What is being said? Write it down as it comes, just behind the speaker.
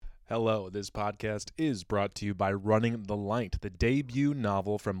Hello, this podcast is brought to you by Running the Light, the debut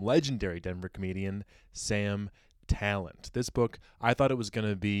novel from legendary Denver comedian Sam Tallent. This book, I thought it was going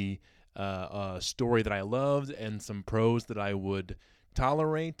to be a story that I loved and some prose that I would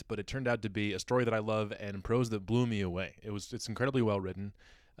tolerate, but it turned out to be a story that I love and prose that blew me away. It's incredibly well written.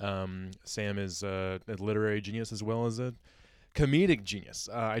 Sam is a literary genius as well as a comedic genius.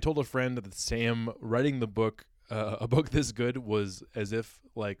 I told a friend that Sam writing the book, a book this good, was as if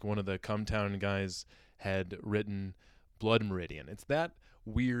like one of the Cumtown guys had written Blood Meridian. It's that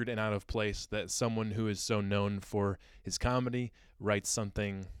weird and out of place that someone who is so known for his comedy writes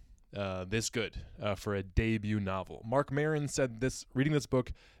something this good for a debut novel. Mark Maron said reading this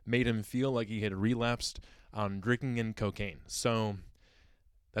book made him feel like he had relapsed on drinking and cocaine. So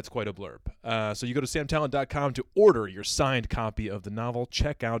that's quite a blurb. So you go to samtallent.com to order your signed copy of the novel.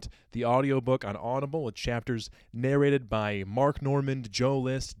 Check out the audiobook on Audible with chapters narrated by Mark Normand, Joe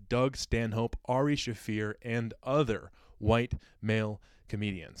List, Doug Stanhope, Ari Shaffir, and other white male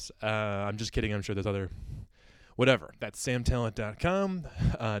comedians. I'm just kidding. I'm sure there's other... Whatever. That's samtallent.com.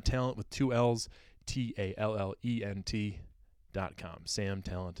 Talent with two L's. TALLENT.com.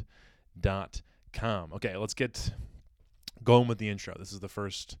 samtallent.com. Okay, let's get going with the intro. This is the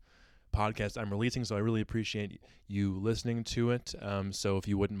first podcast I'm releasing, so I really appreciate you listening to it. So if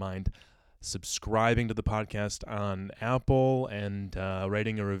you wouldn't mind subscribing to the podcast on Apple and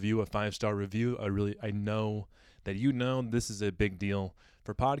writing a 5-star review. I know that this is a big deal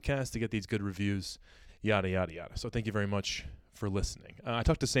for podcasts to get these good reviews, yada, yada, yada. So thank you very much for listening. I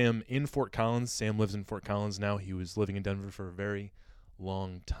talked to Sam in Fort Collins. Sam lives in Fort Collins now. He was living in Denver for a very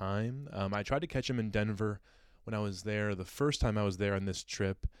long time. I tried to catch him in Denver when I was there, the first time I was there on this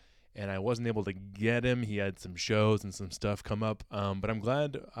trip, and I wasn't able to get him. He had some shows and some stuff come up, but I'm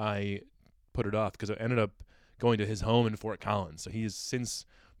glad I put it off because I ended up going to his home in Fort Collins. So he has since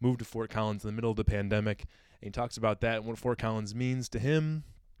moved to Fort Collins in the middle of the pandemic, and he talks about that and what Fort Collins means to him.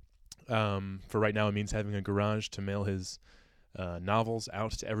 For right now, it means having a garage to mail his novels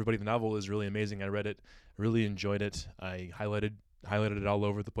out to everybody. The novel is really amazing. I read it, really enjoyed it. I highlighted it all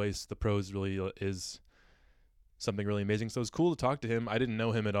over the place. The prose really is something really amazing. So it was cool to talk to him. I didn't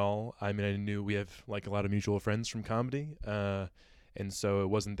know him at all. I mean, I knew we have like a lot of mutual friends from comedy. And so it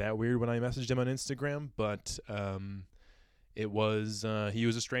wasn't that weird when I messaged him on Instagram, but he was a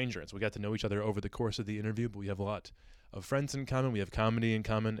stranger. And so we got to know each other over the course of the interview, but we have a lot of friends in common. We have comedy in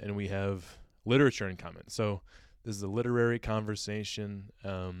common, and we have literature in common. So this is a literary conversation.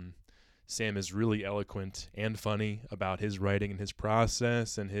 Sam is really eloquent and funny about his writing and his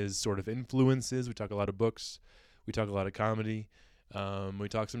process and his sort of influences. We talk a lot of books. We talk a lot of comedy. We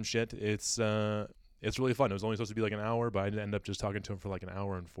talk some shit. It's really fun. It was only supposed to be like an hour, but I ended up just talking to him for like an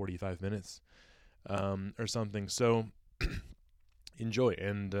hour and 45 minutes or something. So enjoy.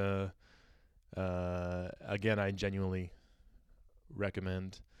 And again, I genuinely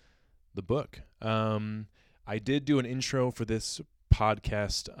recommend the book. I did do an intro for this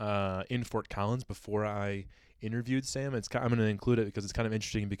podcast in Fort Collins before I interviewed Sam. I'm going to include it because it's kind of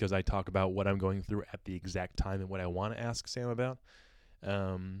interesting because I talk about what I'm going through at the exact time and what I want to ask Sam about.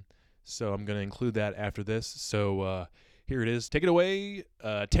 So I'm going to include that after this. So here it is. Take it away,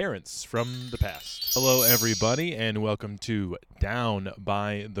 Terrence from the past. Hello, everybody, and welcome to Down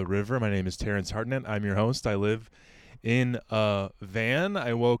by the River. My name is Terrence Hartnett. I'm your host. I live in a van.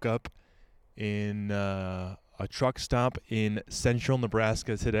 I woke up in a truck stop in central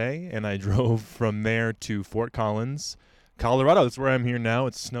Nebraska today, and I drove from there to Fort Collins, Colorado. That's where I'm here now.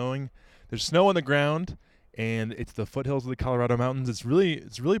 It's snowing. There's snow on the ground, and it's the foothills of the Colorado mountains. It's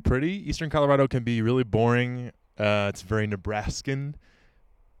really pretty. Eastern Colorado can be really boring. It's very Nebraskan,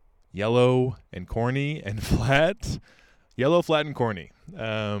 yellow and corny and flat. Yellow, flat, and corny.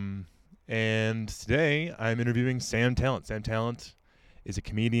 And today I'm interviewing Sam Tallent. Sam Tallent is a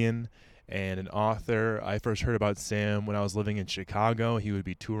comedian and an author. I first heard about Sam when I was living in Chicago. He would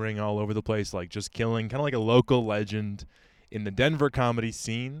be touring all over the place, like just killing, kind of like a local legend in the Denver comedy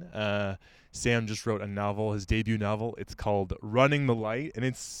scene. Sam just wrote a novel, his debut novel. It's called Running the Light, and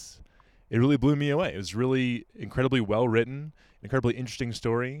it really blew me away. It was really incredibly well written, incredibly interesting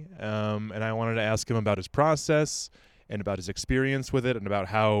story. And I wanted to ask him about his process and about his experience with it and about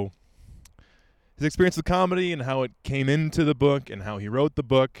how his experience with comedy and how it came into the book and how he wrote the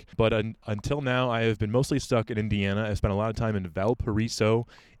book. But until now, I have been mostly stuck in Indiana. I spent a lot of time in Valparaiso,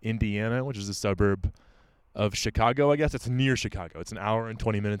 Indiana, which is a suburb of Chicago, I guess. It's near Chicago. It's an hour and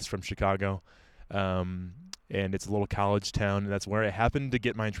 20 minutes from Chicago. and it's a little college town, and that's where I happened to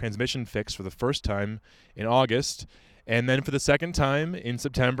get my transmission fixed for the first time in August, and then for the second time in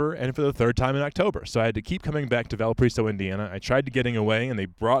September, and for the third time in October. So I had to keep coming back to Valparaiso, Indiana. I tried to getting away, and they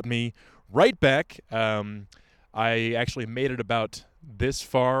brought me right back. I actually made it about as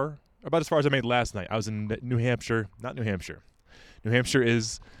far as I made last night. I was in New Hampshire. Not New Hampshire. New Hampshire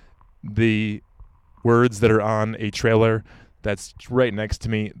is the words that are on a trailer that's right next to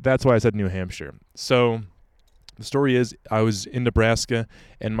me. That's why I said New Hampshire. So the story is I was in Nebraska,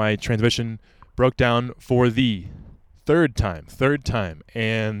 and my transmission broke down for the third time,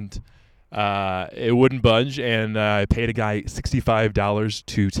 and it wouldn't budge, and I paid a guy $65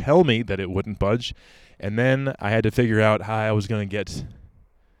 to tell me that it wouldn't budge, and then I had to figure out how I was going to get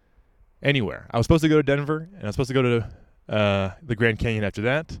anywhere. I was supposed to go to Denver, and I was supposed to go to the Grand Canyon after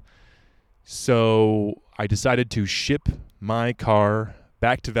that, so I decided to ship my car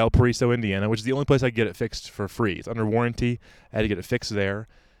back to Valparaiso, Indiana, which is the only place I could get it fixed for free. It's under warranty. I had to get it fixed there.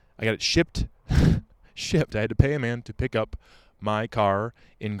 I got it shipped. I had to pay a man to pick up my car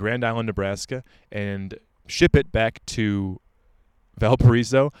in Grand Island, Nebraska, and ship it back to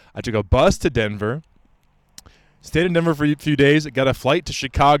Valparaiso. I took a bus to Denver, stayed in Denver for a few days, got a flight to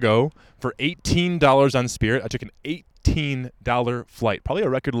Chicago for $18 on Spirit. I took an $18 flight, probably a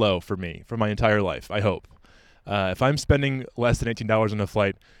record low for me for my entire life, I hope. If I'm spending less than $18 on a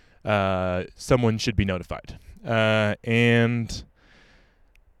flight, someone should be notified. And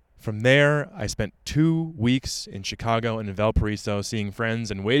from there, I spent 2 weeks in Chicago and in Valparaiso seeing friends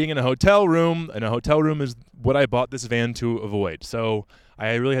and waiting in a hotel room. And a hotel room is what I bought this van to avoid. So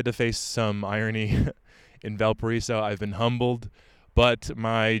I really had to face some irony in Valparaiso. I've been humbled, but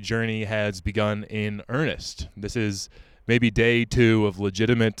my journey has begun in earnest. This is maybe day 2 of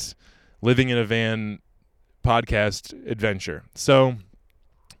legitimate living in a van podcast adventure. So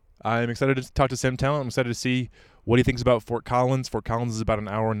I'm excited to talk to Sam Tallent. I'm excited to see what he thinks about Fort Collins. Fort Collins is about an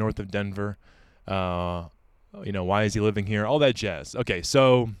hour north of Denver. Why is he living here? All that jazz. Okay,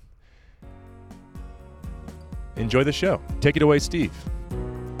 so enjoy the show. Take it away, Steve.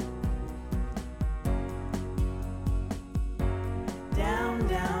 Down,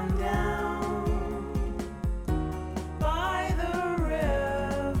 down, down by the river.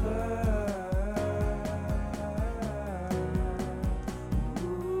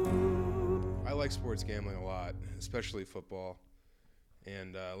 I like sports gambling a lot, especially football.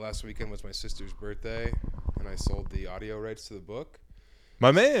 And last weekend was my sister's birthday, and I sold the audio rights to the book.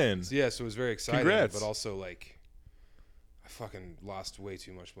 My man. So, so it was very exciting. Congrats. But also, I fucking lost way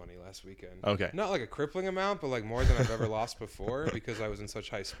too much money last weekend. Okay. Not like a crippling amount, but more than I've ever lost before because I was in such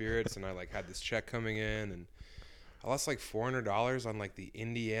high spirits, and I had this check coming in, and I lost $400 on the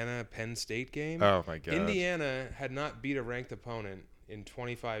Indiana Penn State game. Oh my God. Indiana had not beat a ranked opponent in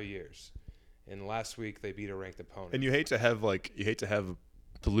 25 years. And last week they beat a ranked opponent. And you hate to have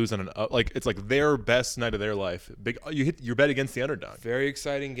to lose on an it's their best night of their life. You bet against the underdog. Very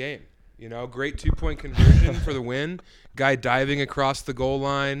exciting game. Great 2-point conversion for the win. Guy diving across the goal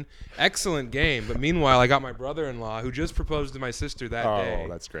line. Excellent game. But meanwhile, I got my brother-in-law who just proposed to my sister that day. Oh,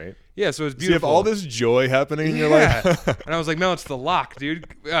 that's great. Yeah, so it was beautiful. So you have all this joy happening in your life. And I was like, no, it's the lock, dude.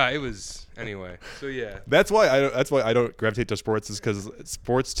 It was anyway. So yeah. That's why I don't gravitate to sports, is because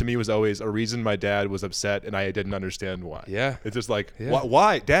sports to me was always a reason my dad was upset, and I didn't understand why. Yeah. It's just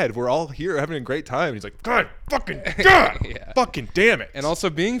why, Dad? We're all here having a great time. And he's like, God, fucking God, Yeah. fucking damn it. And also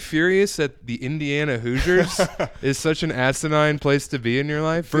being furious at the Indiana Hoosiers is such an asinine place to be in your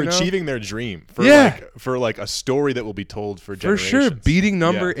life. For achieving their dream. For a story that will be told for generations. For sure. Beating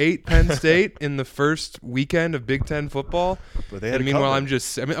number 8 Penn State in the first weekend of Big Ten football. But they had and meanwhile, I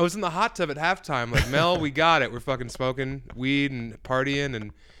was in the hot tub at halftime. Like, Mel, we got it. We're fucking smoking weed and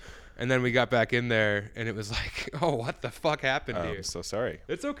partying. And then we got back in there, and it was like, oh, what the fuck happened here? I'm so sorry.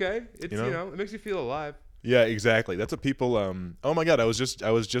 It's okay. It's, it makes you feel alive. Yeah, exactly. That's what people. Oh my God, I was just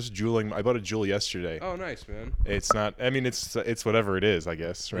juuling. I bought a Juul yesterday. Oh, nice, man. It's not. I mean, it's whatever it is, I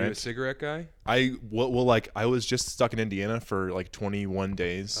guess. Right. Are you a cigarette guy? I was just stuck in Indiana for 21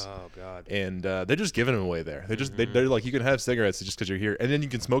 days. Oh God. And they're just giving them away there. They're just they're like, you can have cigarettes just because you're here, and then you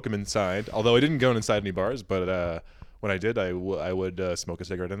can smoke them inside. Although I didn't go inside any bars, but when I did, I would smoke a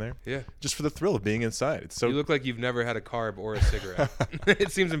cigarette in there. Yeah. Just for the thrill of being inside. It's so. You look like you've never had a carb or a cigarette.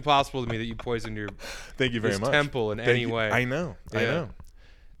 It seems impossible to me that you poisoned your. Thank you very much. Temple in any way. I know. Yeah. I know.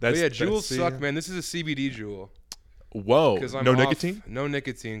 Juuls suck, man. This is a CBD Juul. Whoa. No nicotine? No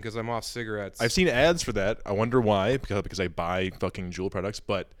nicotine because I'm off cigarettes. I've seen ads for that. I wonder why. Because I buy fucking Juul products.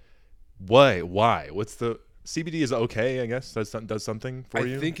 But why? What's the CBD is okay? I guess does something for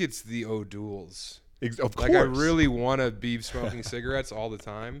you. I think it's the O'Douls. Of course. I really want to be smoking cigarettes all the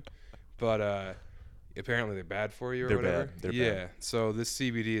time, but Apparently they're bad for you or They're whatever. bad. They're yeah. bad. So this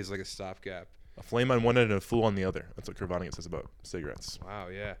CBD is like a stopgap. A flame on one end and a fool on the other. That's what Kervonic says about cigarettes. Wow.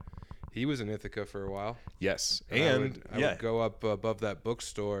 Yeah. He was in Ithaca for a while. Yes, And I would go up above that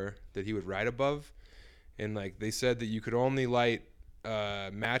bookstore that he would write above, and like they said that you could only light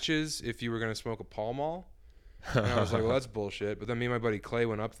matches if you were going to smoke a Pall Mall. And I was like, well, that's bullshit. But then me and my buddy Clay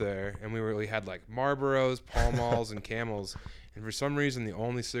went up there, and we had like Marlboros, Pall Malls, and Camels. And for some reason, the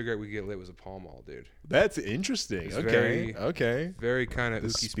only cigarette we could get lit was a Pall Mall, dude. That's interesting. It's Okay. Very kind of The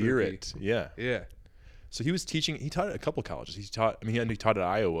ooky spirit. spooky. Yeah. Yeah. So he was teaching. He taught at a couple colleges. He taught at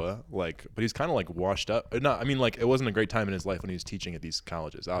Iowa, but he's kind of like washed up. Not. I mean, like it wasn't a great time in his life when he was teaching at these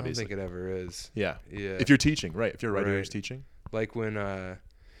colleges. Obviously. I don't think it ever is. Yeah. Yeah. If you're teaching, right? If you're a writer Right. who's teaching. Like when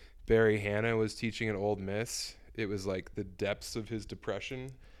Barry Hannah was teaching at Old Miss, it was like the depths of his depression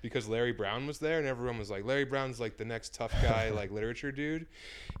because Larry Brown was there, and everyone was like, Larry Brown's like the next tough guy, like literature dude.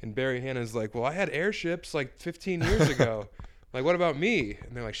 And Barry Hannah's like, well, I had airships like 15 years ago. Like, what about me?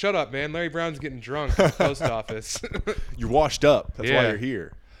 And they're like, shut up, man. Larry Brown's getting drunk at the post office. You're washed up. That's why Yeah. you're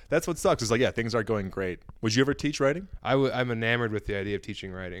here. That's what sucks. It's like, yeah, things aren't going great. Would you ever teach writing? I'm enamored with the idea of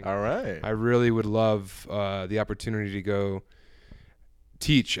teaching writing. All right. I really would love the opportunity to go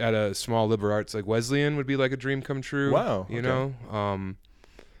teach at a small liberal arts. Like Wesleyan would be like a dream come true. Wow, You okay. know?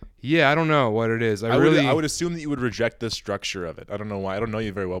 Yeah, I don't know what it is. I would assume that you would reject the structure of it. I don't know why. I don't know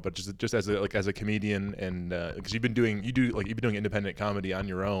you very well, but just as a comedian, and because you've been doing independent comedy on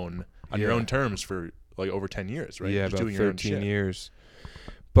your own Yeah. terms for like over 10 years, right? Yeah, Just about doing your own 13 shit. years.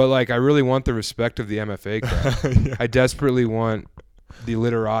 But like, I really want the respect of the MFA crowd. Yeah. I desperately want the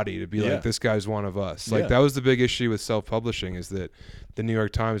literati to be Yeah. like, this guy's one of us. Like Yeah. that was the big issue with self-publishing, is that the New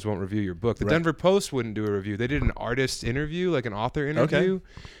York Times won't review your book. The Right. Denver Post wouldn't do a review. They did an artist interview, like an author interview,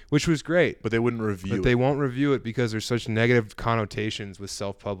 which was great. But they wouldn't review. But they won't review it because there's such negative connotations with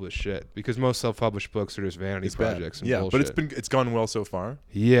self-published shit. Because most self-published books are just vanity It's bad. projects and Yeah, bullshit. but it's gone well so far.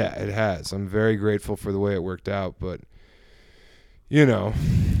 Yeah, it has. I'm very grateful for the way it worked out, but you know,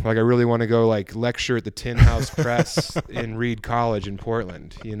 like I really want to go like lecture at the Tin House Press in Reed College in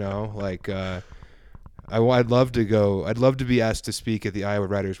Portland, you know, like I'd love to go. I'd love to be asked to speak at the Iowa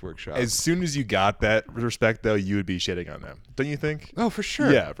Writers Workshop. As soon as you got that respect, though, you would be shitting on them, don't you think? Oh, for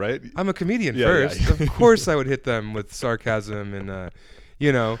sure. Yeah, right. I'm a comedian Yeah, first. yeah. Of course I would hit them with sarcasm and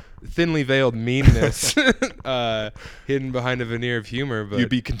you know, thinly veiled meanness hidden behind a veneer of humor. But You'd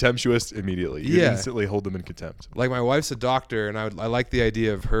be contemptuous immediately. You'd Yeah. instantly hold them in contempt. like my wife's a doctor, and I like the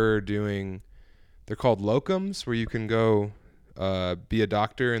idea of her doing. They're called locums, where you can go be a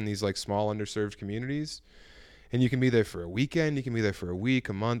doctor in these like small underserved communities, and you can be there for a weekend, you can be there for a week,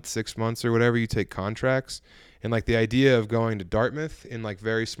 a month, 6 months, or whatever. You take contracts, and like the idea of going to Dartmouth in like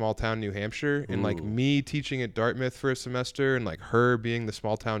very small town New Hampshire, and like Ooh. me teaching at Dartmouth for a semester, and like her being the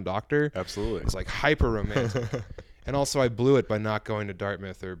small town doctor, Absolutely. it's like hyper romantic. And also, I blew it by not going to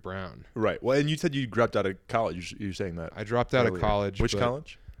Dartmouth or Brown. Right. Well, and you said you dropped out of college. You're saying that. I dropped out of earlier. college. Which but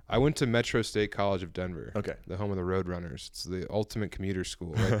college? I went to Metro State College of Denver. Okay. The home of the Roadrunners. It's the ultimate commuter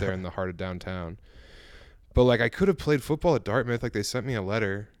school right there in the heart of downtown. But like I could have played football at Dartmouth. Like they sent me a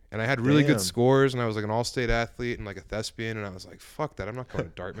letter, and I had really Damn. good scores, and I was like an all-state athlete and like a thespian, and I was like, fuck that. I'm not going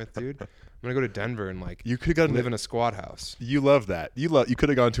to Dartmouth, dude. I'm going to go to Denver and like You could have live in a squad house. You love that. You could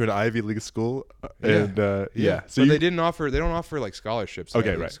have gone to an Ivy League school. And yeah. So they don't offer like scholarships at Okay,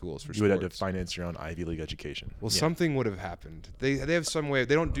 Ivy League right. schools for You would have to sports. finance your own Ivy League education. Well, Yeah. something would have happened. They have some way.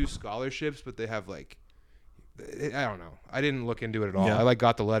 They don't do scholarships, but they have like, I don't know. I didn't look into it at all. Yeah. I like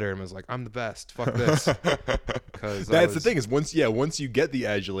got the letter and was like, I'm the best. Fuck this. Because That's the thing is once you get the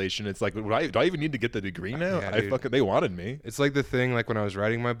adulation, it's like, do I even need to get the degree now? Yeah, dude. They wanted me. It's like the thing like when I was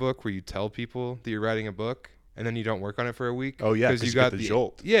writing my book where you tell people that you're writing a book and then you don't work on it for a week. Oh, yeah, 'cause 'cause you get the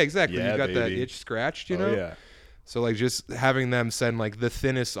jolt. Yeah, exactly. Yeah, you got that baby. itch scratched, you know. Oh, yeah. So like just having them send like the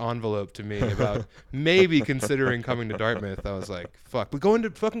thinnest envelope to me about maybe considering coming to Dartmouth, I was like, fuck. But going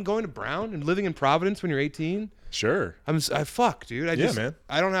to Brown and living in Providence when you're 18. Sure. Fuck, dude. Man.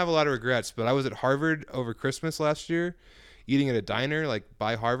 I don't have a lot of regrets, but I was at Harvard over Christmas last year, eating at a diner like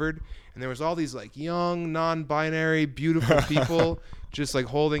by Harvard, and there was all these like young, non-binary, beautiful people just like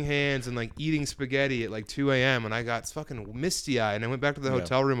holding hands and like eating spaghetti at like 2 a.m. and I got fucking misty-eyed, and I went back to the Yeah.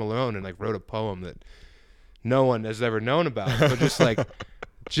 hotel room alone and like wrote a poem that no one has ever known about, but just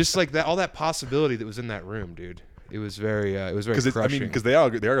like that, all that possibility that was in that room, dude. It was very crushing. Because they are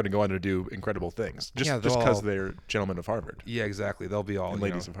going to go on to do incredible things. Yeah, Just they'll because all- they're gentlemen of Harvard yeah, exactly. They'll be all and you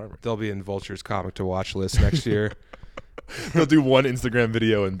ladies know, of Harvard. they'll be in Vulture's comic to watch list next year. They'll do one Instagram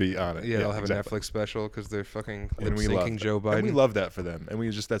video and be on it. Yeah, they'll have exactly. a Netflix special because they're fucking And we love lip-syncing Joe that. And we Biden. love that for them. And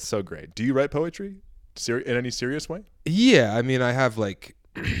that's so great. Do you write poetry in any serious way? Yeah, I mean, I have like,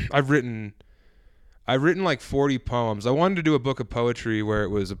 I I've written like 40 poems. I wanted to do a book of poetry where it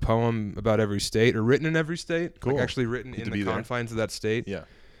was a poem about every state or written in every state. Cool. Like actually written Good in to the be there. confines of that state. Yeah.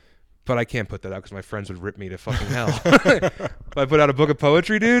 But I can't put that out because my friends would rip me to fucking hell. If I put out a book of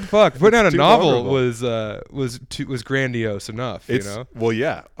poetry, dude, fuck. Putting out a too novel vulnerable. was grandiose enough, It's you know? well,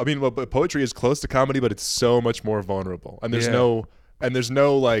 yeah. I mean, but poetry is close to comedy, but it's so much more vulnerable, and there's Yeah. no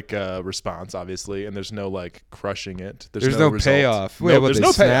like response, obviously, and there's no like crushing it. There's no result. payoff. No, Wait, what, there's they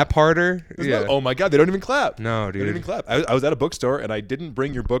no snap payoff. harder? There's Yeah. no- oh my god, they don't even clap. No, They don't even dude. clap. I was at a bookstore and I didn't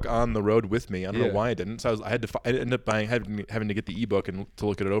bring your book on the road with me. I don't know Yeah. why I didn't. So I ended up having to get the ebook and to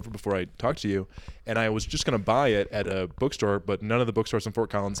look it over before I talked to you. And I was just gonna buy it at a bookstore, but none of the bookstores in Fort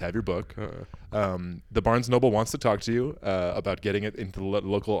Collins have your book. The Barnes Noble wants to talk to you about getting it into the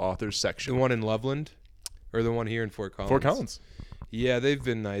local authors The section. one in Loveland? Or the one here in Fort Collins? Fort Collins. Yeah, they've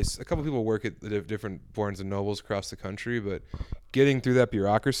been nice. A couple people work at the different Barnes and Nobles across the country, but getting through that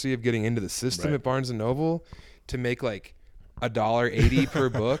bureaucracy of getting into the system Right. at Barnes and Noble to make like $1.80 per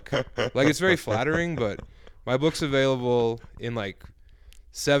book, like it's very flattering. But my book's available in like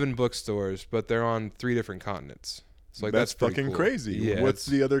 7 bookstores, but they're on 3 different continents. So like that's pretty fucking cool. crazy. Yeah, What's it's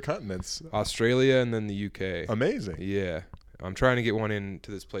the other continents? Australia and then the UK. Amazing. Yeah, I'm trying to get one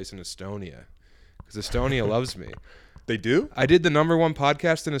into this place in Estonia because Estonia loves me. They do? I did the #1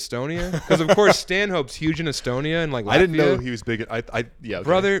 podcast in Estonia because, of course, Stanhope's huge in Estonia and like Latvia. I didn't know he was big. Yeah, okay.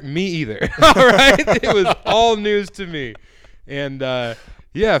 Brother, me either. All right, it was all news to me, and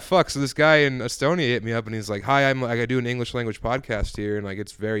yeah, fuck. So this guy in Estonia hit me up and he's like, "Hi, I do an English language podcast here, and like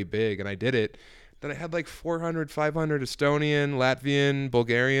it's very big." And I did it. Then I had like 400, 500 Estonian, Latvian,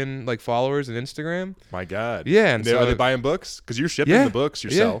 Bulgarian like followers on Instagram. My God. Yeah, and Are so they buying books? Because you're shipping Yeah, the books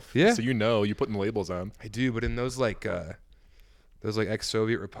yeah, yourself. yeah. So you're putting labels on. I do, but in those like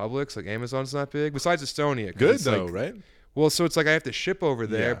ex-Soviet republics, like Amazon's not big. Besides Estonia, 'cause Good it's, though, like, right? Well, so it's like I have to ship over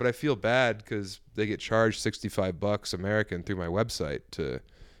there, Yeah. but I feel bad because they get charged $65 American through my website to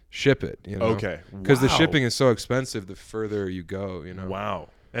ship it. You know? Okay. Because the Wow. shipping is so expensive the further you go. You know. Wow.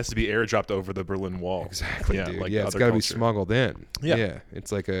 It has to be airdropped over the Berlin Wall. Exactly, Yeah, dude. like yeah, it's other got to be culture. smuggled in. Yeah.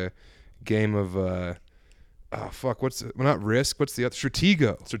 It's like a game of oh fuck, not Risk? What's the other?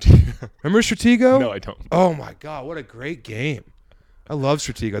 Stratego. Remember Stratego? No, I don't. Oh my god, what a great game! I love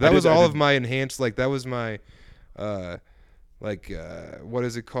Stratego. That was all of my enhanced. Like that was my, what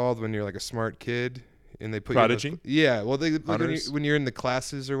is it called when you're like a smart kid and they put Prodigy? You in yeah, well, like Honors? when you're in the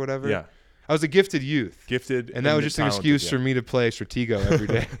classes or whatever. Yeah. I was a gifted youth, Gifted. and that was just an talented, excuse yeah. for me to play Stratego every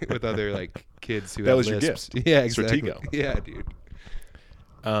day with other like kids who That had was your lisps. gift. Yeah, exactly. Stratego. Yeah, dude.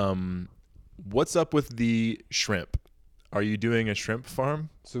 What's up with the shrimp? Are you doing a shrimp farm?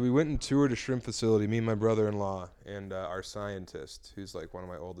 So we went and toured a shrimp facility. Me and my brother-in-law and our scientist, who's like one of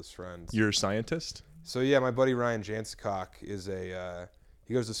my oldest friends. You're a scientist? So yeah, my buddy Ryan Jansicock is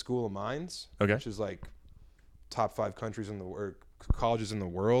he goes to School of Mines, Okay. which is like top 5 countries in the or colleges in the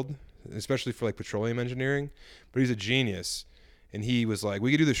world, especially for like petroleum engineering. But he's a genius, and he was like,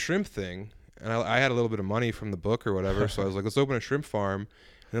 we could do the shrimp thing, and I had a little bit of money from the book or whatever, so I was like, let's open a shrimp farm.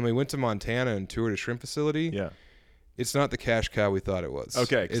 And then we went to Montana and toured a shrimp facility. Yeah. It's not the cash cow we thought it was.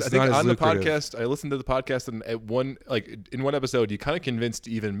 Okay, 'cause It's I think not as on the lucrative. podcast, I listened to the podcast, and in one episode, you kind of convinced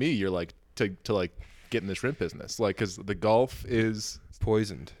even me. You're like to like get in the shrimp business, like because the Gulf is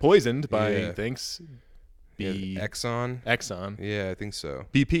Poisoned. poisoned by Yeah. thanks Yeah, Exxon. Exxon, Yeah, I think so.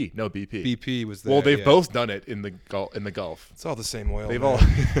 BP, no BP. BP was there. Well, they've yeah. both done it in the Gulf. It's all the same oil. They've man.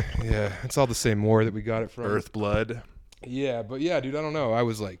 all Yeah, it's all the same war that we got it from. Earth blood. Yeah, but yeah, dude, I don't know. I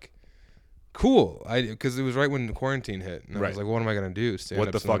was like, cool, because it was right when the quarantine hit, and I Right. was like, what am I gonna do? Stand What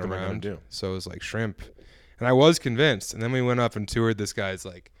up, the stand fuck am I gonna around? do? So it was like shrimp, and I was convinced. And then we went up and toured this guy's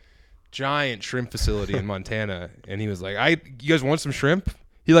like giant shrimp facility in Montana, and he was like, you guys want some shrimp?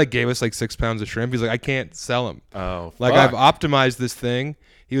 He like gave us like 6 pounds of shrimp. He's like, I can't sell them. Oh, Like fuck. I've optimized this thing.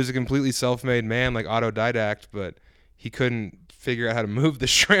 He was a completely self-made man, like autodidact, but he couldn't figure out how to move the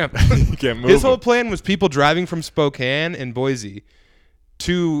shrimp. You can't move. His whole them. plan was people driving from Spokane and Boise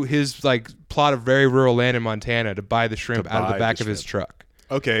to his like plot of very rural land in Montana to buy the shrimp To out of buy the back the of his shrimp. truck.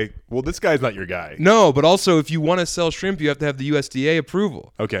 Okay, well, this guy's not your guy. No, but also if you want to sell shrimp, you have to have the USDA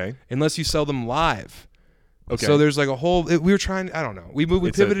approval, Okay. unless you sell them live. Okay. So there's like a whole. We were trying. I don't know. We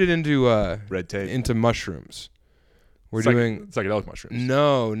It's a- pivoted into red tape. into mushrooms. We're It's like- doing psychedelic mushrooms.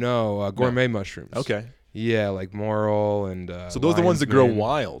 no gourmet mushrooms. Okay. Yeah, like Morel and So those are the ones that grow Lion's Mane.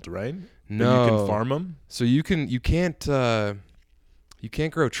 wild, right? No, But you can farm them. So you can't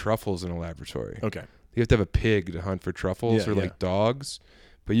grow truffles in a laboratory. Okay. You have to have a pig to hunt for truffles Yeah, or yeah. like dogs,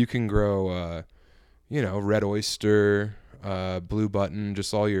 but you can grow red oyster, blue button,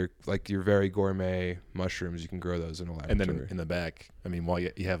 just all your very gourmet mushrooms. You can grow those in a laboratory. And then in the back, I mean, while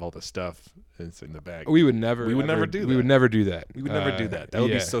you have all the stuff, it's in the bag. We would never do that. We would never do that. We would never do that. That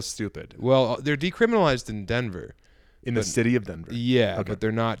would be so stupid. Well, they're decriminalized in Denver. In the city of Denver. Yeah, Okay. but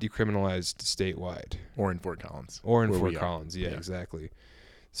they're not decriminalized statewide. Or in Fort Collins. Or in where Fort we are. Collins. Yeah, Yeah. exactly.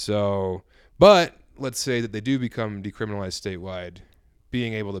 So, but let's say that they do become decriminalized statewide.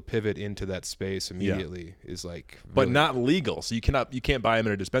 Being able to pivot into that space immediately is like, But really- not legal. So you can't buy them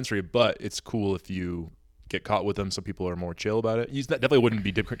in a dispensary, but it's cool if you get caught with them so people are more chill about it. You definitely wouldn't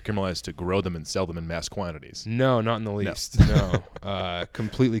be decriminalized to grow them and sell them in mass quantities. No, not in the least. No,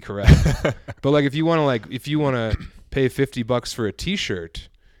 completely correct. But like, if you want to pay $50 for a T-shirt,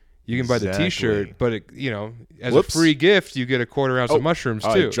 you can buy the Exactly. T-shirt. But it, as Whoops. a free gift, you get a quarter ounce of mushrooms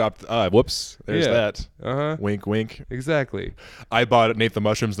I too. dropped. Whoops. There's Yeah. that. Uh-huh. Wink, wink. Exactly. I bought Nathan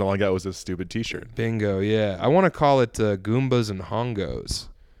mushrooms, and all I got was a stupid T-shirt. Bingo. Yeah, I want to call it Goombas and Hongos,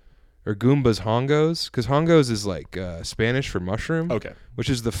 or Goombas Hongos, because Hongos is like Spanish for mushroom. Okay. Which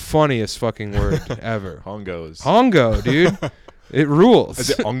is the funniest fucking word ever. Hongos. Hongo, dude. It rules. Is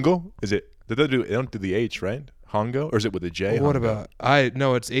it ongo? Is it? They don't do the H, right? Hongo, or is it with a J? What Hongo? about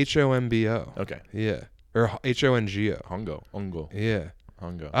No, it's HOMBO. Okay. Yeah, or HONGO. Hongo. Ongo. Yeah,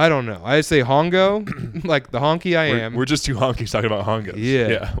 Hongo. I don't know. I say hongo, like the honky I am. We're just two honkies talking about hongos.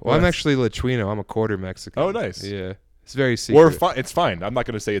 Yeah. Well, I'm actually Latino. I'm a quarter Mexican. Oh, nice. Yeah, it's very secret. It's fine. I'm not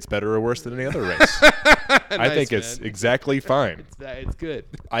going to say it's better or worse than any other race. I think it's exactly fine. It's good.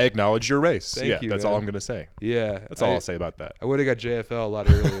 I acknowledge your race. Thank you, That's man. all I'm going to say. Yeah, That's all I'll say about that. I would have got JFL a lot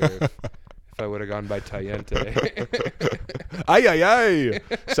earlier if I would have gone by Tayente. Ay, ay, ay.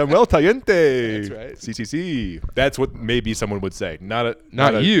 Samuel Tayente. That's right. CCC. That's what maybe someone would say. Not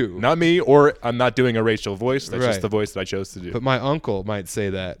you. Not me, or I'm not doing a racial voice. That's Right. just the voice that I chose to do. But my uncle might say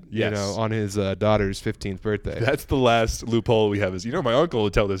that, Yes. on his daughter's 15th birthday. That's the last loophole we have is, my uncle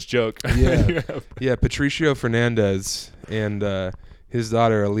would tell this joke. Yeah. Yeah, Patricio Fernandez and his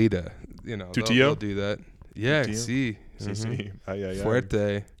daughter Alita, Tutillo? they'll do that. Yeah, Tutillo? see. CC. Ay, ay, ay.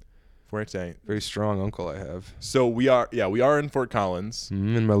 Fuerte. Fuerte. Very strong uncle I have. So we are in Fort Collins.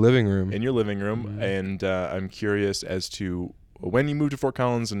 In my living room. In your living room, and I'm curious as to when you moved to Fort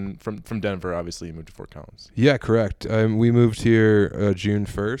Collins, and from Denver, obviously you moved to Fort Collins. Yeah, correct. We moved here June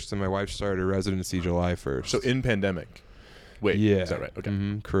 1st, and my wife started her residency July 1st. So in pandemic. Wait, yeah. is that right?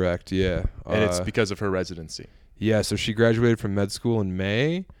 Okay. Correct, yeah. And it's because of her residency. Yeah, so she graduated from med school in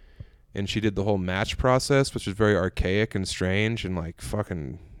May, and she did the whole match process, which is very archaic and strange and like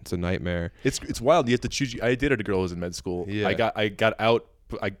fucking, it's a nightmare. It's wild. You have to choose. I dated a girl who was in med school. Yeah. I got out.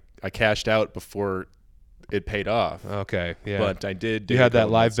 I cashed out before it paid off. Okay, yeah. But I did. You date a had girl that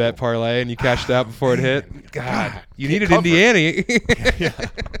in live med bet school. parlay and you cashed out before it hit. God, you can't needed cover. Indiana.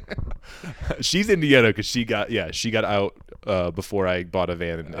 She's Indiana because she got out before I bought a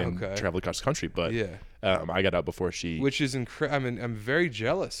van and Okay. traveled across the country. But Yeah. I got out before she. Which is incredible. I mean, I'm very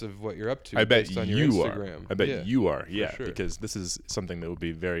jealous of what you're up to. I bet based on your you Instagram. are. I bet Yeah. you are. Yeah, sure. because this is something that would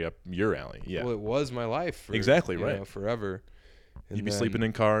be very up your alley. Yeah, Well, it was my life. For, Exactly, right. Forever. And you'd be then sleeping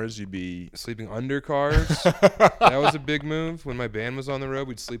in cars. You'd be. sleeping under cars. That was a big move. When my band was on the road,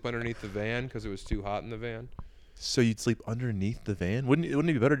 we'd sleep underneath the van because it was too hot in the van. So you'd sleep underneath the van? Wouldn't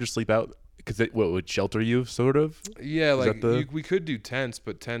it be better to sleep out? Because what would shelter you, sort of? Yeah, Is like that the- we could do tents,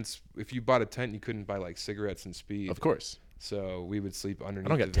 but tents. If you bought a tent, you couldn't buy like cigarettes and speed. Of course. So we would sleep underneath. I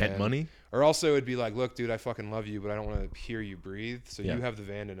don't got the tent van. money. Or also it'd be like, look, dude, I fucking love you, but I don't want to hear you breathe. So Yeah. you have the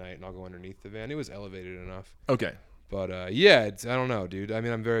van tonight, and I'll go underneath the van. It was elevated enough. Okay. But yeah, I don't know, dude. I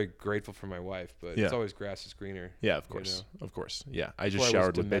mean, I'm very grateful for my wife, but Yeah. it's always grass is greener. Yeah, of You course. know. Of course. Yeah. I Before just I was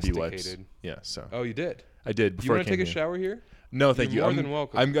showered with baby wipes. domesticated. Yeah. So Oh, you did? I did You before I want to came take a here. shower here? No, thank You're you. more than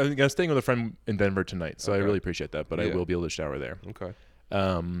welcome. I'm staying with a friend in Denver tonight, so I Okay. really appreciate that. But I Yeah. will be able to shower there. Okay.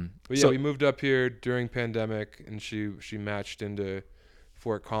 But But yeah, we moved up here during pandemic, and she matched into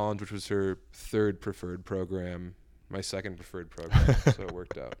Fort Collins, which was her third preferred program, my second preferred program, so it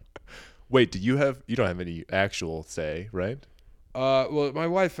worked out. wait, you don't have any actual say, right? Well, my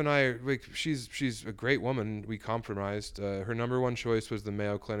wife and I, like, she's a great woman. We compromised. Her number one choice was the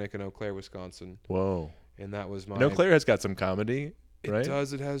Mayo Clinic in Eau Claire, Wisconsin, Whoa. and that was my. Eau Claire has got some comedy, It right?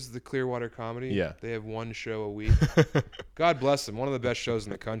 does. It has the Clearwater Comedy. Yeah. They have one show a week. God bless them. One of the best shows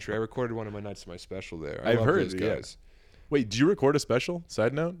in the country. I recorded one of my nights of my special there. I I've love heard, those yeah. guys. Wait, did you record a special?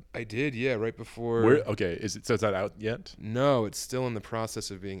 Side note? I did, yeah, right before. Where? Okay, so it's not out yet? No, it's still in the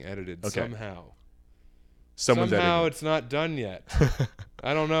process of being edited Okay. somehow. Someone's Somehow editing. it's not done yet.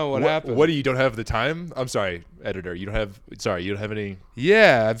 I don't know what happened. What do you don't have the time? I'm sorry, editor. You don't have any.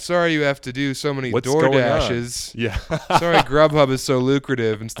 Yeah, I'm sorry you have to do so many What's going on? DoorDashes. Yeah. Sorry Grubhub is so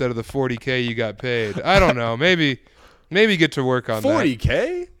lucrative instead of the $40K you got paid. I don't know. Maybe maybe get to work on that.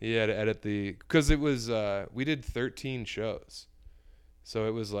 $40K? Yeah, to edit because it was we did 13 shows, so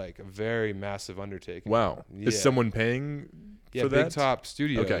it was like a very massive undertaking. Wow. Yeah. Is someone paying Yeah, for Big that? Top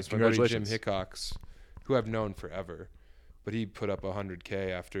Studios. Okay, My buddy congratulations. Jim Hickox, who I've known forever, but he put up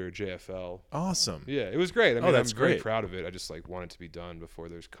 $100K after JFL. Awesome. Yeah, it was great. I mean, that's I'm very great. proud of it. I just like want it to be done before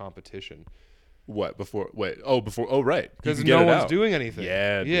there's competition What before? Wait. Oh, before. Oh, right. You because can get no it one's out. doing anything.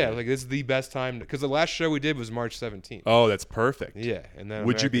 Yeah, yeah. dude. Like this is the best time because the last show we did was March 17th. Oh, that's perfect. Yeah, and then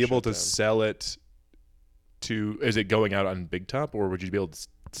Would you be America able shut to down. sell it to? Is it going out on Big Top, or would you be able to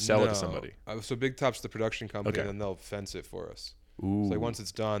sell it to No. somebody? So Big Top's the production company, Okay. and then they'll fence it for us. Ooh. So like once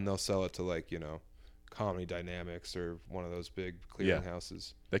it's done, they'll sell it to like Comedy Dynamics or one of those big Yeah.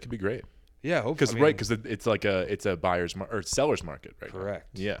 clearinghouses. That could be great. Yeah, hopefully. Because it's like it's a buyer's or seller's market, right? now.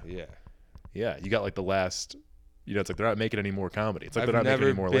 Correct. Yeah. Yeah. Yeah. You got like the last. It's like they're not making any more comedy. It's like I've they're not making never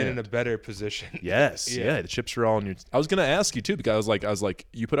any more been land. in a better position. Yes, Yeah. yeah. The chips are all on you. I was gonna ask you too because I was like,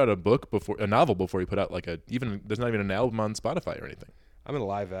 you put out a novel before you put out like there's not even an album on Spotify or anything. I'm in a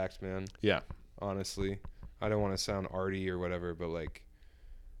live act, man. Yeah, Honestly, I don't want to sound arty or whatever, but like,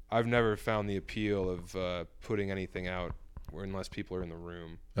 I've never found the appeal of putting anything out unless people are in the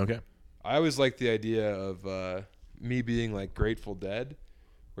room. okay. I always liked the idea of me being like Grateful Dead,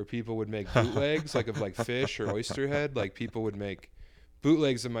 where people would make bootlegs like of like Fish or Oysterhead. Like people would make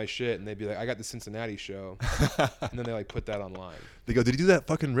bootlegs of my shit, and they'd be like, "I got the Cincinnati show," and then they like put that online. They go, did he do that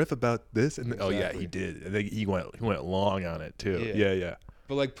fucking riff about this? And oh yeah, Exactly. he did. And he went long on it too. Yeah. Yeah.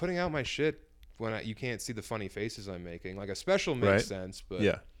 But like putting out my shit when you can't see the funny faces I'm making, like a special makes Right. sense, but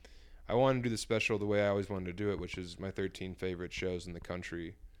Yeah. I wanted to do the special the way I always wanted to do it, which is my 13 favorite shows in the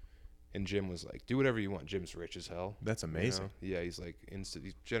country. And Jim was like, "Do whatever you want." Jim's rich as hell. That's you amazing. know? Yeah, he's like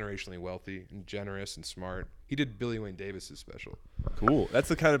he's generationally wealthy and generous and smart. He did Billy Wayne Davis's special. Cool. That's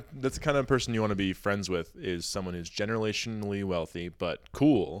the kind of person you want to be friends with, is someone who's generationally wealthy but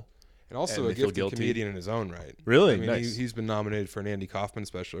cool. And also And a they feel gifted guilty. comedian in his own right. Really? I mean, Nice. he's been nominated for an Andy Kaufman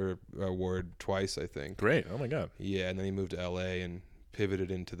special award twice, I think. Great. Oh my god. Yeah, and then he moved to LA and pivoted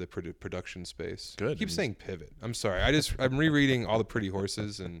into the production space. Good. I keep saying pivot. I'm sorry. I'm rereading All the Pretty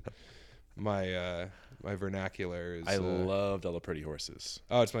Horses, and my vernacular is. I loved All the Pretty Horses.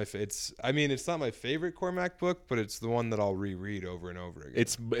 Oh, it's not my favorite Cormac book, but it's the one that I'll reread over and over again.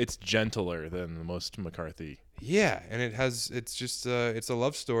 It's gentler than most McCarthy. Yeah, and it's a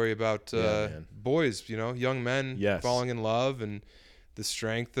love story about Yeah, man. boys, young men Yes. falling in love and the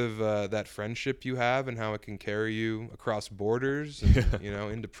strength of that friendship you have and how it can carry you across borders and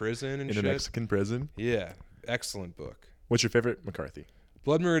into prison and In shit. a Mexican prison. Yeah, excellent book. What's your favorite McCarthy?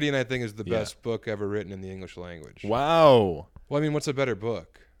 Blood Meridian, I think, is the Yeah. best book ever written in the English language. Wow. Well, I mean, what's a better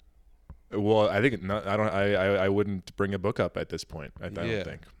book? Well, I think not. I wouldn't bring a book up at this point. I Yeah. don't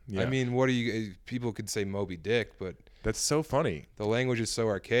think. Yeah. I mean, people could say Moby Dick, but that's so funny. the language is so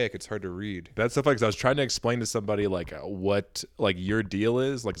archaic, it's hard to read. That's so funny because I was trying to explain to somebody like what like your deal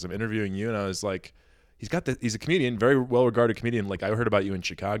is, like as I'm interviewing you, and I was like, he's a comedian, very well regarded comedian. Like I heard about you in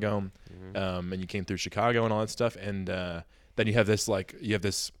Chicago, and you came through Chicago and all that stuff, and then you have this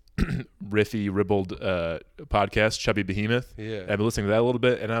riffy ribbled podcast, Chubby Behemoth. Yeah. And I've been listening to that a little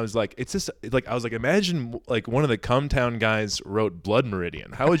bit, and I was like, it's just like I was like, imagine like one of the Cumtown guys wrote Blood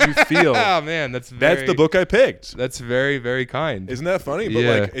Meridian. How would you feel? Oh man, that's the book I picked. That's very, very kind. Isn't that funny? But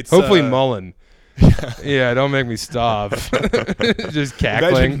yeah. like, it's Hopefully Mullen. Yeah, don't make me stop. Just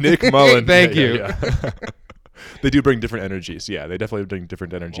cackling. Imagine Nick Mullen. Thank Yeah, you. yeah. They do bring different energies. Yeah, they definitely bring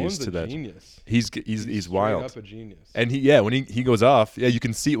different energies Mullen's to a that. genius. He's Straight wild. up a genius. And when he goes off, yeah, you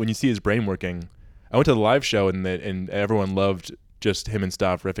can see it when you see his brain working. I went to the live show and everyone loved just him and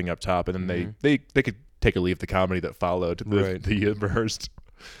Staff riffing up top, and then they could take or leave the comedy that followed, the rehearsed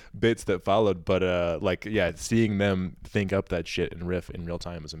bits that followed. But seeing them think up that shit and riff in real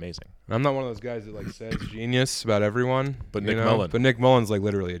time was amazing. I'm not one of those guys that like says genius about everyone. But you Nick know? Mullen. But Nick Mullen's like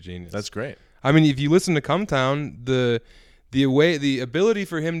literally a genius. That's great. I mean, if you listen to Cumtown, the ability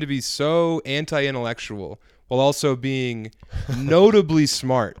for him to be so anti-intellectual while also being notably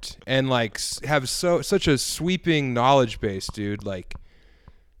smart and like have such a sweeping knowledge base, dude. Like,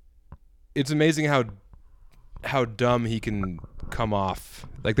 it's amazing how dumb he can come off.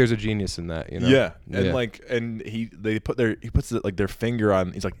 Like, there's a genius in that, Yeah, and he puts their finger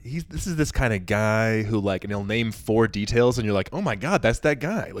on. He's like, this is this kind of guy who like, and he'll name 4 details, and you're like, oh my god, that's that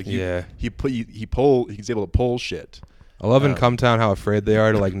guy. Like, he's able to pull shit. I love in Cumtown how afraid they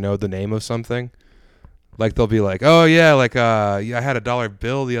are to like know the name of something. Like they'll be like, oh yeah, like I had a $1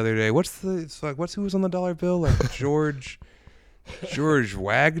 bill the other day. Who was on the $1 bill? Like George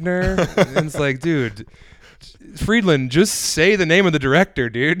Wagner. And it's like, dude, Friedland, just say the name of the director,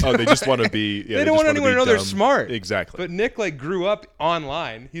 dude. Oh, they just want to be. Yeah, they don't want just anyone be to know they're dumb. smart. Exactly. But Nick like grew up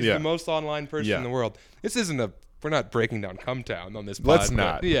online. He's Yeah. the most online person Yeah. in the world. This isn't a. We're not breaking down Cumtown on this. Let's pod,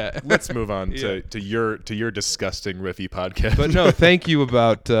 not. but yeah. Let's move on Yeah. to your disgusting riffy podcast. But no, thank you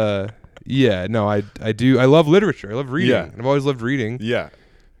about. Yeah, no, I do. I love literature. I love reading. Yeah. I've always loved reading. yeah.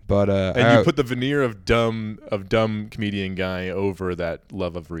 But And you put the veneer of dumb comedian guy over that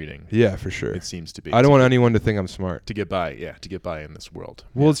love of reading. yeah, for sure. It seems to be. I don't want anyone to think I'm smart. to get by. Yeah, to get by in this world.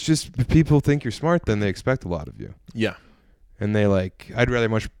 Well, it's just if people think you're smart, then they expect a lot of you, Yeah. and they like. I'd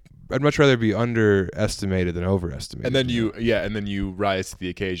much rather be underestimated than overestimated. And then you rise to the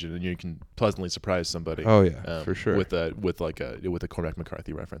occasion, and you can pleasantly surprise somebody. Oh yeah, for sure. With a Cormac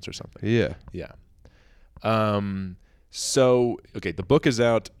McCarthy reference or something. Yeah. Yeah. So okay, the book is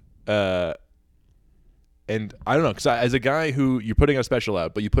out, and I don't know, because as a guy who you're putting a special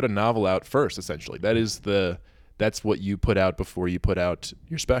out, but you put a novel out first, essentially. That's what you put out before you put out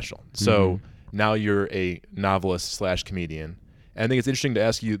your special. So now you're a novelist / comedian. And I think it's interesting to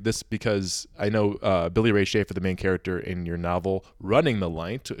ask you this because I know Billy Ray Schaefer, the main character in your novel, Running the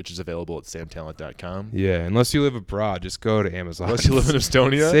Light, which is available at samtalent.com. Yeah, unless you live abroad, just go to Amazon. Unless you live in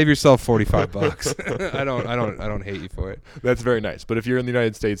Estonia. Save yourself $45. I don't hate you for it. That's very nice. But if you're in the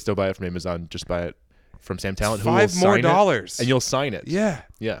United States, don't buy it from Amazon. Just buy it from Sam Talent. $5 more dollars. And you'll sign it. Yeah.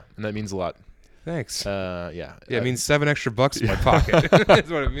 Yeah. And that means a lot. Thanks. Yeah. Yeah, it means $7 extra in my pocket. That's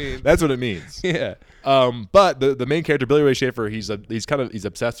what it means. That's what it means. Yeah. But the main character, Billy Ray Schaefer, he's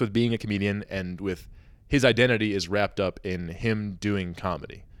obsessed with being a comedian, and with his identity is wrapped up in him doing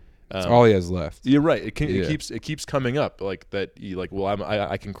comedy. That's all he has left. You're right. It keeps coming up like that.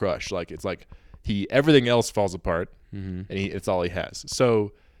 I can crush. Like it's like everything else falls apart, and it's all he has.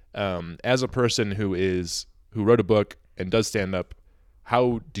 So, as a person who wrote a book and does stand up,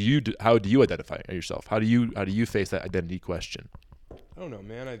 how do you identify yourself? How do you face that identity question? I don't know,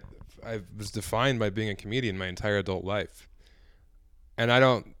 man. I was defined by being a comedian my entire adult life, and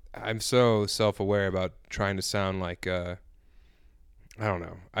I'm so self-aware about trying to sound like I don't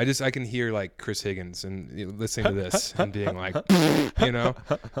know. I can hear like Chris Higgins and listening to this and being like, you know.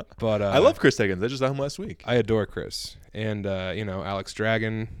 But I love Chris Higgins. I just saw him last week. I adore Chris and Alex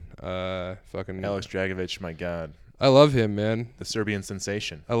Dragon, fucking Alex Dragovich, my God, I love him, man. the Serbian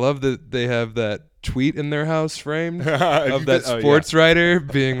sensation. I love that they have that tweet in their house framed of that sports writer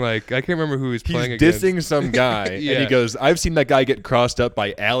being like, I can't remember who he's playing He's against. dissing some guy, Yeah. and he goes, "I've seen that guy get crossed up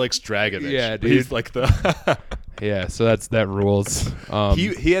by Alex Dragovich." Yeah, dude. He's like the. Yeah, so that rules.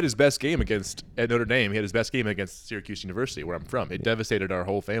 He had his best game at Notre Dame. He had his best game against Syracuse University, where I'm from. It devastated our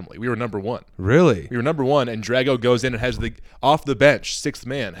whole family. We were number one. Really? We were number one, and Drago goes in and has off the bench, sixth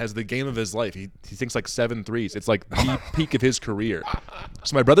man, has the game of his life. He thinks like 7 threes. It's like the peak of his career.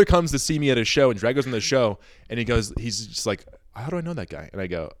 So my brother comes to see me at a show, and Drago's in the show, and he's just like, "How do I know that guy?" And I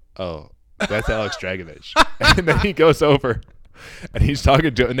go, "Oh, that's Alex Dragovich." And then he goes over, and he's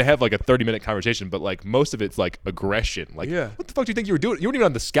talking to him, and they have like a 30-minute conversation, but like most of it's like aggression. Like, Yeah. what the fuck do you think you were doing? You weren't even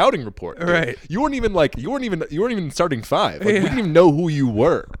on the scouting report, dude. Right. You weren't even starting five. Like, we didn't even know who you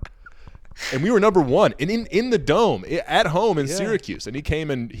were. And we were number one, and in the dome at home in Yeah. Syracuse, and he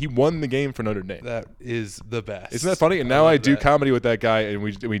came and he won the game for Notre Dame. That is the best. Isn't that funny? And now I do that. comedy with that guy, and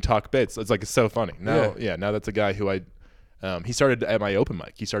we talk bits. It's like it's so funny. Now that's a guy who he started at my open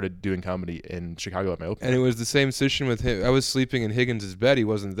mic. He started doing comedy in Chicago at my open And mic. it was the same situation with him. I was sleeping in Higgins' bed. He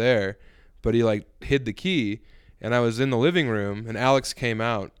wasn't there, but he like hid the key, and I was in the living room, and Alex came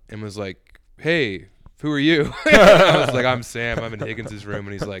out and was like, "Hey, who are you?" I was like, "I'm Sam. I'm in Higgins' room,"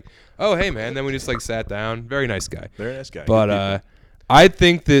 and he's like, "Oh, hey, man." Then we just like sat down. Very nice guy. Very nice guy. But I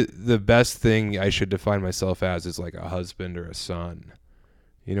think that the best thing I should define myself as is like a husband or a son.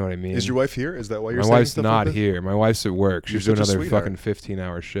 You know what I mean? Is your wife here? Is that why you're My saying wife's stuff not like that? here. My wife's at work. You're She's doing such a another sweetheart. fucking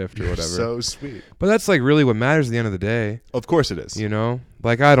 15-hour shift or You're whatever. so sweet. But that's like really what matters at the end of the day. Of course it is. You know?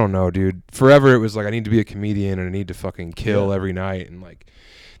 Like, I don't know, dude. Forever it was like I need to be a comedian and I need to fucking kill every night. And like,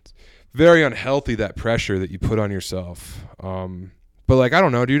 it's very unhealthy, that pressure that you put on yourself. But like, I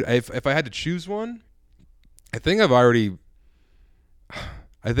don't know, dude. If I had to choose one, I think I've already...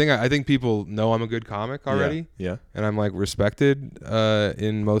 I think people know I'm a good comic already. Yeah. And I'm like respected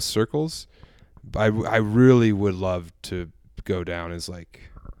in most circles. I really would love to go down as like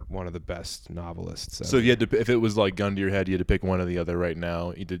one of the best novelists. So ever. if it was like gun to your head, you had to pick one or the other right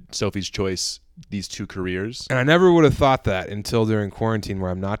now. You did Sophie's Choice, these two careers. And I never would have thought that until during quarantine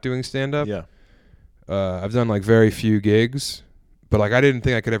where I'm not doing stand-up. Yeah. I've done like very few gigs, but like I didn't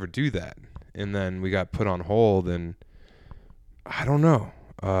think I could ever do that. And then we got put on hold, and I don't know.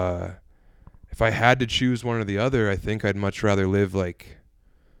 If I had to choose one or the other, I think I'd much rather live like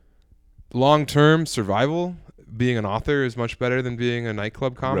long-term survival, being an author is much better than being a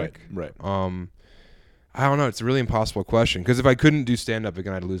nightclub comic. Right. I don't know. It's a really impossible question because if I couldn't do stand-up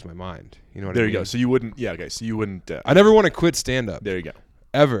again, I'd lose my mind. You know what I There mean? you go. So you wouldn't. Yeah. Okay. So you wouldn't. I never want to quit stand-up. There you go.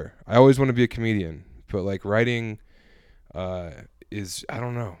 Ever. I always want to be a comedian. But like writing is, I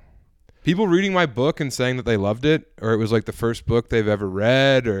don't know. People reading my book and saying that they loved it, or it was like the first book they've ever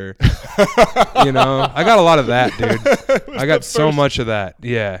read, or, you know, I got a lot of that, dude. I got so much of that.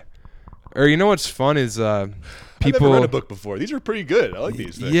 Yeah. Or you know what's fun is I've people. never read a book before. These are pretty good. I like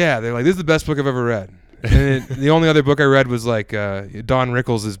these things. Yeah, they're like, this is the best book I've ever read. And the only other book I read was like Don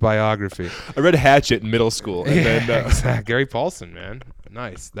Rickles' biography. I read Hatchet in middle school. And Yeah, then, exactly. Gary Paulson, man.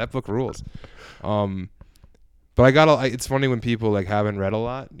 Nice. That book rules. But I got it's funny when people like haven't read a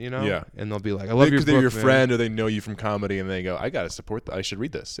lot, you know? Yeah. And they'll be like, I love your because book, they're your man. friend or they know you from comedy and they go, I got to support that. I should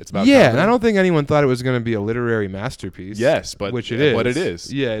read this. It's about Yeah, comedy. and I don't think anyone thought it was going to be a literary masterpiece. Yes, but which it is. What it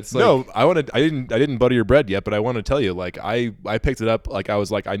is. Yeah, it's like No, I didn't butter your bread yet, but I want to tell you, like I picked it up. Like I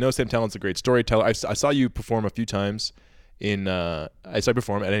was like, I know Sam Tallent's a great storyteller. I saw you perform a few times I saw you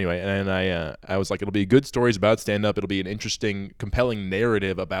perform and anyway, and I was like, it'll be good stories about stand up. It'll be an interesting, compelling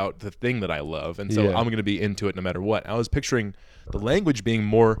narrative about the thing that I love, and so Yeah. I'm going to be into it no matter what. I was picturing the language being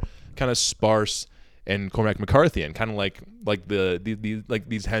more kind of sparse and Cormac McCarthy and kind of like the like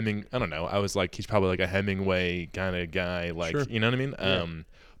these Heming. I don't know. I was like, he's probably like a Hemingway kind of guy, like Sure. you know what I mean? Yeah.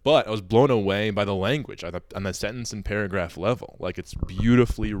 But I was blown away by the language on the sentence and paragraph level. Like it's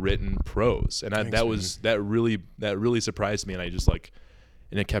beautifully written prose, and that really surprised me. And I just and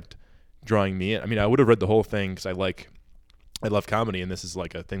it kept drawing me in. I mean, I would have read the whole thing because I love comedy, and this is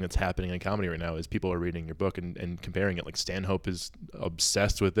like a thing that's happening in comedy right now. Is people are reading your book and comparing it. Like Stanhope is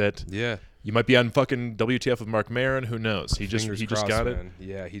obsessed with it. Yeah. You might be on fucking WTF with Mark Maron. Who knows? He just Fingers got crossed, it. man.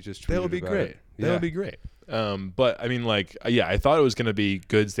 Yeah, he just tweeted That would be about great. it. That Yeah. would be great. But I mean, like, yeah, I thought it was gonna be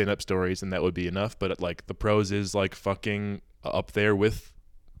good stand-up stories, and that would be enough. But like, the prose is like fucking up there with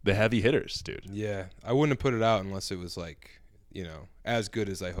the heavy hitters, dude. Yeah, I wouldn't have put it out unless it was like, you know, as good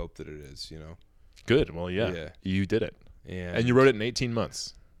as I hope that it is, you know. Good. Well, yeah, Yeah. you did it, And and you wrote it in 18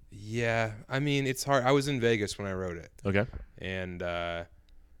 months. Yeah, I mean, it's hard. I was in Vegas when I wrote it, Okay. and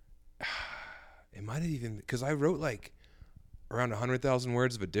it might have even because I wrote like around 100,000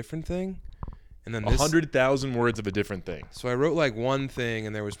 words of a different thing, and then 100,000 words of a different thing. So I wrote like one thing,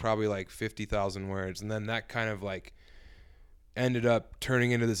 and there was probably like 50,000 words, and then that kind of like ended up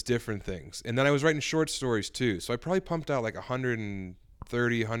turning into this different things. And then I was writing short stories too, so I probably pumped out like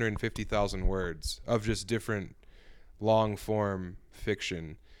 130, 150,000 words of just different long form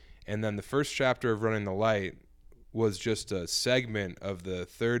fiction. And then the first chapter of Running the Light was just a segment of the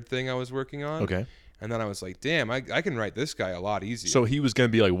third thing I was working on. Okay. And then I was like, damn, I can write this guy a lot easier. So he was gonna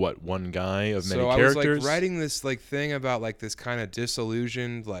be like what, one guy of many So I characters? was like writing this like thing about like this kind of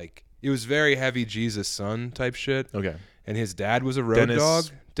disillusioned, like it was very heavy Jesus son type shit. Okay. And his dad was a road dog,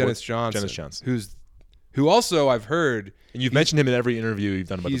 Dennis Johnson. Dennis Johnson. Who also I've heard And you've mentioned him in every interview you've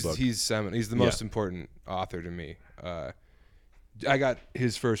done about the book. he's the most important author to me. I got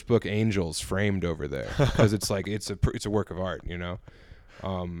his first book, Angels, framed over there because it's like it's a work of art, you know.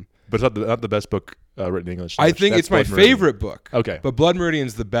 But it's not the best book written in English. I think That's it's my Blood Meridian. favorite book. Okay. But Blood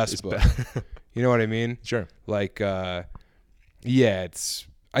Meridian's the best book. You know what I mean? Sure. Like, yeah,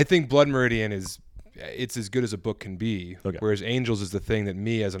 I think Blood Meridian it's as good as a book can be. Okay. Whereas Angels is the thing that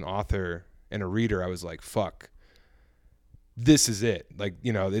me as an author and a reader, I was like, fuck, this is it. Like,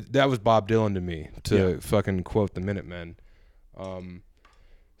 you know, that was Bob Dylan to me, to fucking quote the Minutemen.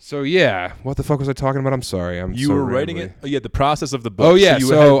 So yeah, what the fuck was I talking about? I'm sorry. You so were writing rambly. it. Oh, yeah, the process of the book. Oh yeah, so you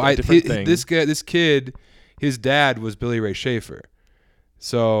so had a different thing. this kid, his dad was Billy Ray Schaefer.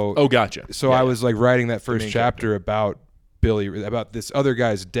 So Oh, gotcha. so Yeah, I yeah. was like writing that first main chapter about about this other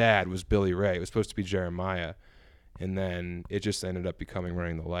guy's dad was Billy Ray. It was supposed to be Jeremiah, and then it just ended up becoming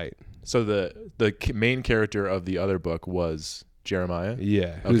Running the Light. So the main character of the other book was Jeremiah.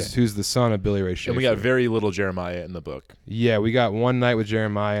 Yeah, Okay. who's the son of Billy Ray Schaefer. And we got very little Jeremiah in the book. Yeah, we got one night with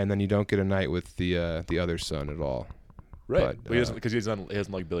Jeremiah, and then you don't get a night with the other son at all. Right. But, Because he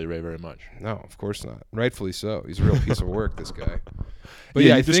doesn't like Billy Ray very much. No, of course not. Rightfully so. He's a real piece of work, this guy. But Yeah,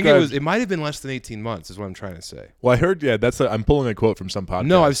 yeah, you I think described- it might have been less than 18 months is what I'm trying to say. Well, I heard, I'm pulling a quote from some podcast.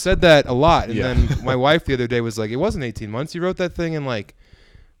 No, I've said that a lot. And Yeah. then my wife the other day was like, it wasn't 18 months. You wrote that thing in like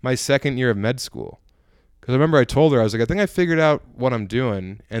my second year of med school. Because I remember I told her, I was like, I think I figured out what I'm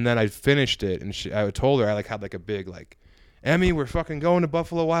doing. And then I finished it. And I told her I had like a big like, Emmy, we're fucking going to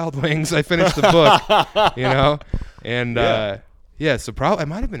Buffalo Wild Wings. I finished the book, you know? And Yeah. so probably it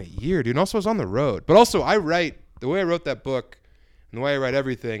might have been a year, dude. And also I was on the road. But also the way I wrote that book and the way I write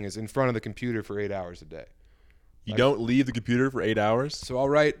everything is in front of the computer for 8 hours a day. You don't leave the computer for 8 hours? So I'll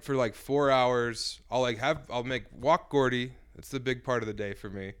write for like 4 hours. I'll walk Gordy. That's the big part of the day for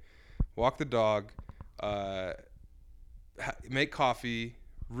me. Walk the dog, make coffee,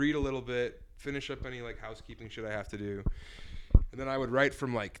 read a little bit, finish up any like housekeeping shit I have to do. And then I would write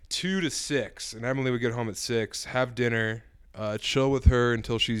from like 2 to 6, and Emily would get home at 6, have dinner, chill with her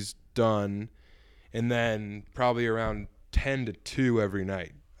until she's done, and then probably around 10 to 2 every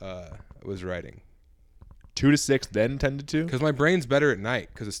night I was writing. 2 to 6, then 10 to 2? Because my brain's better at night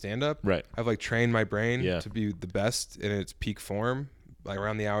because of stand-up. Right. I've like trained my brain Yeah. to be the best in its peak form, like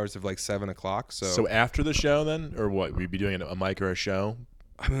around the hours of like 7 o'clock. So after the show then? Or what? We'd be doing a mic or a show?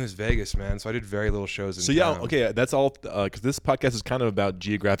 I mean, it was Vegas, man. So I did very little shows in So yeah, town. okay, that's all, because this podcast is kind of about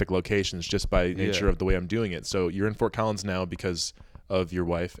geographic locations just by nature of the way I'm doing it. So you're in Fort Collins now because of your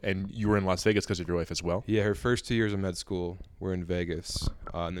wife, and you were in Las Vegas because of your wife as well? Yeah, her first 2 years of med school were in Vegas.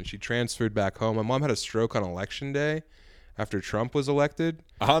 And then she transferred back home. My mom had a stroke on election day after Trump was elected.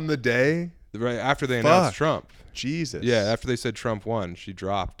 On the day? Right after they announced Fuck. Trump. Jesus. Yeah, after they said Trump won, she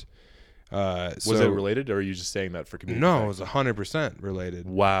dropped. Was it related, or are you just saying that for community? No, it was 100% related.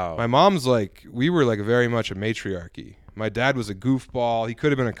 Wow. My mom's like, we were like very much a matriarchy. My dad was a goofball. He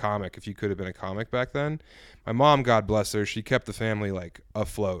could have been a comic if he could have been a comic back then. My mom, God bless her, she kept the family like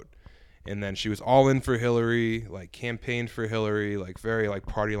afloat. And then she was all in for Hillary, like campaigned for Hillary, like very like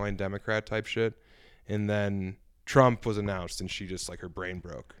party line Democrat type shit. And then Trump was announced, and she just like her brain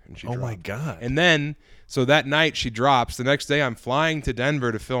broke and she Oh dropped. my God. And then, so that night she drops. The next day I'm flying to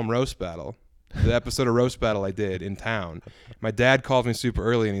Denver to film Roast Battle, the episode of Roast Battle I did in town. My dad calls me super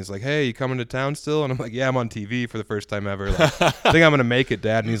early, and he's like, hey, you coming to town still? And I'm like, yeah, I'm on TV for the first time ever. Like, I think I'm going to make it,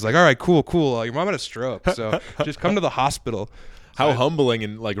 Dad. And he's like, all right, cool. Your mom had a stroke, so just come to the hospital. How humbling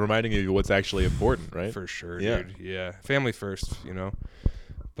and like reminding you what's actually important, right? For sure, Yeah. dude. Yeah. Family first, you know.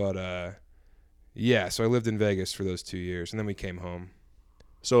 But, yeah, so I lived in Vegas for those 2 years, and then we came home.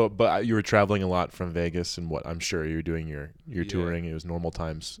 So, but you were traveling a lot from Vegas, and what I'm sure you were doing your touring. It was normal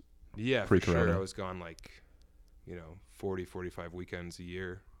times. Yeah, for Pre-corona. sure. I was gone like, 40, 45 weekends a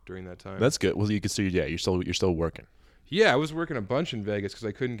year during that time. That's good. Well, you can see, yeah, you're still working. Yeah, I was working a bunch in Vegas because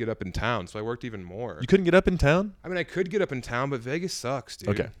I couldn't get up in town, so I worked even more. You couldn't get up in town? I mean, I could get up in town, but Vegas sucks, dude.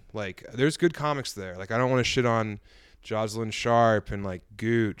 Okay. Like, there's good comics there. Like, I don't want to shit on Jocelyn Sharp and like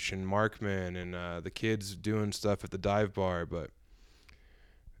Gooch and Markman and the kids doing stuff at the dive bar, but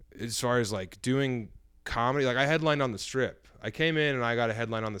as far as like doing comedy, like I headlined on the Strip. I came in and I got a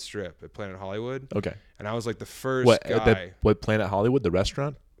headline on the Strip at Planet Hollywood, Okay. and I was like the first What? guy. What Planet Hollywood, the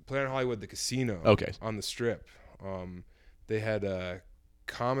restaurant? Planet Hollywood, the casino. Okay. On the Strip. They had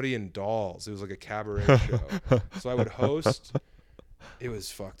comedy and dolls. It was like a cabaret show. So I would host. It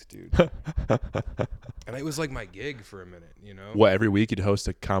was fucked, dude. And it was like my gig for a minute, you know? What, every week you'd host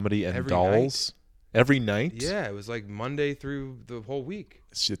a comedy and Every dolls? Every night? Yeah, it was like Monday through the whole week.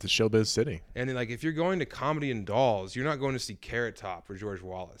 Shit, the Showbiz City. And then, like, if you're going to Comedy and Dolls, you're not going to see Carrot Top or George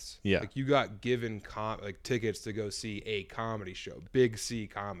Wallace. Yeah. Like, you got given tickets to go see a comedy show, Big C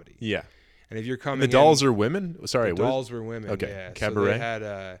comedy. Yeah. And if you're coming, The dolls are women? Sorry, the what is- dolls were women. Okay, Yeah. cabaret?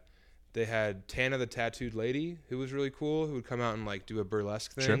 So they had Tana the Tattooed Lady, who was really cool, who would come out and like do a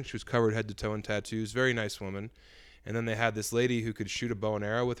burlesque thing. Sure. She was covered head to toe in tattoos. Very nice woman. And then they had this lady who could shoot a bow and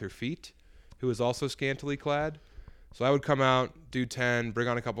arrow with her feet, who was also scantily clad. So I would come out, do 10, bring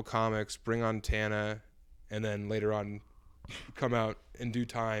on a couple comics, bring on Tana, and then later on come out and do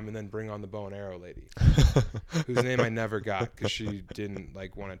time and then bring on the bow and arrow lady, whose name I never got because she didn't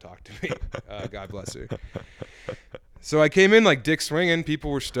like want to talk to me. God bless her. So I came in like dick swinging. People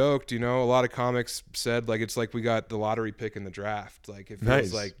were stoked. You know, a lot of comics said like it's like we got the lottery pick in the draft. Like it feels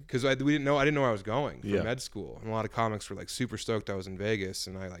Nice. like because I didn't know where I was going for Yeah. med school, and a lot of comics were like super stoked I was in Vegas,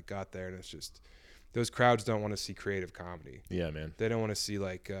 and I like got there, and it's just those crowds don't want to see creative comedy. Yeah, man. They don't want to see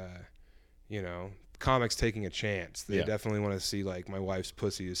like comics taking a chance. They Yeah. definitely want to see like my wife's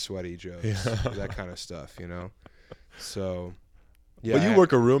pussy is sweaty jokes, Yeah. that kind of stuff. You know, so. Yeah, But you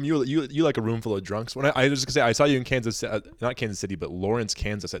work a room. You like a room full of drunks. When I was just gonna say, I saw you in Kansas, not Kansas City, but Lawrence,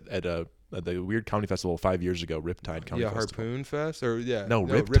 Kansas, at the weird comedy festival 5 years ago, Riptide Comedy Festival. Harpoon Fest or No,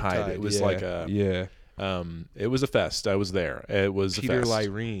 Riptide. It was yeah. like a it was a fest. I was there. It was Peter a fest.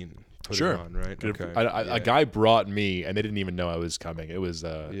 Lyrene put Sure. it on, right? Good- Okay. A guy brought me, and they didn't even know I was coming. It was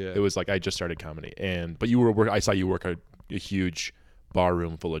it was like I just started comedy, but you were I saw you work a huge bar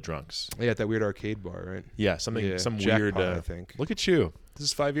room full of drunks. Yeah, at that weird arcade bar, right? Yeah, some weird. Jackpot, I think. Look at you. This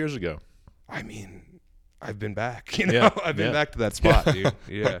is 5 years ago. I mean, I've been back. You know, Yeah, I've been yeah. back to that spot, dude.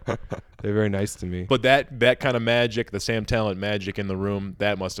 Yeah, they're very nice to me. But that kind of magic, the Sam Talent magic in the room,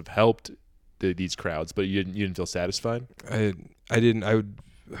 that must have helped these crowds. But you didn't feel satisfied. I didn't. I would.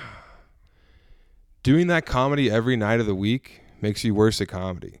 doing that comedy every night of the week makes you worse at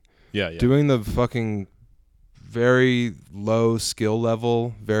comedy. Yeah. Doing the fucking very low skill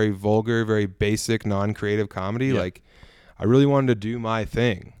level, very vulgar, very basic, non-creative comedy, Yeah. like I really wanted to do my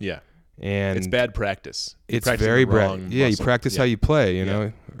thing. Yeah. And It's bad practice. You're it's practicing very the wrong you muscle. practice Yeah. how you play, you Yeah.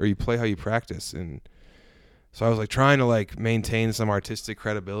 know, or you play how you practice. And so I was like trying to like maintain some artistic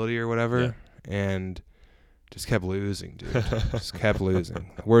credibility or whatever, and just kept losing, dude. Just kept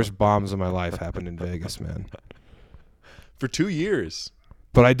losing. Worst bombs of my life happened in Vegas, man. For 2 years.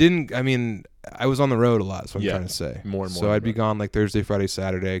 But I was on the road a lot, is what I'm Yeah. trying to say. More and more So on I'd the be road. gone like Thursday, Friday,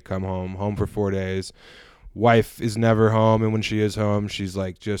 Saturday, come home for 4 days. Wife is never home, and when she is home, she's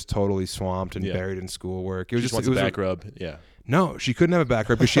like just totally swamped and Yeah. buried in schoolwork. It She was just wants it a was back rub. Yeah. No, she couldn't have a back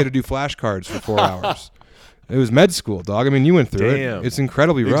rub because she had to do flashcards for 4 hours. It was med school, dog. I mean, you went through Damn. it. It's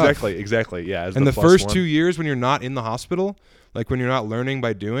incredibly rough. Exactly. Yeah. as And the plus first one. 2 years when you're not in the hospital, like when you're not learning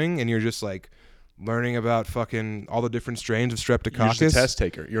by doing and you're just like learning about fucking all the different strains of You're streptococcus. just a test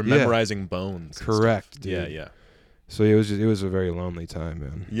taker. You're Yeah. memorizing bones. and Correct, stuff. dude. Yeah. So it was a very lonely time,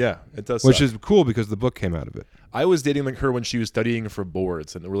 man. Yeah. It does. Which suck. is cool because the book came out of it. I was dating like her when she was studying for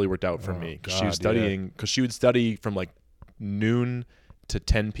boards, and it really worked out for Oh, me because she was God, yeah. studying because she would study from like noon to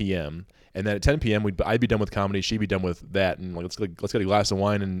 10 p.m. and then at 10 p.m. I'd be done with comedy, she'd be done with that, and like let's get a glass of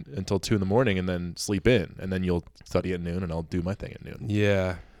wine until 2 a.m, and then sleep in, and then you'll study at noon, and I'll do my thing at noon.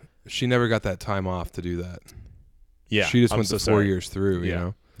 Yeah. She never got that time off to do that. Yeah, She just I'm went so the 4 sorry. years through, you Yeah.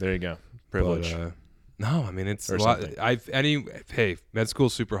 know. There you go, privilege. But, no, I mean it's Or a lot. something. Hey, med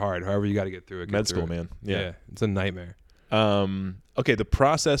school's super hard. However, you got to get through it. get Med through school, it. man. Yeah. Yeah. It's a nightmare. Okay, the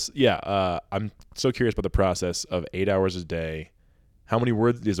process. Yeah, I'm so curious about the process of 8 hours a day. How many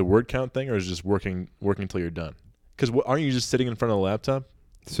words is a word count thing, or is it just working until you're done? Because aren't you just sitting in front of the laptop?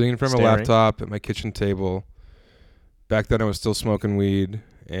 Sitting in front of a Staring. laptop at my kitchen table. Back then, I was still smoking weed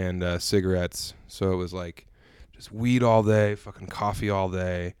and cigarettes, so it was like just weed all day, fucking coffee all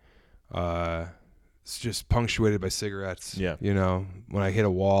day. It's just punctuated by cigarettes. Yeah. You know, when I hit a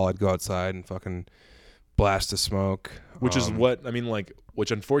wall, I'd go outside and fucking blast a smoke. Which is what I mean, like,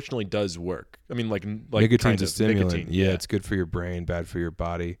 which unfortunately does work. I mean, like Nicotine's kind a of, stimulant. nicotine, Yeah, it's good for your brain, bad for your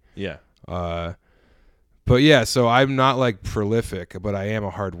body. yeah, But yeah, so I'm not like prolific, but I am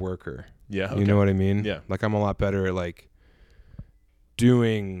a hard worker. yeah. You know what I mean? Yeah. Like I'm a lot better at like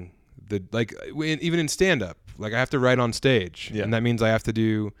doing the like even in stand up. Like I have to write on stage, Yeah. and that means I have to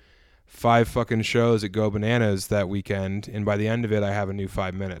do 5 fucking shows at Go Bananas that weekend, and by the end of it, I have a new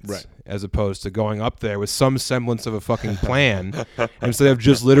 5 minutes. Right. As opposed to going up there with some semblance of a fucking plan, instead of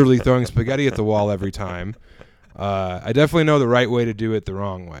just literally throwing spaghetti at the wall every time. I definitely know the right way to do it the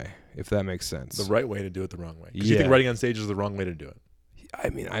wrong way, if that makes sense. The right way to do it the wrong way. Because you Yeah. think writing on stage is the wrong way to do it. I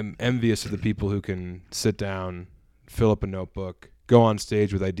mean, I'm envious of the people who can sit down, fill up a notebook, go on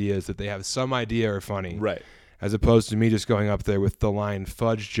stage with ideas that they have some idea are funny, Right. as opposed to me just going up there with the line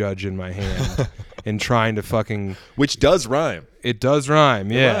 "fudge judge" in my hand and trying to fucking. Which does rhyme. It does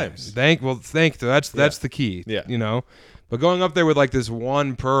rhyme, It yeah. rhymes. Thank. That's the key, Yeah. You know, but going up there with like this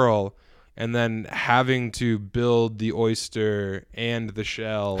one pearl. And then having to build the oyster and the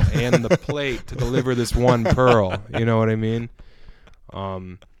shell and the plate to deliver this one pearl. You know what I mean?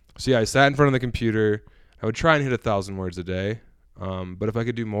 So yeah, I sat in front of the computer. I would try and hit 1,000 words a day. But if I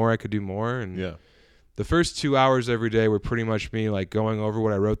could do more, I could do more. And Yeah. the first 2 hours every day were pretty much me like going over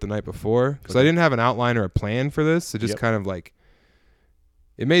what I wrote the night before. Because I didn't have an outline or a plan for this. It just Yep. kind of like,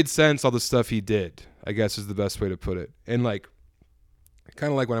 it made sense, all the stuff he did, I guess is the best way to put it. And like,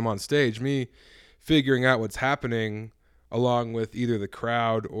 kind of like when I'm on stage, me figuring out what's happening along with either the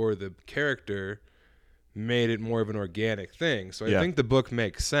crowd or the character made it more of an organic thing. So I Yeah. think the book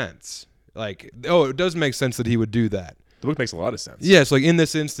makes sense. Like, it does make sense that he would do that. The book makes a lot of sense. Yes, like in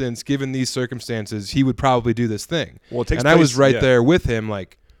this instance, given these circumstances, he would probably do this thing. Well, it takes And I was place- right yeah. there with him,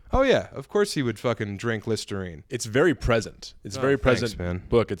 like, oh yeah, of course he would fucking drink Listerine. It's very present. It's Oh, very thanks, present man.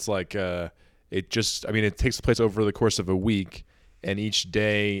 book. It's like it takes place over the course of a week, and each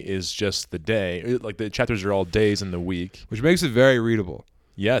day is just the day. Like the chapters are all days in the week. Which makes it very readable.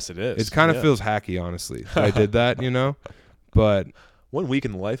 Yes, it is. It kind of Yeah. feels hacky, honestly, that I did that, you know? But, 1 week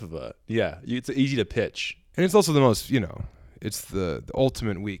in the life of a it's easy to pitch. and it's also the most, you know, it's the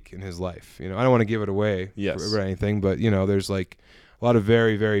ultimate week in his life. You know, I don't want to give it away Yes. or anything, but, you know, there's like a lot of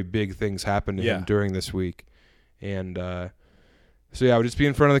very, very big things happen to Yeah. him during this week. And so, yeah, I would just be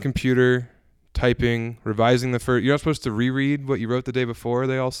in front of the computer, typing, revising the first. You're not supposed to reread what you wrote the day before,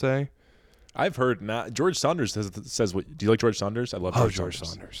 they all say. I've heard not. George Saunders says what? Do you like George Saunders? I love George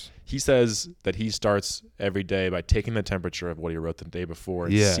Saunders. He says that he starts every day by taking the temperature of what he wrote the day before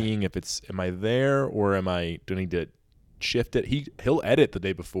and Yeah. seeing if am I there or do I need to shift it. He'll edit the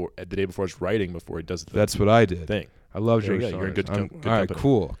day before it's writing before he does the That's what I did. thing. I love There you George go. You're in Saunders. good All right, company.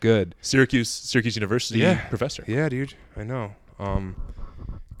 cool, good. Syracuse University professor. Yeah, dude. I know.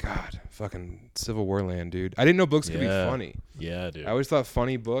 God, fucking Civil War land, dude. I didn't know books could be Yeah. funny. Yeah, dude. I always thought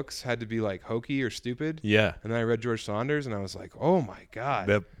funny books had to be like hokey or stupid. Yeah. And then I read George Saunders, and I was like, oh my god.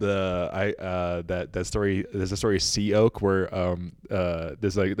 That story. There's a story of Sea Oak where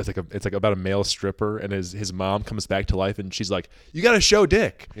it's like about a male stripper and his mom comes back to life and she's like, you gotta show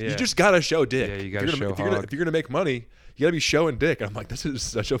dick. Yeah. You just gotta show dick. Yeah, you If gotta you're gonna- show hog. if you're gonna make money, you gotta be showing dick. And I'm like, this is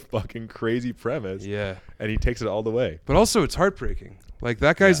such a fucking crazy premise. Yeah. And he takes it all the way. But also, it's heartbreaking. Like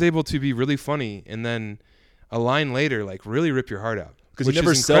that guy's Yeah. able to be really funny, and then a line later, like really rip your heart out. 'Cause he which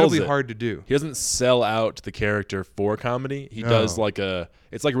never is incredibly sells it. hard to do. He doesn't sell out the character for comedy. He No. does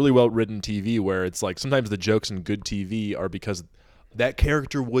it's like really well written TV where it's like sometimes the jokes in good TV are because that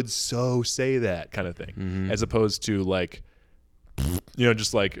character would so say that kind of thing, Mm-hmm. as opposed to like,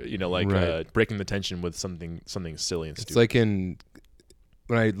 just like Right. breaking the tension with something silly and It's stupid. like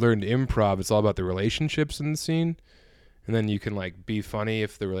when I learned improv, it's all about the relationships in the scene. And then you can like be funny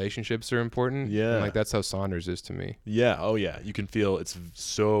if the relationships are important. Yeah. And like that's how Saunders is to me. Yeah. Oh yeah. You can feel it's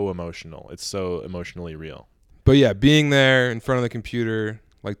so emotional. It's so emotionally real. But yeah, being there in front of the computer,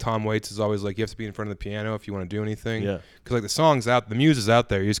 like Tom Waits is always like, you have to be in front of the piano if you want to do anything. Yeah. Because like the muse is out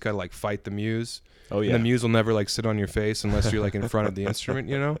there. You just gotta like fight the muse. Oh And yeah. the muse will never like sit on your face unless you're like in front of the instrument,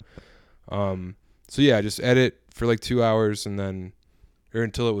 you know? So yeah, just edit for like 2 hours or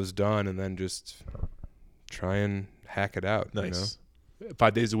until it was done, and then just try and hack it out. Nice.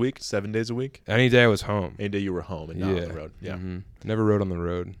 5 days a week, 7 days a week. You know? Any day I was home. Any day you were home and not on the road. Yeah. Never rode on the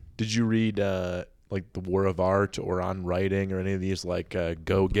road. Did you read like The War of Art or On Writing or any of these like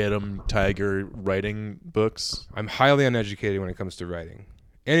Go Get 'em Tiger writing books? I'm highly uneducated when it comes to writing,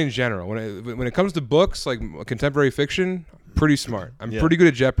 and in general. When it comes to books like contemporary fiction, pretty smart. I'm Yeah. pretty good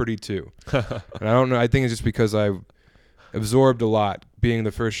at Jeopardy too. And I don't know. I think it's just because I've absorbed a lot being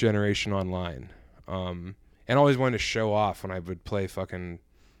the first generation online, and always wanted to show off when I would play fucking,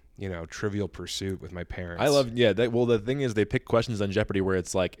 Trivial Pursuit with my parents. I love the thing is they pick questions on Jeopardy where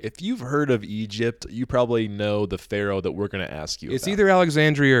it's like if you've heard of Egypt, you probably know the pharaoh that we're going to ask you It's about. either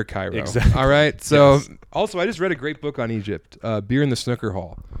Alexandria or Cairo. Exactly. All right. So Yes. also, I just read a great book on Egypt, Beer in the Snooker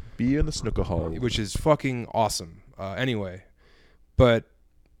Hall, Be in the snooker hall. which is fucking awesome. Anyway, but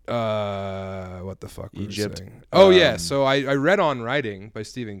what the fuck was I Egypt. saying? Oh yeah. So I read On Writing by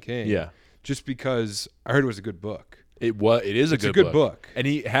Stephen King. Yeah. Just because I heard it was a good book. It is It's a a good good book. And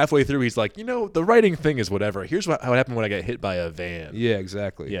he halfway through he's like, the writing thing is whatever. Here's how it happened when I got hit by a van. Yeah,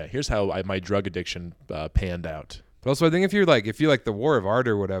 exactly. Yeah, here's how my drug addiction panned out. But also, I think if you like The War of Art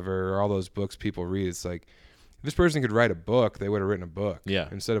or whatever, or all those books people read, it's like if this person could write a book, they would have written a book. Yeah.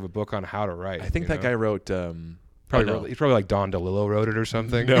 Instead of a book on how to write. I think that guy wrote He's probably like Don DeLillo wrote it or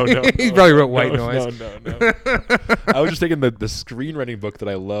something. No. He probably wrote White Noise. No. I was just thinking the screenwriting book that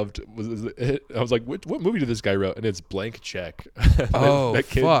I loved I was like, what movie did this guy wrote? And it's Blank Check. Oh, that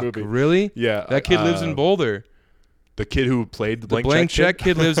kid fuck. movie. Really? Yeah. That kid lives in Boulder. The kid who played the The Blank Check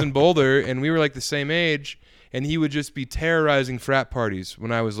kid lives in Boulder, and we were like the same age, and he would just be terrorizing frat parties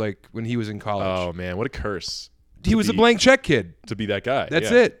when he was in college. Oh man, what a curse. He was a Blank Check kid. To be that guy. That's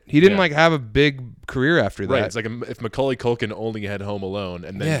yeah. it. He didn't Yeah. have a big career after that. Right. It's like if Macaulay Culkin only had Home Alone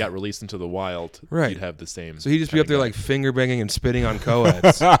and then Yeah. got released into the wild, Right. you'd have the same. So he'd just be up there kinda like finger banging and spitting on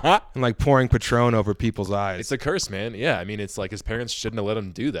co-eds and like pouring Patron over people's eyes. It's a curse, man. Yeah, I mean, it's like his parents shouldn't have let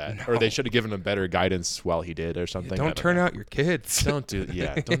him do that, or they should have given him better guidance while he did, or something. I Don't turn know. out your kids. Don't do.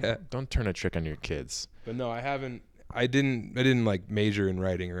 Yeah, don't Yeah. don't turn a trick on your kids. But no, I haven't. I didn't like major in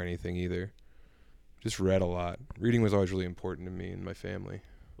writing or anything either. Just read a lot. Reading was always really important to me and my family.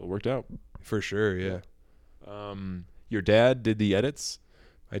 It worked out. For sure, yeah. Your dad did the edits.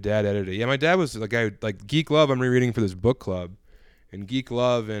 My dad edited it. Yeah, my dad was the guy like Geek Love. I'm rereading for this book club, and Geek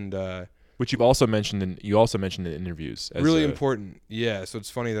Love and Which you also mentioned in interviews. As really important. Yeah, so it's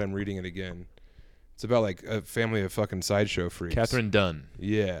funny that I'm reading it again. It's about like a family of fucking sideshow freaks. Catherine Dunn.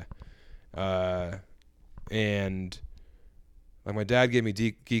 Yeah. And like my dad gave me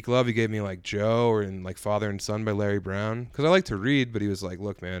Geek Love. He gave me like Joe and like Father and Son by Larry Brown. Because I like to read, but he was like,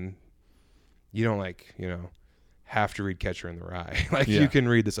 look, man, you don't have to read Catcher in the Rye. Like Yeah. you can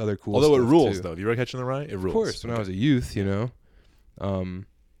read this other cool Although it stuff rules, too. though. Have you read Catcher in the Rye? It rules. Of course, when I was a youth,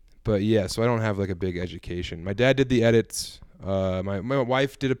 But yeah, so I don't have like a big education. My dad did the edits. My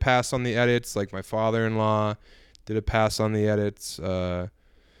wife did a pass on the edits. Like my father-in-law did a pass on the edits.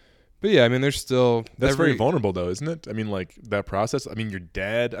 But yeah, I mean, there's still That's very vulnerable, though, isn't it? I mean, like that process. I mean, your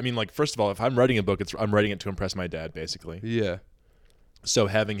dad. I mean, like first of all, if I'm writing a book, I'm writing it to impress my dad, basically. Yeah. So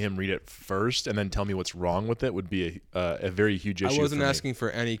having him read it first and then tell me what's wrong with it would be a very huge issue. I wasn't for me. asking for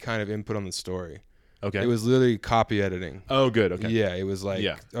any kind of input on the story. Okay. It was literally copy editing. Oh, good. Okay. Yeah, it was like,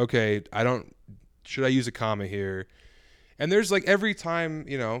 Yeah. okay, should I use a comma here? And there's like every time,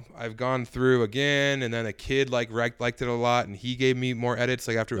 I've gone through again, and then a kid liked it a lot, and he gave me more edits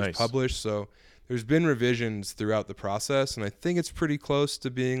like after it was Nice. published. So there's been revisions throughout the process, and I think it's pretty close to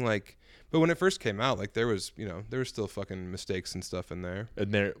being like, but when it first came out, like there was still fucking mistakes and stuff in there.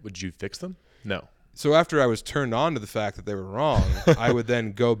 And there, would you fix them? No. So after I was turned on to the fact that they were wrong, I would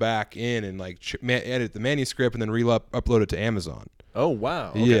then go back in and like edit the manuscript and then upload it to Amazon. Oh,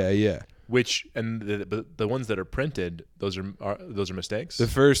 wow. Okay. Yeah. Which and the ones that are printed, those are mistakes. The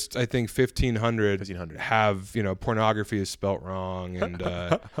first, I think, 1,500 1,500. have, pornography is spelt wrong, and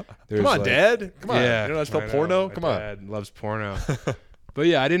there's Come on, like, Dad. Come on. Yeah, You don't know how to spell I know. porno? My Come on. dad loves porno. But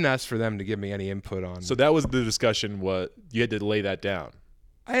yeah, I didn't ask for them to give me any input on. So that was the discussion. What you had to lay that down.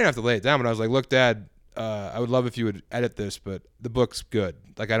 I didn't have to lay it down, but I was like, look, Dad, I would love if you would edit this, but the book's good.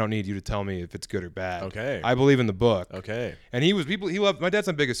 Like, I don't need you to tell me if it's good or bad. Okay. I believe in the book. Okay. And he loved, my dad's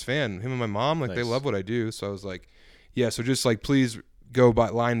my biggest fan. Him and my mom, like, they Nice. love what I do. So I was like, yeah, so just like, please go by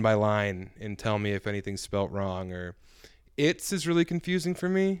line and tell me if anything's spelt wrong, or it's is really confusing for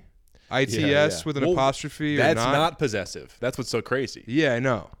me. ITS Yeah. with an Well, apostrophe or That's not. not possessive. That's what's so crazy. Yeah, I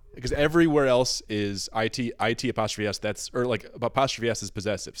know. Because everywhere else is IT apostrophe S. Or like apostrophe S is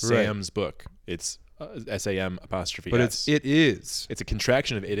possessive. Right. Sam's book. It's SAM apostrophe But S. it is. It's a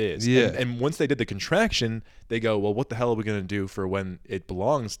contraction of it is. Yeah. And once they did the contraction, they go, well, what the hell are we going to do for when it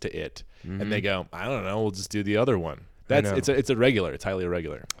belongs to it? And they go, I don't know. We'll just do the other one. I know. It's irregular. It's highly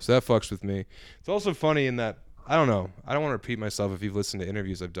irregular. So that fucks with me. It's also funny in that, I don't know. I don't want to repeat myself if you've listened to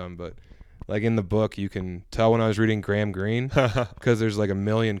interviews I've done, but like in the book, you can tell when I was reading Graham Greene because there's like a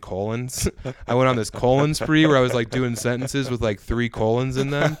million colons. I went on this colon spree where I was like doing sentences with like 3 colons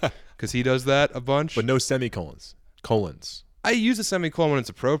in them because he does that a bunch. But no semicolons. Colons. I use a semicolon when it's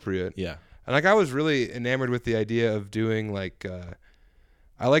appropriate. Yeah. And like I was really enamored with the idea of doing like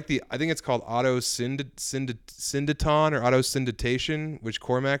I think it's called auto-synditon or auto-synditation, which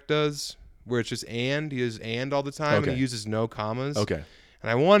Cormac does, where it's just he does and all the time, and Okay. he uses no commas. Okay. And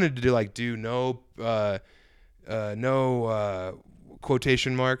I wanted to do no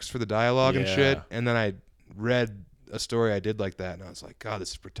quotation marks for the dialogue and Yeah. shit. And then I read a story I did like that, and I was like, God, this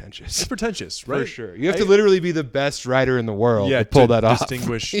is It's pretentious. pretentious, right? For sure. You have to literally be the best writer in the world Yeah, to pull to that off.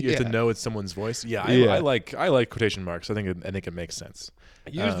 distinguish. You have Yeah. to know it's someone's voice. Yeah, Yeah. I like quotation marks. I think it makes sense.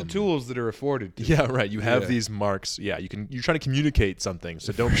 Use the tools that are afforded to you. Yeah, right. You have Yeah. these marks. Yeah, you're trying to communicate something,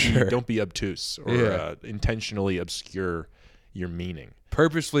 so don't be obtuse or Yeah. intentionally obscure your meaning.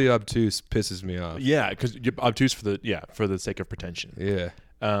 Purposely obtuse pisses me off. Yeah, because you're obtuse for the sake of pretension. Yeah.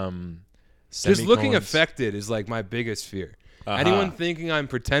 Just looking Semicolons. affected is like my biggest fear. Uh-huh. Anyone thinking I'm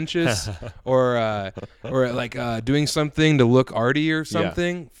pretentious or like doing something to look arty or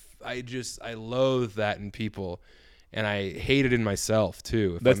something, I loathe that in people, and I hate it in myself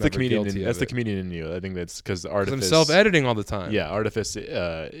too. If That's I'm the ever comedian. guilty That's of the it. comedian in you. I think that's because 'Cause artifice. I'm self-editing all the time. Yeah, artifice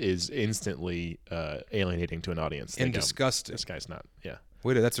is instantly alienating to an audience. They and go, disgusting. This guy's not. Yeah.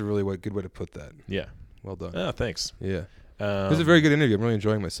 That's a really good way to put that. Yeah. Well done. Oh, thanks. Yeah. It was a very good interview. I'm really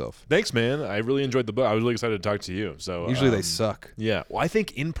enjoying myself. Thanks, man. I really enjoyed the book. I was really excited to talk to you. So Usually they suck. Yeah. Well, I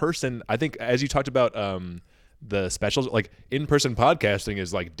think in person. I think as you talked about the specials, like in person podcasting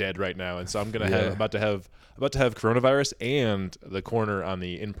is like dead right now, and so I'm gonna Yeah. have about to have coronavirus and the corner on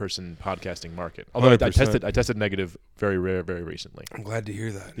the in person podcasting market. Although I 100%. tested negative very recently. I'm glad to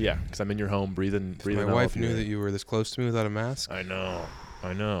hear that. Yeah, because I'm in your home breathing. My wife knew that you were this close to me without a mask. I know.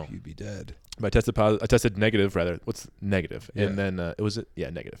 You'd be dead. But I tested negative rather. What's negative? Yeah. And then it was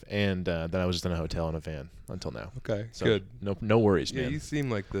negative. And then I was just in a hotel in a van until now. Okay, So good. No worries, Yeah, man. you seem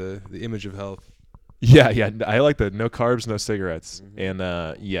like the image of health. Yeah. I like the no carbs, no cigarettes. Mm-hmm.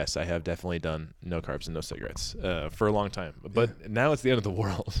 And yes, I have definitely done no carbs and no cigarettes for a long time. But now it's the end of the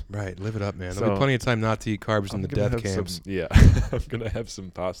world. Right, live it up, man. So- There'll be plenty of time not to eat carbs in the gonna death have some- camps. yeah, I'm gonna have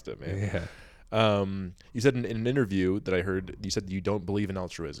some pasta, man. Yeah. You said in an interview that I heard, you said you don't believe in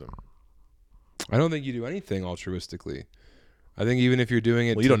altruism. I don't think you do anything altruistically. I think even if you're doing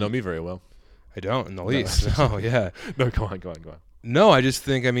it, Well, you don't know me very well. I don't in the least. No, yeah. No, go on. No, I just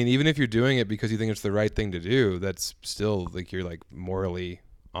think, I mean, even if you're doing it because you think it's the right thing to do, that's still like you're like morally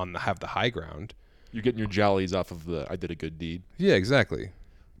have the high ground. You're getting your jollies off of I did a good deed. Yeah, exactly.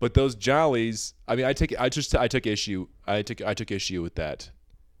 But those jollies, I mean, I took issue with that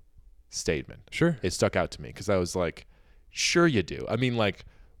statement. Sure. It stuck out to me because I was like, sure you do. I mean, like,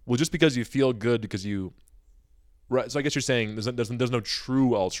 well, just because you feel good because you, right? So I guess you're saying there's no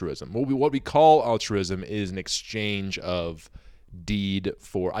true altruism. What we call altruism is an exchange of deed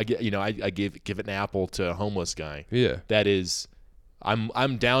for I give an apple to a homeless guy. Yeah. That is,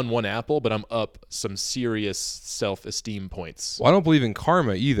 I'm down one apple, but I'm up some serious self-esteem points. Well, I don't believe in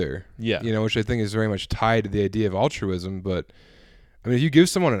karma either. Yeah. Which I think is very much tied to the idea of altruism. But I mean, if you give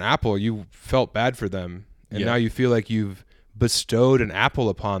someone an apple, you felt bad for them, and now you feel like you've bestowed an apple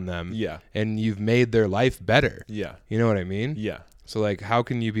upon them. Yeah. And you've made their life better. Yeah. You know what I mean? Yeah. So like, how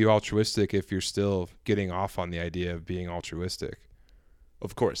can you be altruistic if you're still getting off on the idea of being altruistic?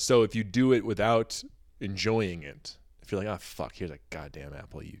 Of course. So if you do it without enjoying it, if you're like, oh fuck, here's a goddamn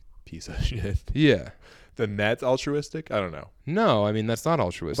apple, you piece of shit, Yeah. then that's altruistic? I don't know. No, I mean, that's not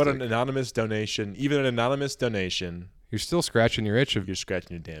altruistic. But an anonymous donation, even an anonymous donation, You're still scratching your itch of, you're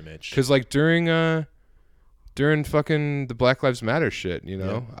scratching your damn itch. because like during fucking the Black Lives Matter shit,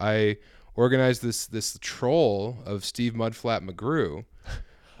 I organized this troll of Steve Mudflap McGrew.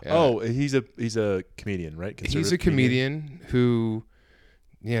 Oh, he's a comedian, right? He's a Conservative comedian who,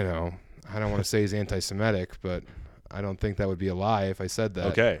 I don't want to say he's anti-Semitic, but I don't think that would be a lie if I said that.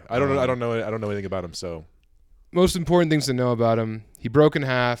 Okay, I don't know anything about him. So most important things to know about him: he broke in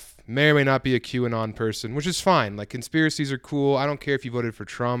half. May or may not be a QAnon person, which is fine. Like, conspiracies are cool. I don't care if you voted for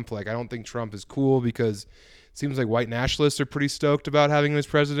Trump. Like, I don't think Trump is cool because it seems like white nationalists are pretty stoked about having him as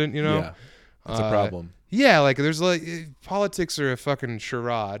president. yeah, that's a problem. Yeah, like there's politics are a fucking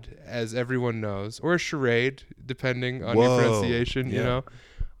charade, as everyone knows, or a charade, depending on your pronunciation.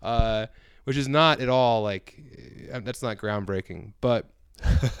 Yeah. Which is not at all that's not groundbreaking. But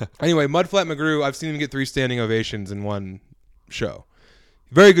anyway, Mudflap McGrew, I've seen him get 3 standing ovations in one show.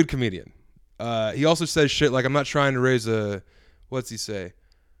 Very good comedian. He also says shit like, I'm not trying to raise what's he say?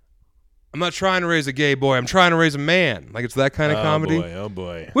 I'm not trying to raise a gay boy. I'm trying to raise a man. Like, it's that kind of comedy. Oh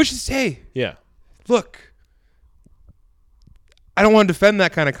boy. Which is, hey, Yeah. look, I don't want to defend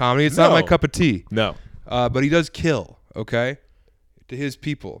that kind of comedy. It's not my cup of tea. No. But he does kill, okay, to his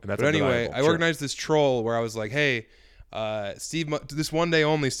people. And that's but anyway, undeniable. I Sure. organized this troll where I was like, hey, this one day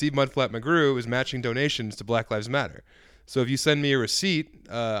only, Steve Mudflap McGrew is matching donations to Black Lives Matter. So if you send me a receipt,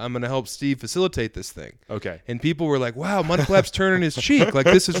 I'm going to help Steve facilitate this thing. Okay. And people were like, wow, Mudflap's turning his cheek. Like,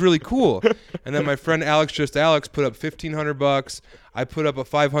 this is really cool. And then my friend Alex put up $1,500. I put up a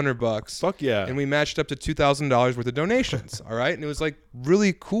 $500. Fuck yeah. And we matched up to $2,000 worth of donations. All right. And it was like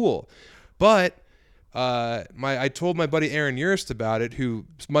really cool. But I told my buddy Aaron Urist about it, who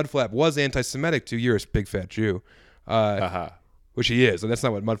Mudflap was anti-Semitic to. Urist, big fat Jew. Which he is. And that's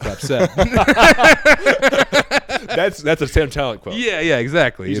not what Mudflap said. That's a Sam Talent quote. Yeah,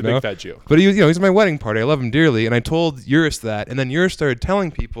 exactly. He's a big fat Jew. But he's at my wedding party. I love him dearly. And I told Urist that. And then Urist started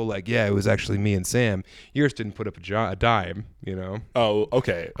telling people, like, yeah, it was actually me and Sam. Urist didn't put up a dime, Oh,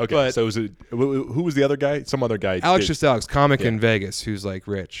 okay. But- So who was the other guy? Some other guy. Alex, comic Yeah. in Vegas, who's like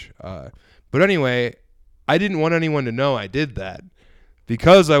rich. But anyway, I didn't want anyone to know I did that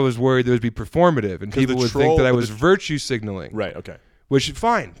because I was worried there would be performative and people would think that I was virtue signaling. Right. Okay. Which,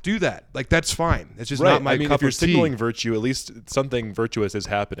 fine, do that. Like, that's fine. It's just Right. not my if cup you're of tea. signaling virtue, at least something virtuous is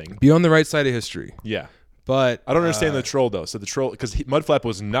happening. Be on the right side of history. Yeah. But I don't understand the troll though. So the troll, because Mudflap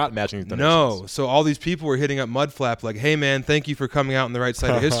was not matching the donations. no. So all these people were hitting up Mudflap like, hey, man, thank you for coming out on the right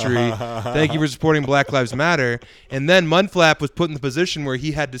side of history. Thank you for supporting Black Lives Matter. And then Mudflap was put in the position where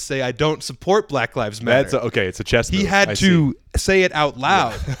he had to say, I don't support Black Lives Matter. Okay. It's a chess He move. had I to say it out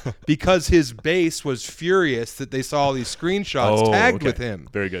loud because his base was furious that they saw all these screenshots tagged okay. with him.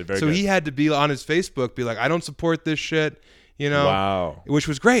 Very good. Very so good. he had to be on his Facebook, be like, I don't support this shit, Wow. which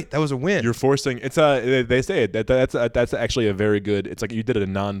was great. That was a win. You're forcing. It's they say that's actually a very good. It's like you did a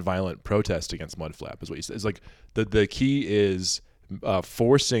non-violent protest against Mudflap. Is what you said. It's like the key is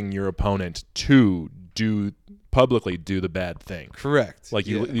forcing your opponent to publicly do the bad thing. Correct. Like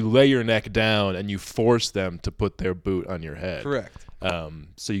you lay your neck down and you force them to put their boot on your head. Correct.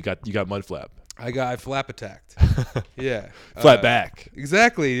 So you got Mudflap. I flap attacked. Yeah. Flat back.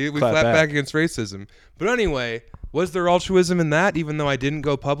 Exactly. We Clap flat back. back against racism. But anyway, was there altruism in that even though I didn't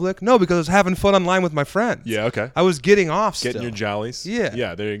go public? No, because I was having fun online with my friends. Yeah. Okay. I was getting off Getting still. your jollies. Yeah.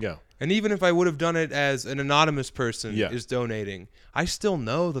 Yeah. There you go. And even if I would have done it as an anonymous person Yeah. is donating, I still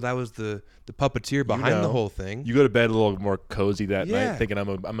know that I was the puppeteer behind the know. whole thing. You go to bed a little more cozy that Yeah. night, thinking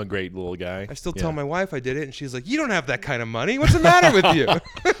I'm a great little guy. I still Yeah. tell my wife I did it, and she's like, "You don't have that kind of money. What's the matter with you?"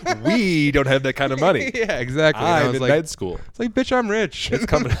 We don't have that kind of money. Yeah, exactly. And I I'm was in like, med school. "It's like, bitch, I'm rich. It's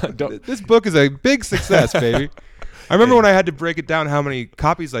coming. Don't. This book is a big success, baby." I remember when I had to break it down how many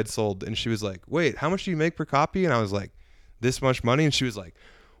copies I'd sold, and she was like, "Wait, how much do you make per copy?" And I was like, "This much money," and she was like,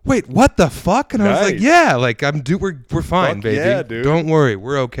 wait, what the fuck? And I was like, Nice. yeah, like we're fine, Fuck baby. yeah, dude. Don't worry,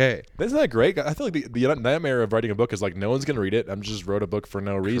 we're okay. Isn't that great? I feel like the nightmare of writing a book is like no one's gonna read it. I'm just wrote a book for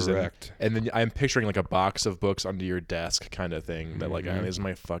no reason. Correct. And then I'm picturing like a box of books under your desk kind of thing that like, Mhm. these are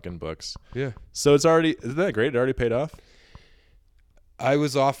my fucking books. Yeah. So isn't that great? It already paid off? I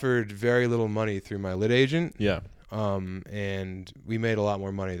was offered very little money through my lit agent, Yeah. and we made a lot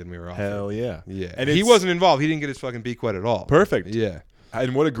more money than we were offered. Hell yeah. Yeah, And and he it's- wasn't involved. He didn't get his fucking beak wet at all. Perfect. Yeah,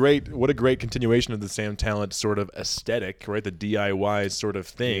 And what a great continuation of the Sam Talent sort of aesthetic, right? The DIY sort of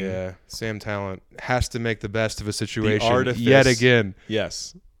thing. yeah. Sam Talent has to make the best of a situation artifice. yet again.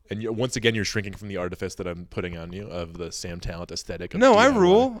 Yes. And once again, you're shrinking from the artifice that I'm putting on you of the Sam Talent aesthetic. Of No, I DIY.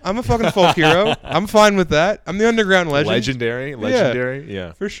 rule. I'm a fucking folk hero. I'm fine with that. I'm the underground legend. Legendary.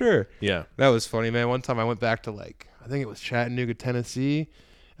 Yeah. For sure. Yeah. That was funny, man. One time I went back to I think it was Chattanooga, Tennessee,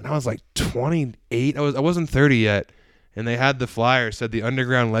 and I was like 28. I wasn't 30 yet. And they had the flyer said the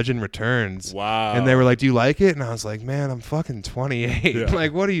underground legend returns. Wow. And they were like, "Do you like it?" And I was like, "Man, I'm fucking 28. Yeah.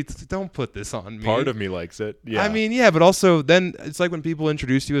 Like, what do you? Don't put this on me." Part of me likes it. Yeah. I mean, yeah, but also then it's like when people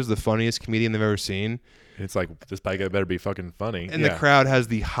introduce you as the funniest comedian they've ever seen, it's like this guy better be fucking funny. and Yeah. the crowd has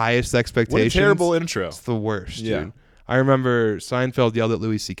the highest What a expectations. terrible intro. It's the worst. Yeah. Dude. I remember Seinfeld yelled at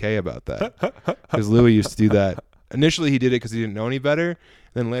Louis C.K. about that because Louis used to do that. Initially, he did it because he didn't know any better.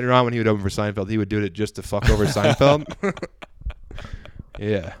 Then later on, when he would open for Seinfeld, he would do it just to fuck over Seinfeld.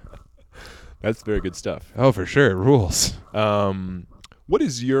 Yeah. That's very good stuff. Oh, for sure. It rules. What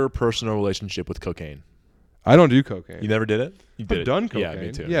is your personal relationship with cocaine? I don't do cocaine. You never did it? You did I've it. done cocaine. Yeah,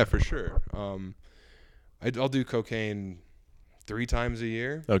 me too. Yeah, for sure. I'll do cocaine 3 times a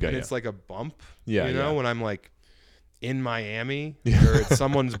year. Okay, And yeah. it's like a bump. Yeah, You know, yeah. when I'm like in Miami or it's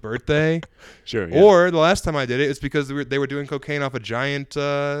someone's birthday. Sure. Yeah. Or the last time I did it, it's because they were doing cocaine off a giant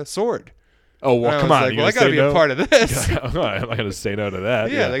sword. oh, And well, I come was on. like, you well, I gonna gotta say be no? a part of this. I'm not going to say no to that.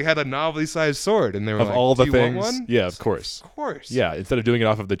 Yeah, they had a novelty-sized sword, and they were of like, all the "Do you things. want one?" Yeah, of course. Of course. Yeah, instead of doing it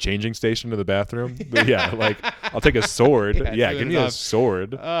off of the changing station to the bathroom. But yeah, like I'll take a sword. Yeah, Yeah, good give me a enough.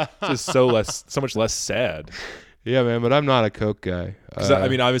 sword. It's just so much less sad. Yeah, man, but I'm not a coke guy. 'Cause, I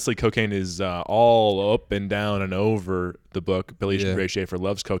mean, obviously, cocaine is all up and down and over the book. Billy Yeah. Ray Schaefer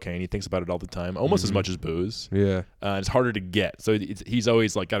loves cocaine. He thinks about it all the time, almost as much as booze. yeah, It's harder to get, so he's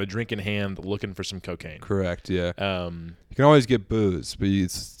always like got a drink in hand, looking for some cocaine. correct. Yeah, Um, you can always get booze, but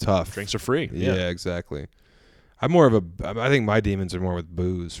it's tough. drinks are free. Yeah, exactly. I'm more of a. I think my demons are more with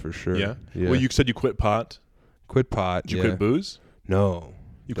booze for sure. Yeah. Yeah. Well, you said you quit pot. quit pot. Did you yeah. quit booze? No,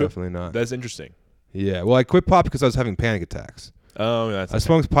 You quit- definitely not. That's interesting. Yeah. Well, I quit pot because I was having panic attacks. Oh, that's I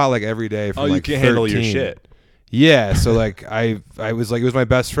smoked pot like every day from you like can't handle your 13. shit. Yeah, so like I was like, it was my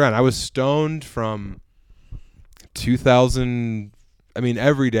best friend. I was stoned from 2000. I mean,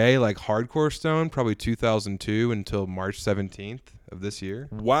 every day, like hardcore stoned, probably 2002 until March 17th of this year.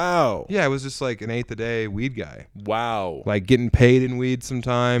 Wow. Yeah, I was just like an eighth a day weed guy, Wow. like getting paid in weed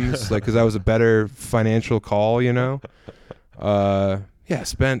sometimes, like because that was a better financial call, you know. Yeah,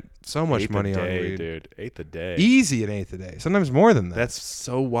 spent so much Eighth a money on day, weed. dude. Eighth a day. Easy an eighth a day, sometimes more than that. That's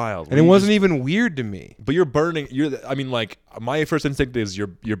so wild. and it wasn't even weird to me. But you're burning. I mean, like my first instinct is you're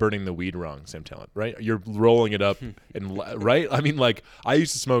burning the weed wrong, Sam Talent, right? You're rolling it up and right. I mean, like I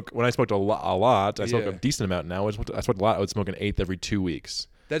used to smoke when I smoked a lot. I smoke Yeah. a decent amount now. I smoked a lot. I would smoke an eighth every 2 weeks.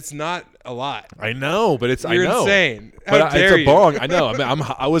 That's not a lot. I know, but it's You're I know. insane. But How dare it's a you? bong. I know. I mean,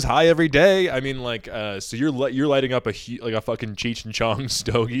 I was high every day. I mean, like, so you're lighting up like a fucking Cheech and Chong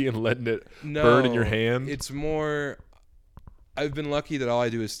stogie and letting it burn in your hand. It's more. I've been lucky that all I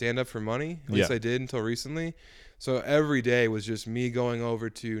do is stand up for money. At least Yeah. I did until recently. So every day was just me going over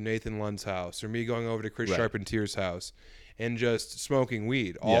to Nathan Lund's house or me going over to Chris Right. Charpentier's house and just smoking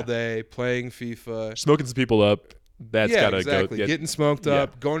weed all Yeah. day, playing FIFA. Smoking some people up. That's yeah, gotta exactly. go. Getting smoked yeah.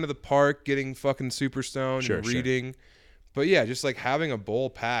 up, going to the park, getting fucking super stoned, Sure, and sure. reading. But yeah, just like having a bowl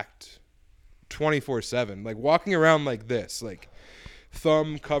packed 24/7, like walking around like this, like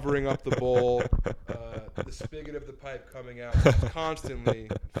thumb covering up the bowl, the spigot of the pipe coming out, just constantly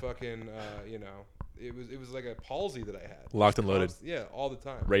fucking, you know, it was like a palsy that I had. Locked and loaded. Yeah, all the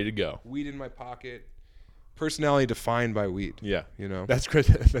time. Ready to go. Weed in my pocket. Personality defined by weed. Yeah. You know. That's Chris.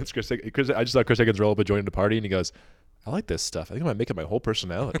 That's Chris. I just saw Chris Higgins roll up a joint at a party, and he goes, "I like this stuff. I think I might make it my whole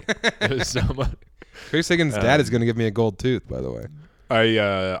personality." It was so much. Chris Higgins' dad is going to give me a gold tooth, by the way.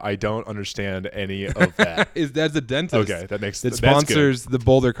 I don't understand any of that. His dad's a dentist. Okay, that makes That that's good. sponsors the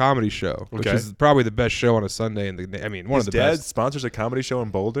Boulder Comedy Show, which Okay. is probably the best show on a Sunday. One His of the dad best. sponsors a comedy show in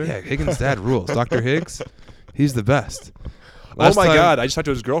Boulder. Yeah, Higgins' dad rules. Dr. Higgs, he's the best. Oh Last my time- God! I just talked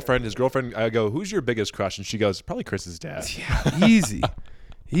to his girlfriend. His girlfriend. I go, "Who's your biggest crush?" And she goes, "Probably Chris's dad."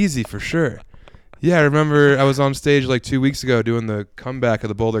 Easy for sure. Yeah, I remember I was on stage like 2 weeks ago doing the comeback of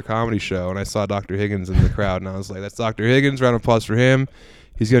the Boulder Comedy Show, and I saw Dr. Higgins in the crowd, and I was like, that's Dr. Higgins. Round of applause for him.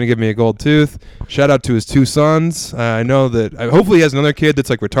 He's going to give me a gold tooth. Shout out to his 2 sons. I know that hopefully he has another kid that's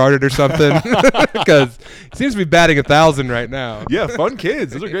like retarded or something, because he seems to be batting 1,000 right now. Yeah, fun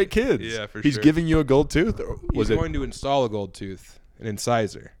kids. Those are great kids. Yeah, for He's sure. giving you a gold tooth? Or He's was it? going to install a gold tooth, an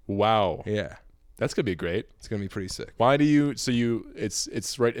incisor. Wow. Yeah, That's going to be great. it's going to be pretty sick. Why do you,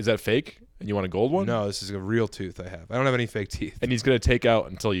 it's right, is that fake? And you want a gold one? No, this is a real tooth I have. I don't have any fake teeth. And he's going to take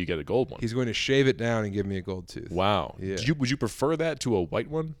out until you get a gold one. He's going to shave it down and give me a gold tooth. Wow. Yeah. Would you prefer that to a white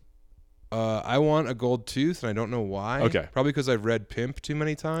one? I want a gold tooth, and I don't know why. Okay. Probably because I've read Pimp too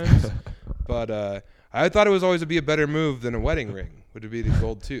many times. But I thought it was always be a better move than a wedding ring, would be the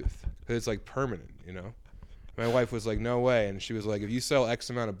gold tooth. Because it's like permanent, you know? My wife was like, no way. And she was like, if you sell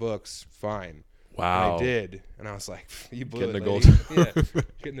X amount of books, fine. Wow. And I did. And I was like, you blew Getting it, a gold lady. Yeah,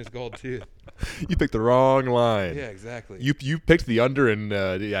 getting this gold tooth. You picked the wrong line. Yeah, exactly. You picked the under, and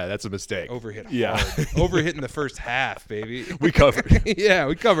yeah, that's a mistake. Overhit Yeah. hard. Overhit in the first half, baby. We covered. Yeah,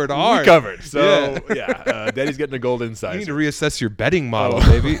 we covered hard. We covered. So Yeah. yeah, Daddy's getting a gold inside. You need to reassess your betting model,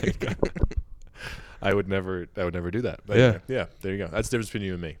 Oh. baby. I would never do that. But Yeah. yeah. There you go. That's the difference between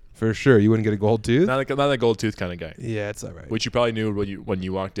you and me. For sure. You wouldn't get a gold tooth? Not a gold tooth kind of guy. Yeah, it's all right. Which you probably knew when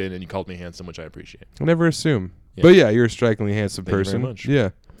you walked in and you called me handsome, which I appreciate. I never assume. Yeah. But yeah, you're a strikingly handsome Thank you person. very much. Yeah.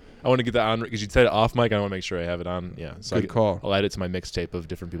 I want to get that on because you said it off mic. I want to make sure I have it on. Yeah. So Good call. I'll add it to my mixtape of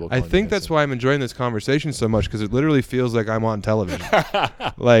different people. I calling me think that's handsome. why I'm enjoying this conversation so much, because it literally feels like I'm on television.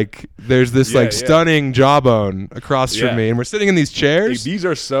 Like there's this like Yeah. stunning jawbone across Yeah. from me, and we're sitting in these Hey, chairs. these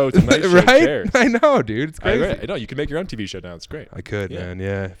are so tonight show right? chairs. I know, dude. It's I crazy. agree. I know you can make your own TV show now. It's great. I could, Yeah. man.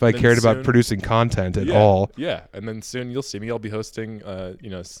 Yeah. If I And then cared about soon- producing content at yeah. all. Yeah, and then soon you'll see me. I'll be hosting,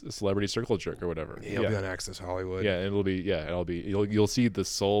 Celebrity Circle Jerk or whatever. He'll be on Access Hollywood. Yeah, and it'll be. You'll see the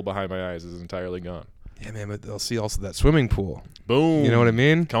soul behind my eyes is entirely gone. Yeah, man. But they'll see also that swimming pool. Boom. You know what I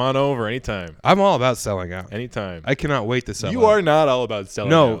mean? Come on over anytime. I'm all about selling out. Anytime. I cannot wait to sell You out. are not all about selling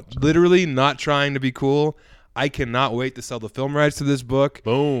No, out. literally not trying to be cool. I cannot wait to sell the film rights to this book.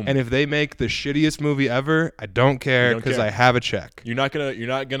 Boom. And if they make the shittiest movie ever, I don't care You don't because care. I have a check. You're not gonna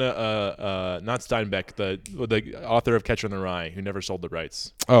not Steinbeck, the author of Catcher in the Rye, who never sold the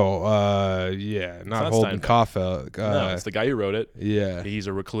rights. Oh, yeah, not not Holden Steinbeck. Caulfield. No, it's the guy who wrote it. Yeah, He's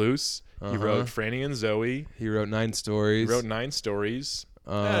a recluse. He Uh-huh. wrote Franny and Zoe. he wrote 9 stories. He wrote 9 stories.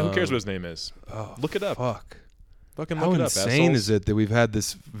 Who cares what his name is? Oh, Look it up. Fuck. Fucking How look it insane up, is it that we've had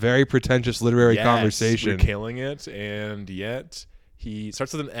this very pretentious literary Yes, conversation? We're killing it, and yet he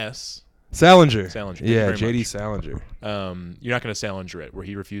starts with an S. Salinger. Salinger, thank you Yeah, very J.D. much. Salinger. You're not going to Salinger it, where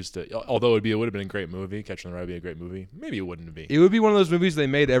he refused to. Although it would have been a great movie. Catcher in the Rye would be a great movie. Maybe it wouldn't be. It would be one of those movies they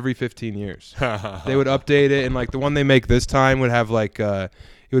made every 15 years. They would update it, and like the one they make this time would have like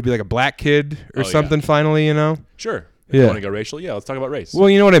it would be like a black kid or Oh, yeah. something. Finally, you know. Sure. If Yeah. you want to go racial? Yeah, let's talk about race. Well,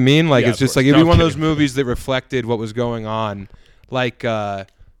 you know what I mean. Like Yeah, it's of just course. like it'd No, be I'm one of those kidding. movies that reflected what was going on. Like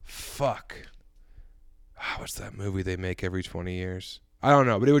fuck, what's that movie they make every 20 years? I don't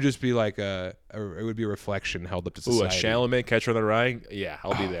know, but it would just be like it would be a reflection held up to Ooh, society. a Chalamet Catcher in the Rye? Yeah,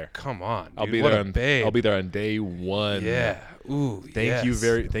 I'll be Oh, there. Come on, I'll dude, be what there a on babe. I'll be there on day 1. Yeah. Ooh. Thank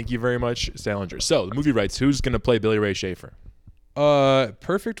you very much, Salinger. So the movie rights. Who's going to play Billy Ray Schaefer?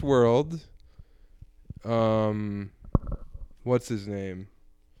 Perfect World. What's his name?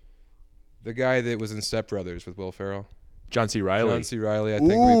 The guy that was in Step Brothers with Will Ferrell. John C. Reilly. John C. Reilly, I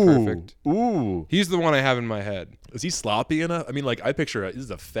think would be perfect. Ooh. He's the one I have in my head. Is he sloppy enough? I mean, like I picture this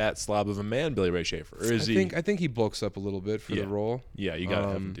is a fat slob of a man, Billy Ray Schaefer. Or is he? I think he bulks up a little bit for Yeah. the role. Yeah, you gotta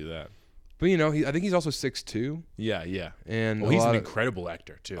have him do that. But you know, I think he's also 6'2", Yeah, yeah. and Well, a he's an lot of- incredible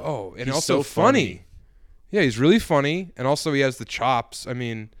actor too. Oh, and He's also so funny. Yeah, he's really funny, and also he has the chops. I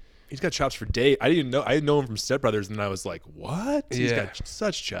mean, He's got chops for days. I didn't know. I know him from Step Brothers, and I was like, "What? He's Yeah. got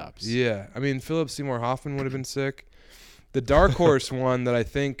such chops." yeah. I mean, Philip Seymour Hoffman would have been sick. The dark horse one that I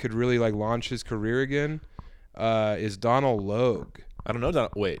think could really like launch his career again is Donald Logue. I don't know.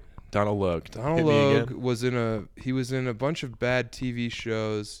 Donald Logue. Donald Hit me Logue again. was in a bunch of bad TV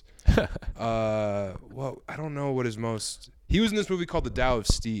shows. Well, I don't know what his most. He was in this movie called The Tao of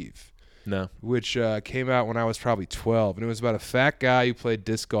Steve, No. which came out when I was probably 12, and it was about a fat guy who played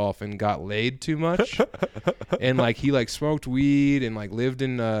disc golf and got laid too much, and like he like smoked weed and like lived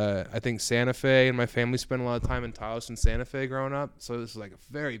in I think Santa Fe, and my family spent a lot of time in Taos and Santa Fe growing up, so this is like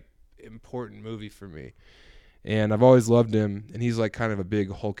a very important movie for me, and I've always loved him, and he's like kind of a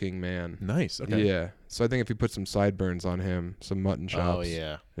big hulking man. Nice. Okay. Yeah, so I think if you put some sideburns on him, some mutton chops. Oh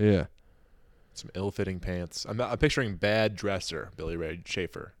yeah. Yeah. Some ill-fitting pants. I'm picturing bad dresser Billy Ray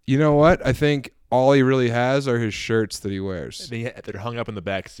Schaefer. You know what? I think all he really has are his shirts that he wears. They're hung up in the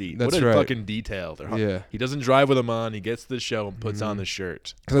back seat. That's what a right. fucking detail. They're hung. Yeah. He doesn't drive with them on. He gets to the show and puts on the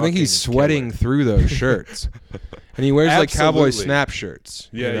shirt. Because I think he's Fucking sweating killer. through those shirts. And he wears like cowboy Absolutely. snap shirts.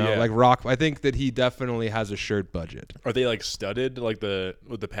 Yeah. Like rock. I think that he definitely has a shirt budget. Are they like studded, like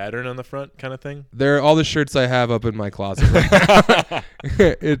with the pattern on the front kind of thing? They're all the shirts I have up in my closet.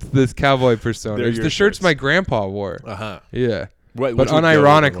 It's this cowboy persona. They're It's your the shirts shirts. my grandpa wore. Uh-huh. Yeah. Right, But which would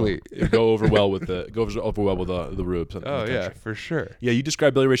unironically. go over well with the rubes. in Oh the yeah, country. for sure. Yeah, you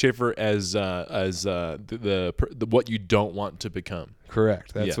describe Billy Ray Schaefer as the what you don't want to become.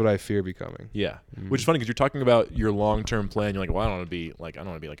 Correct. That's Yeah. what I fear becoming. Yeah, which is funny because you're talking about your long-term plan. You're like, well, I don't want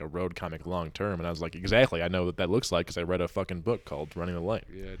to be like a road comic long-term, and I was like, exactly. I know what that looks like because I read a fucking book called Running the Light.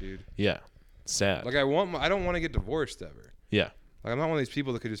 Yeah, dude. Yeah, sad. Like I don't want to get divorced ever. Yeah, Like I'm not one of these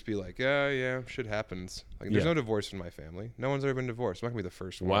people that could just be like, yeah, shit happens. Like there's Yeah. no divorce in my family. No one's ever been divorced. I'm not gonna be the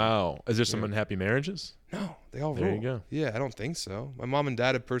first one. wow. Is there some unhappy marriages? No, they all There rule. you go. Yeah, I don't think so. My mom and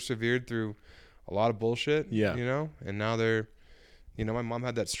dad have persevered through a lot of bullshit. Yeah. You know, and now they're, my mom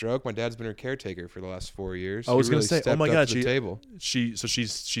had that stroke. My dad's been her caretaker for the last 4 years. I was He gonna really say, oh stepped my up God, to the table.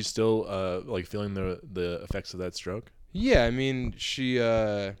 She's still like feeling the effects of that stroke. Yeah, I mean, she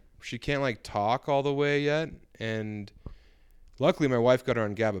can't like talk all the way yet, and luckily my wife got her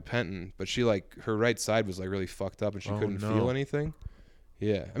on gabapentin, but she like her right side was like really fucked up and she Oh, couldn't no. feel anything.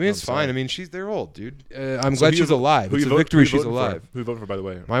 Yeah, I mean it's fine. sorry. I mean they're old, dude. I'm So glad who she's you- alive. Who It's you a vote- victory who you she's voting for? alive. Who you voting for, by the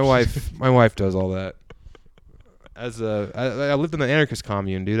way? My wife does all that. I lived in the anarchist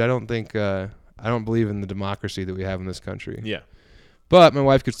commune, dude. I don't believe in the democracy that we have in this country. Yeah. But my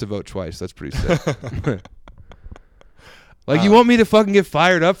wife gets to vote twice. That's pretty sick. Like, you want me to fucking get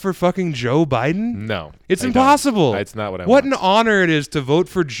fired up for fucking Joe Biden? No, It's I don't. impossible. It's not what I What want. an honor it is to vote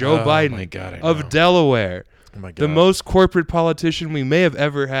for Joe Oh, Biden my God, I know. of Delaware, Oh my God. the most corporate politician we may have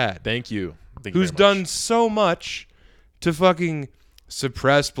ever had, Thank you. Thank you who's very done much. so much to fucking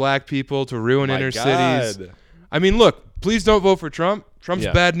suppress black people, to ruin My inner God. cities. I mean, look, please don't vote for Trump. Trump's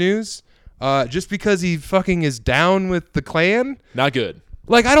Yeah. bad news. Just because he fucking is down with the Klan. Not good.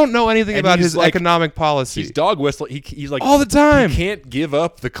 Like, I don't know anything And about he's his like- economic policy. He's dog whistling. He's like All the time. He can't give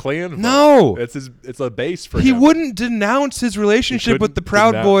up the Klan vote. No. It's a base for He him. wouldn't denounce his relationship with the couldn't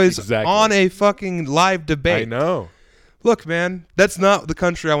Proud denounce- Boys exactly. on a fucking live debate. I know. Look, man, that's not the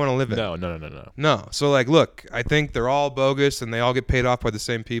country I want to live in. No. No. So, like, look, I think they're all bogus and they all get paid off by the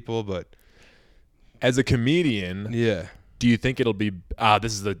same people, but As a comedian, yeah. do you think it'll be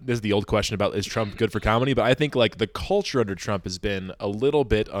this is the old question about is Trump good for comedy? But I think like the culture under Trump has been a little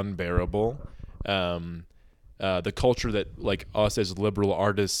bit unbearable. The culture that like us as liberal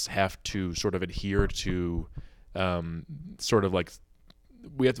artists have to sort of adhere to, sort of like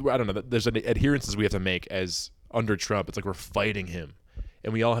we have to, I don't know. There's an adherences we have to make as under Trump. It's like we're fighting him,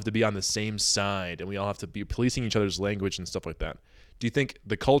 and we all have to be on the same side, and we all have to be policing each other's language and stuff like that. Do you think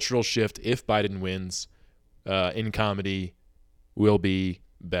the cultural shift, if Biden wins, in comedy, will be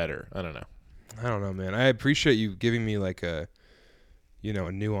better? I don't know. I don't know, man. I appreciate you giving me like a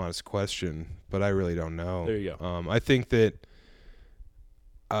nuanced question, but I really don't know. There you go. I think that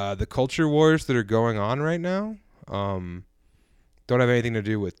the culture wars that are going on right now don't have anything to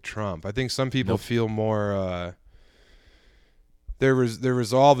do with Trump. I think some people Nope. feel more their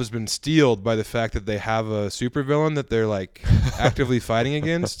resolve has been steeled by the fact that they have a supervillain that they're like actively fighting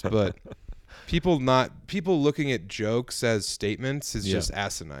against, but people looking at jokes as statements is Yeah. just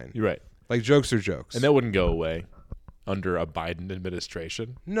asinine. You're right. Like, jokes are jokes. And that wouldn't go away under a Biden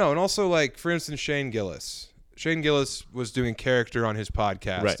administration. No, and also, like, for instance, Shane Gillis. Shane Gillis was doing character on his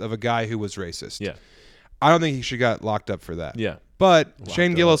podcast Right. of a guy who was racist. Yeah. I don't think he should got locked up for that. Yeah. But Locked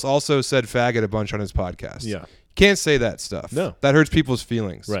Shane up. Gillis also said faggot a bunch on his podcast. Yeah. Can't say that stuff. No. That hurts people's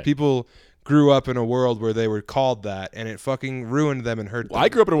feelings. Right. People grew up in a world where they were called that, and it fucking ruined them and hurt them. Well, I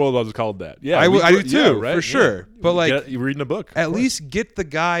grew up in a world that was called that. Yeah. I do too, yeah, right? for sure. Yeah. But, like, you're reading a book. At of course. least get the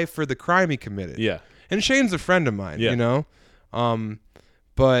guy for the crime he committed. Yeah. And Shane's a friend of mine, Yeah. you know?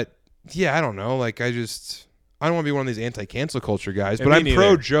 But, yeah, I don't know. Like, I don't want to be one of these anti-cancel culture guys, And but me I'm neither.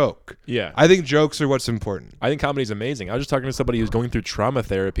 pro-joke. Yeah. I think jokes are what's important. I think comedy's amazing. I was just talking to somebody who's going through trauma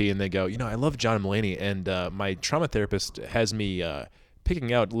therapy, and they go, I love John Mulaney, and my trauma therapist has me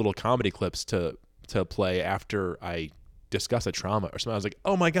picking out little comedy clips to play after I discuss a trauma or something. I was like,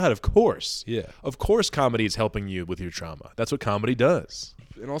 oh my God, of course. Yeah. Of course comedy is helping you with your trauma. That's what comedy does.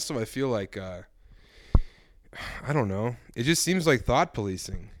 And also, I feel like, I don't know. It just seems like thought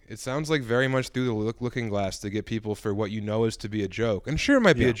policing. It sounds like very much through the looking glass to get people for what you know is to be a joke. And sure, it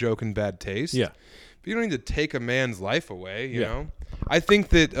might be Yeah. a joke in bad taste. Yeah. But you don't need to take a man's life away, you Yeah. know? I think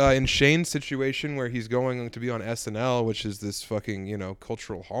that in Shane's situation where he's going to be on SNL, which is this fucking,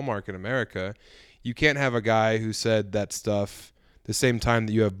 cultural hallmark in America, you can't have a guy who said that stuff the same time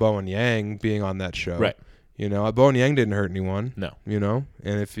that you have Bowen Yang being on that show. Right. Bowen Yang didn't hurt anyone. No.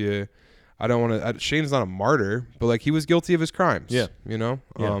 And if you, I don't want to, Shane's not a martyr, but like he was guilty of his crimes. Yeah. Yeah.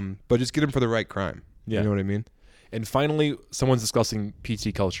 But just get him for the right crime. Yeah. You know what I mean? And finally, someone's discussing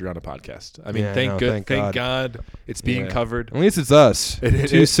PT culture on a podcast. I mean, Yeah, thank God. God it's being covered. At least it's us. Two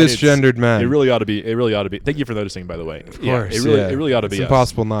It's- cisgendered men. It really ought to be. It really ought to be. Thank you for noticing, by the way. Of course. It really ought to it's be. Us.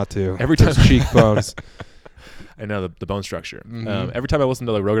 impossible not to. Every time Those cheekbones. I know the bone structure. Mhm. Every time I listen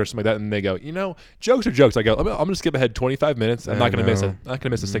to like Rogan or something like that, and they go, jokes are jokes. I go, I'm gonna skip ahead 25 minutes. I'm I not gonna miss know.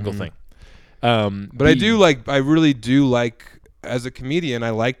 a single Mhm. thing. But I really do like, as a comedian, I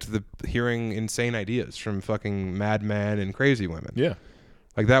liked hearing insane ideas from fucking madmen and crazy women. Yeah.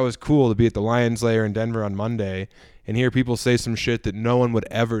 Like that was cool to be at the Lions Lair in Denver on Monday and hear people say some shit that no one would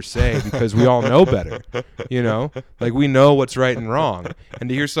ever say because we all know better. Like we know what's right and wrong. And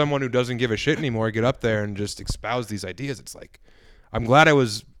to hear someone who doesn't give a shit anymore get up there and just espouse these ideas, it's like, I'm glad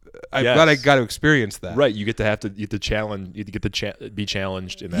I got to experience that. Right. You get to challenge. You get to be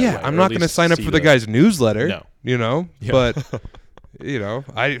challenged in that Yeah, way, I'm or not at going to least sign up see for the guy's newsletter. No. Yeah. But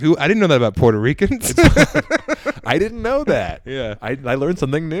I didn't know that about Puerto Ricans. I didn't know that. Yeah. I learned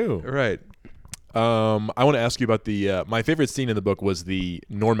something new. Right. I want to ask you about the my favorite scene in the book was the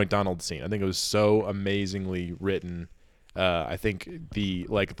Norm Macdonald scene. I think it was so amazingly written. I think the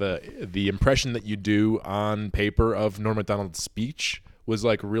impression that you do on paper of Norm Macdonald's speech was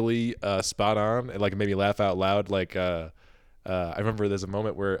like really spot on. It like made me laugh out loud. Like I remember there's a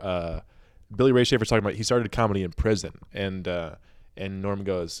moment where Billy Ray Schaefer's talking about he started comedy in prison, and Norm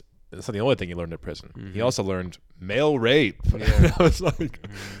goes, "That's not the only thing he learned in prison. Mm-hmm. He also learned male rape." Yeah. I was like,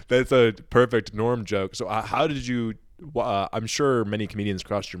 that's a perfect Norm joke. So how did you? I'm sure many comedians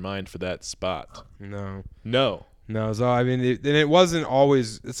crossed your mind for that spot. No. So I mean, it wasn't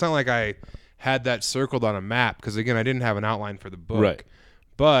always. It's not like I had that circled on a map because again, I didn't have an outline for the book. Right.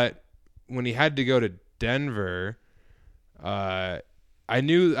 But when he had to go to Denver, I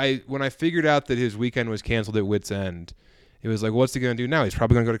knew when I figured out that his weekend was canceled at Wits End, it was like, what's he gonna do now? He's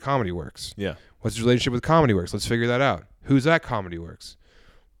probably gonna go to Comedy Works. Yeah. What's his relationship with Comedy Works? Let's figure that out. Who's at Comedy Works?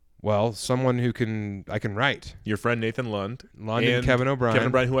 Well, someone I can write. Your friend Nathan Lund And Kevin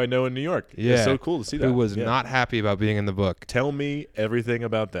O'Brien. who I know in New York. Yeah. It's so cool to see that. Who was Yeah. not happy about being in the book. Tell me everything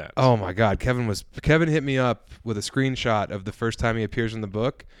about that. Oh my God, Kevin hit me up with a screenshot of the first time he appears in the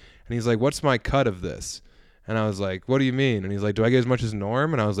book, and he's like, "What's my cut of this?" And I was like, "What do you mean?" And he's like, "Do I get as much as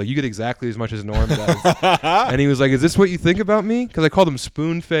Norm?" And I was like, "You get exactly as much as Norm does." And he was like, "Is this what you think about me?" Because I called him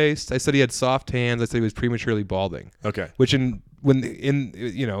spoon-faced. I said he had soft hands. I said he was prematurely balding. Okay. Which in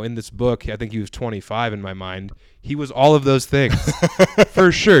this book, I think he was 25 in my mind. He was all of those things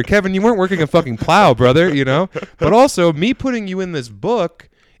for sure. Kevin, you weren't working a fucking plow, brother. But also, me putting you in this book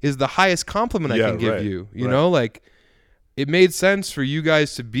is the highest compliment I can give right, you. right. Like it made sense for you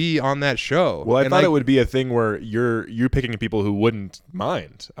guys to be on that show. Well, I And thought it would be a thing where you're picking people who wouldn't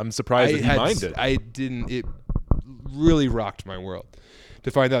mind. I'm surprised that he minded. I didn't. It really rocked my world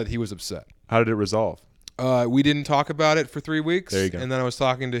to find out that he was upset. How did it resolve? We didn't talk about it for 3 weeks. There you go. And then I was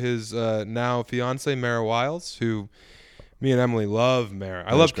talking to his now fiance, Mara Wiles, who me and Emily love Mara.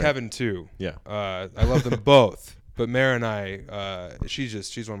 I love great. Kevin too. Yeah. I love them both. But Mara and I,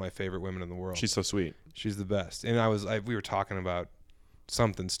 she's one of my favorite women in the world. She's so sweet. She's the best. And we were talking about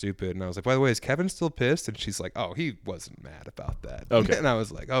something stupid, and I was like, by the way, is Kevin still pissed? And she's like, oh, he wasn't mad about that. Okay. And I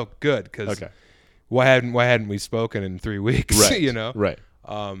was like, oh, good, because Okay. why hadn't we spoken in 3 weeks? Right. Right.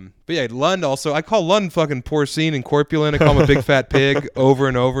 But yeah, Lund also. I call Lund fucking porcine and corpulent. I call him a big fat pig over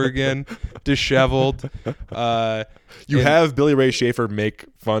and over again, disheveled. You and- have Billy Ray Schaefer make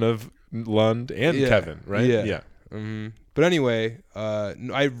fun of Lund and Yeah, Kevin, right? yeah. But anyway,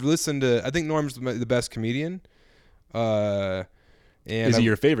 I listened to. I think Norm's the best comedian. And Is he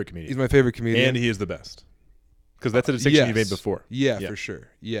your favorite comedian? He's my favorite comedian, And he is the best. Because that's a distinction you made before. Yeah, Yeah. for sure.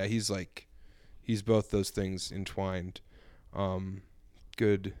 Yeah, he's both those things entwined.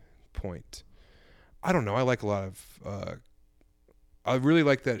 Good point. I don't know. I like a lot of. I really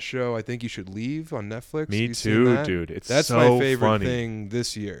like that show. I Think You Should Leave on Netflix. Me Have you seen too, that? dude. It's That's so my favorite funny. thing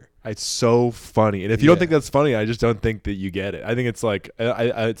this year. It's so funny, and if you don't Yeah. think that's funny, I just don't think that you get it. I think it's like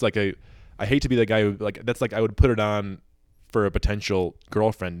it's like I hate to be the guy who like that's like I would put it on for a potential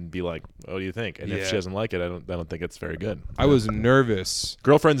girlfriend and be like, "What do you think?" And if Yeah. she doesn't like it, I don't think it's very good. I was nervous.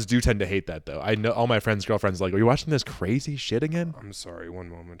 Girlfriends do tend to hate that though. I know all my friends' girlfriends are like, "Are you watching this crazy shit again?" I'm sorry. One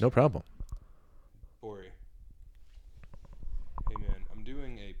moment. No problem. Ori. Hey man, I'm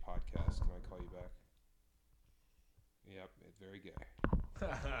doing a podcast. Can I call you back? Yep, it's very gay.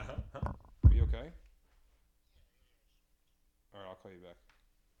 Are you okay? All right, I'll call you back.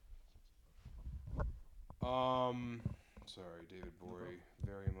 Sorry, David Bory,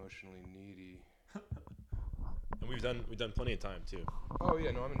 very emotionally needy. And we've done plenty of time too. Oh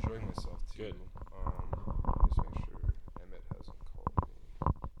yeah, no, I'm enjoying myself too. Good. Just make sure Emmett hasn't called me.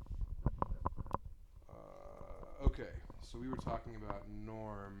 Okay, so we were talking about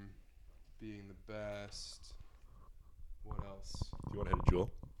Norm being the best. What else? Do you want to hit a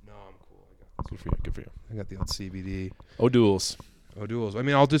jewel? No, I'm cool. I got this. Good for you. Good for you. I got the old CBD. O'Doul's. O'Doul's. I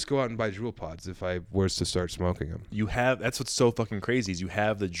mean, I'll just go out and buy Juul pods if I was to start smoking them. You have. That's what's so fucking crazy is you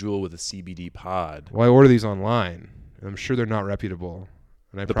have the jewel with a CBD pod. Well, I order these online, and I'm sure they're not reputable.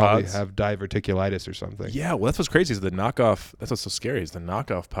 And I The probably pods? have diverticulitis or something. Yeah, well, that's what's crazy is the knockoff. That's what's so scary is the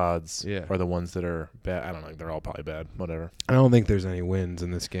knockoff pods Yeah. are the ones that are bad. I don't know. They're all probably bad. Whatever. I don't think there's any wins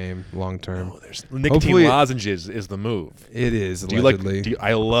in this game long term. Oh, there's nicotine Hopefully- lozenges is the move. It is, Do you like? allegedly.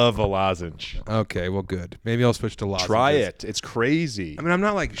 I love a lozenge. Okay, well, good. Maybe I'll switch to lozenges. Try it. It's crazy. I mean, I'm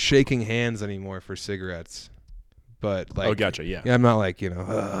not like shaking hands anymore for cigarettes, but like, oh, gotcha. Yeah. I'm not like,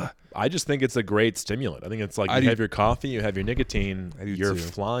 ugh. I just think it's a great stimulant. I think it's like I you do- have your coffee, you have your nicotine, I do you're too.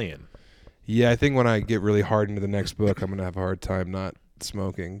 flying. Yeah, I think when I get really hard into the next book, I'm gonna have a hard time not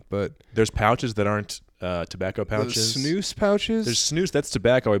smoking. But There's pouches that aren't tobacco the pouches. snooze pouches. There's snooze. That's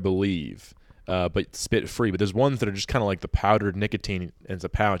tobacco, I believe, but spit free. But there's ones that are just kind of like the powdered nicotine as a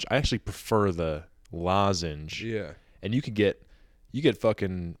pouch. I actually prefer the lozenge. Yeah. And you get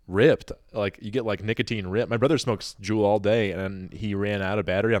fucking ripped. Like you get like nicotine ripped. My brother smokes Juul all day, and he ran out of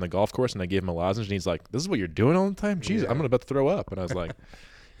battery on the golf course, and I gave him a lozenge, and he's like, "This is what you're doing all the time? Jeez, Yeah. I'm about to throw up." And I was like,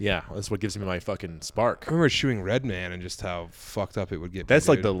 "Yeah, that's what gives me my fucking spark." I remember chewing Red Man and just how fucked up it would get. That's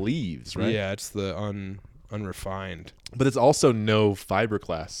me, like the dude. leaves, right? Yeah, it's the unrefined. But it's also no fiber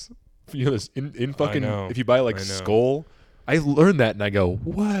class. You know, this in fucking know. if you buy like I know. Skull, I learned that and I go,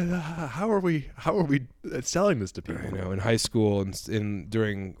 what? How are we selling this to people? I know. In high school and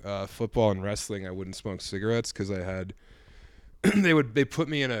during football and wrestling, I wouldn't smoke cigarettes because I had. They put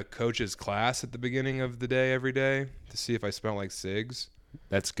me in a coach's class at the beginning of the day every day to see if I smelled like cigs.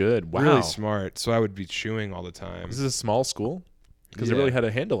 That's good. Wow. Really smart. So I would be chewing all the time. This is a small school because it Yeah. really had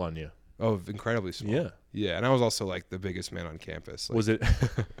a handle on you. Oh, incredibly small. Yeah. Yeah, and I was also like the biggest man on campus. Like, Was it?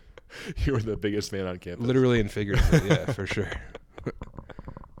 You were the biggest man on campus. literally and figuratively, yeah, for sure.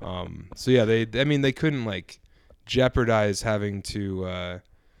 So yeah, they couldn't like jeopardize having to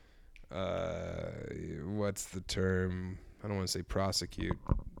what's the term? I don't want to say prosecute.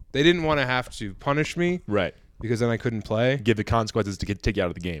 They didn't want to have to punish me Right. because then I couldn't play. Give the consequences to take you out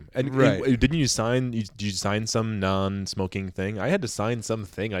of the game. And Right. didn't you sign? Did you sign some non-smoking thing? I had to sign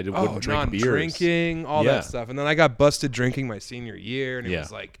something. I wouldn't drink beers. Non-drinking, all Yeah. that stuff. And then I got busted drinking my senior year, and it Yeah.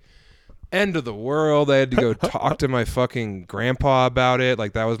 was like end of the world. I had to go talk to my fucking grandpa about it.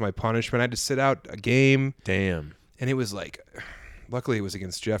 Like that was my punishment. I had to sit out a game, Damn. and it was like, luckily it was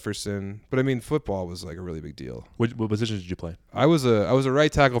against Jefferson. But I mean, football was like a really big deal. What positions did you play? I was a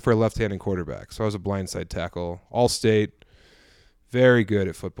right tackle for a left-handed quarterback, so I was a blindside tackle, all state, very good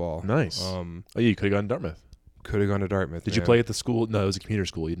at football. Nice. Oh, yeah, you could have gone to Dartmouth. Could have gone to Dartmouth. Did you man. play at the school? No, it was a commuter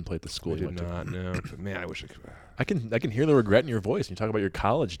school. You didn't play at the school I you did went not. to. No, but man, I wish I could. I can hear the regret in your voice when you talk about your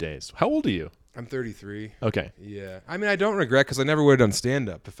college days. How old are you? I'm 33. Okay. Yeah, I mean, I don't regret because I never would have done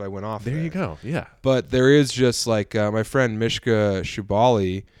stand-up if I went off. There you go. Yeah. But there is just like my friend Mishka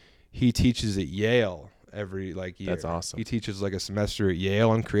Shubali, he teaches at Yale every year. That's awesome. He teaches like a semester at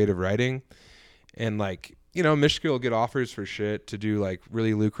Yale on creative writing, and like Mishka will get offers for shit to do like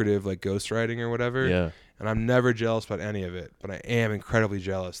really lucrative like ghostwriting or whatever. Yeah. And I'm never jealous about any of it, but I am incredibly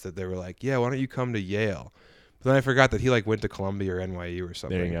jealous that they were like, yeah, why don't you come to Yale? But then I forgot that he like went to Columbia or NYU or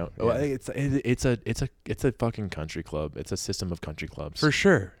something. There you go. Yeah. Well, it's a fucking country club. It's a system of country clubs. For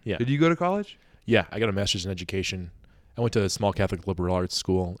sure. Yeah. Did you go to college? Yeah, I got a master's in education. I went to a small Catholic liberal arts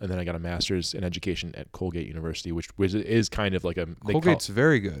school, and then I got a master's in education at Colgate University, which is kind of like a they call Colgate's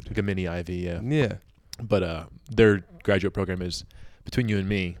very good. like a mini Ivy. Yeah. Yeah. But their graduate program is, between you and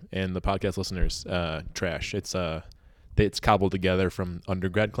me and the podcast listeners, trash. It's cobbled together from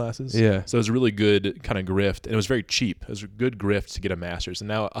undergrad classes. Yeah. So it was a really good kind of grift, and it was very cheap. It was a good grift to get a master's. And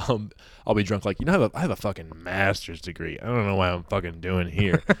now I'll be drunk like, I have a fucking master's degree. I don't know why I'm fucking doing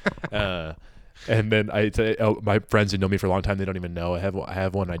here. And then my friends who know me for a long time, they don't even know I have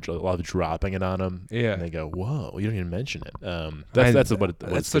one. I love dropping it on them. Yeah. And they go, "Whoa, you don't even mention it." That's what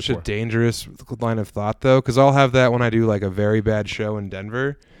That's it's such good a for. dangerous line of thought, though, because I'll have that when I do like a very bad show in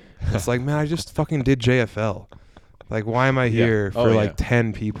Denver. It's like, man, I just fucking did JFL. Like, why am I Yeah. here Oh, for yeah. like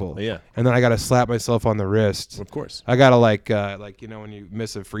 10 people? Yeah, And then I got to slap myself on the wrist. of course. I got to like when you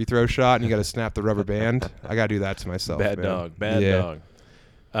miss a free throw shot and you got to snap the rubber band. I got to do that to myself. Bad man. dog. Bad Yeah. dog.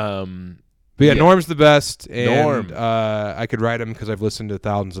 But yeah, Yeah. Norm's the best. And Norm. I could write him because I've listened to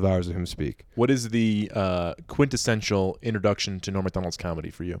thousands of hours of him speak. What is the quintessential introduction to Norm Macdonald's comedy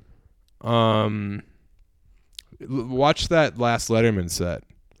for you? Watch that last Letterman set.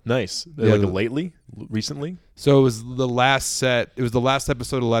 Nice. Yeah, Like the- lately? Recently? So it was the last set. It was the last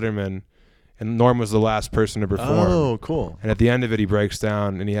episode of Letterman, and Norm was the last person to perform. Oh, cool. And at the end of it, he breaks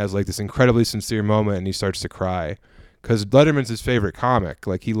down and he has like this incredibly sincere moment, and he starts to cry because Letterman's his favorite comic.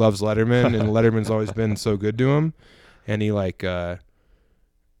 Like, he loves Letterman, and Letterman's always been so good to him. And he like I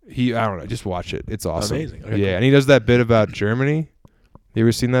don't know, just watch it. It's awesome. Amazing. Okay, yeah, cool. and he does that bit about Germany. You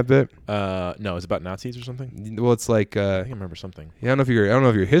ever seen that bit? No, it's about Nazis or something? Well, it's like I think I remember something. I don't know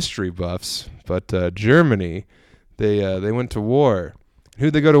if you're history buffs, but Germany, they went to war.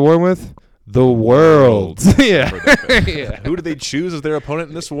 Who'd they go to war with? The world. yeah. Heard that bit. yeah. Who did they choose as their opponent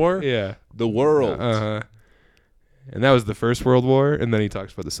in this war? Yeah. The world. Uh-huh. And that was the First World War, and then he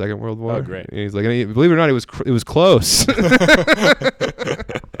talks about the Second World War. Oh, great. And he's like, believe it or not, it was close.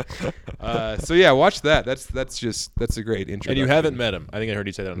 So yeah, watch that. That's a great introduction. And you haven't met him. I think I heard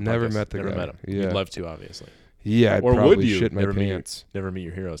you say that on the Never podcast. met the Never guy. met him. Yeah. You'd love to, obviously. Yeah, I'd Or probably would you? shit my Never meet your- pants. Never meet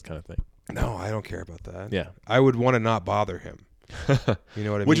your heroes kind of thing. No, I don't care about that. Yeah. I would want to not bother him. You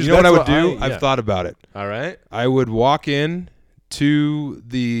know what I mean? Which is- you know what I that's would what do? I- yeah. I've thought about it. All right. I would walk in to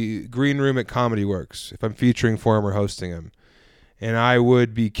the green room at Comedy Works if I'm featuring for him or hosting him, and I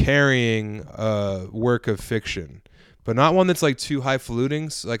would be carrying a work of fiction, but not one that's like too highfalutin.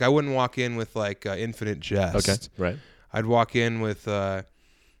 Like, I wouldn't walk in with like Infinite Jest. Okay. Right. I'd walk in with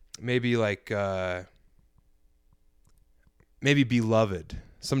maybe Beloved,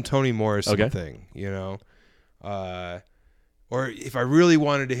 some Toni Morrison Okay. thing, you know. Or if I really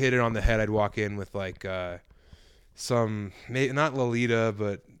wanted to hit it on the head, I'd walk in with like some, maybe not Lolita,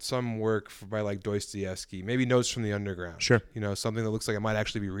 but some work by like Dostoevsky, maybe Notes from the Underground. Sure. You know, something that looks like I might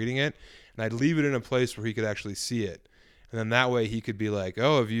actually be reading it, and I'd leave it in a place where he could actually see it. And then that way he could be like,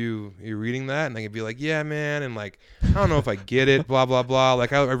 "Oh, are you reading that?" And I could be like, "Yeah, man." And like, I don't know if I get it, blah blah blah.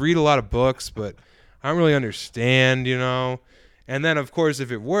 Like, I read a lot of books, but I don't really understand, you know. And then of course, if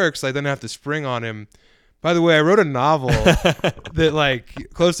it works, I then have to spring on him. By the way, I wrote a novel that like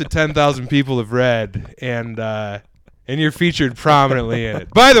close to 10,000 people have read, and you're featured prominently in it.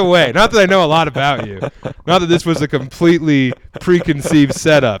 By the way, not that I know a lot about you, not that this was a completely preconceived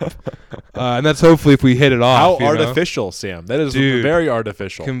setup, and that's hopefully if we hit it off. How you know? artificial, Sam. That is Dude. very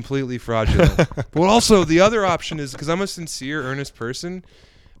artificial. Completely fraudulent. But also, the other option is, because I'm a sincere, earnest person,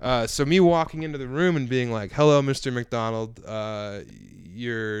 so me walking into the room and being like, "Hello, Mr. McDonald.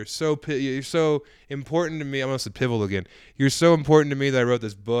 You're so important to me." I almost said pivotal again. You're so important to me that I wrote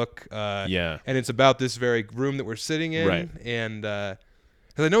this book. Yeah. And it's about this very room that we're sitting in. Right. And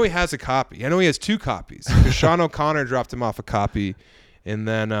because I know he has a copy. I know he has 2 copies. Because Sean O'Connor dropped him off a copy, and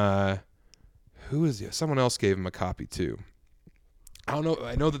then who is he? Someone else gave him a copy too. I don't know.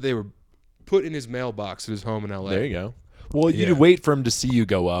 I know that they were put in his mailbox at his home in L.A. There you go. Well, Yeah. you'd wait for him to see you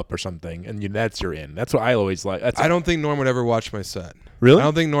go up or something, and that's your in. That's what I always like. That's I don't think Norm would ever watch my set. really. I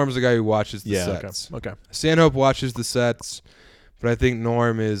don't think Norm's the guy who watches the yeah. sets. Okay. Stanhope watches the sets, but I think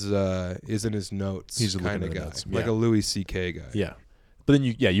Norm is in his notes. He's looking kind at of the guy, notes. like Yeah. a Louis C.K. guy. Yeah. But then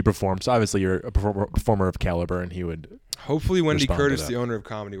you perform. So obviously you're a performer of caliber, and he would. Hopefully, Wendy Respond to Curtis, that. the owner of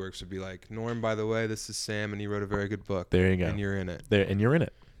Comedy Works, would be like, "Norm, by the way, this is Sam, and he wrote a very good book. There you go. And you're in it." There, and you're in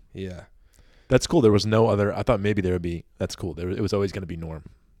it. Yeah. That's cool. There was no other. I thought maybe there would be. That's cool. It was always going to be Norm.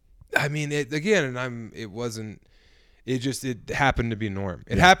 I mean, it wasn't. It happened to be Norm.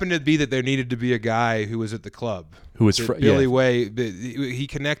 It happened to be that there needed to be a guy who was at the club. Who was Billy Way? He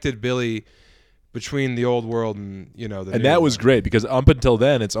connected Billy between the old world and the and new that was world. great because up until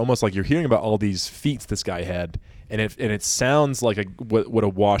then, it's almost like you're hearing about all these feats this guy had, and it sounds like what a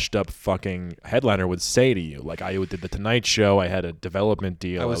washed up fucking headliner would say to you. Like, I did the Tonight Show, I had a development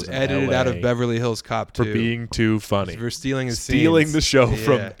deal, I was in edited out LA of Beverly Hills Cop for 2 being too funny, for stealing his stealing scenes. the show Yeah.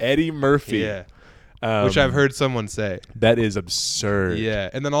 from Eddie Murphy. Yeah, Um, which I've heard someone say. That is absurd. Yeah,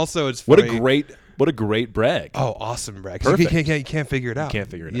 and then also it's What funny. a great brag. Oh, awesome, Brad. 'Cause Perfect. You can't figure it out. can't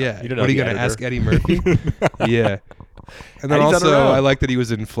figure it out. Yeah. You don't know What are you the going to editor. ask Eddie Murphy? Yeah. And then Eddie's on the also, road. I like that he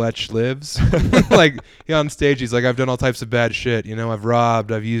was in Fletch Lives. Like, on stage, he's like, "I've done all types of bad shit. I've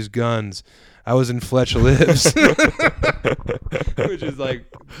robbed, I've used guns. I was in Fletch Lives." Which is like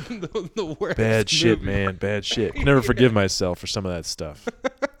the worst. Bad shit, movie. man. Bad shit. Can never forgive myself for some of that stuff.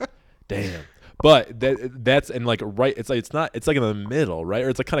 Damn. But that's and like right, it's like it's not, it's like in the middle, right? Or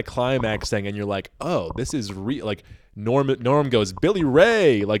it's like kind of climaxing, and you're like, oh, this is like Norm goes Billy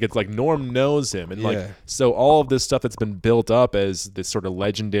Ray, like it's like Norm knows him, and like Yeah. so all of this stuff that's been built up as this sort of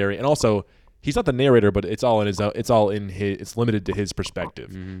legendary, and also he's not the narrator, but it's all in his own, it's limited to his perspective.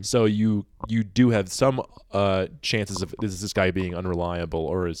 Mm-hmm. So you do have some chances of is this guy being unreliable,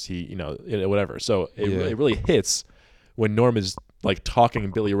 or is he whatever. So it really hits when Norm is like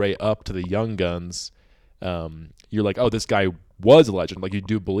talking Billy Ray up to the Young Guns. You're like, oh, this guy was a legend. Like you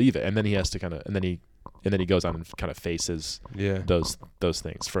do believe it, and then he has to kind of, and then he goes on and kind of faces those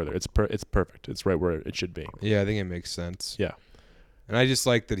things further. It's perfect. It's right where it should be. Yeah, I think it makes sense. Yeah, and I just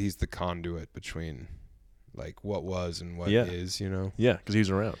like that he's the conduit between like what was and what is. Yeah, because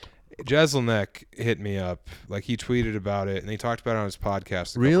he's around. Jeselnik hit me up, like he tweeted about it, and he talked about it on his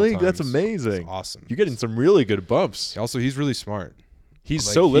podcast. Really? Couple That's times. amazing. It's awesome. You're getting some really good bumps. Also, he's really smart. He's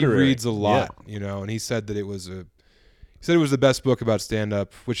Like, so literary. He reads a lot, and he said that it was the best book about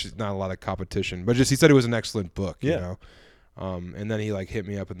stand-up, which is not a lot of competition, but he said it was an excellent book, you know. And then he like hit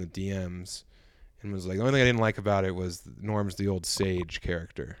me up in the DMs and was like, the only thing I didn't like about it was Norm's the old sage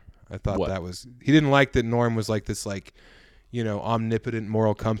character. I thought that was, he didn't like that Norm was like this like, omnipotent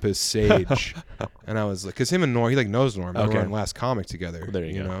moral compass sage. And I was like, because him and Norm, he like knows Norm. They were in Last Comic together. Well, there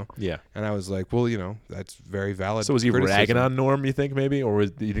you go. know. Yeah. And I was like, well, that's very valid. So was he criticism. ragging on Norm, you think, maybe? Or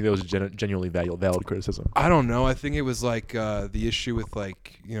do you think that was genuinely valid criticism? I don't know. I think it was like the issue with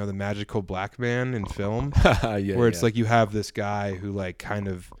like, the magical black man in film, where it's like you have this guy who like kind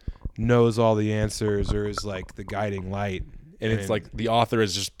of knows all the answers or is like the guiding light. And it's like the author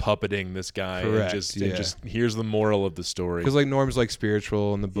is just puppeting this guy. Correct, And just here's the moral of the story. Because like Norm's like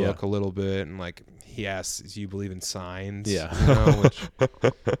spiritual in the book a little bit, and like he asks, "Do you believe in signs?" Yeah. Which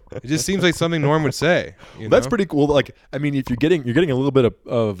it just seems like something Norm would say. That's pretty cool. Like, I mean, if you're getting a little bit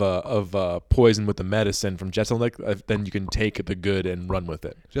of poison with the medicine from Jeselnik, then you can take the good and run with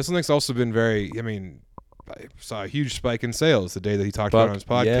it. Jeselnik's also been very. I mean, I saw a huge spike in sales the day that he talked about it on his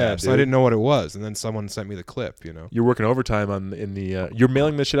podcast. Yeah, so I didn't know what it was, and then someone sent me the clip. You're working overtime you're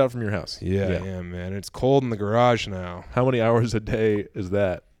mailing this shit out from your house. Yeah, I am, man. It's cold in the garage now. How many hours a day is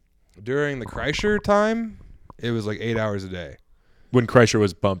that? During the Kreischer time, it was like 8 hours a day. When Kreischer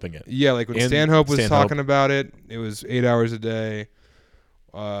was bumping it. Yeah, like when Stanhope was talking about it, it was 8 hours a day.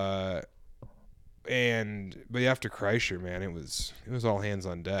 But after Kreischer, man, it was all hands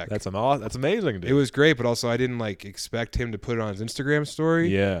on deck. That's amazing, dude. It was great, but also I didn't like expect him to put it on his Instagram story.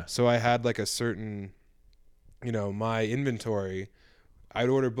 Yeah. So I had like a certain, my inventory. I'd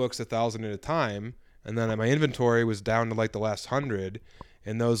order books 1,000 at a time, and then my inventory was down to like the last 100,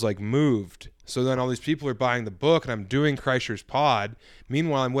 and those like moved. So then all these people are buying the book, and I'm doing Kreischer's pod.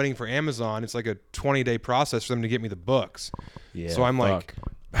 Meanwhile, I'm waiting for Amazon. It's like a 20-day process for them to get me the books. Yeah. So I'm like,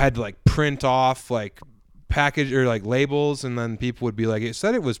 had to like print off like package or like labels, and then people would be like, it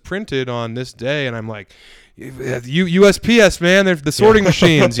said it was printed on this day, and I'm like, USPS, man, they're the sorting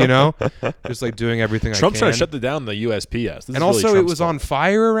machines, just like doing everything. Trump's I can. trying to shut down the USPS. And also it was on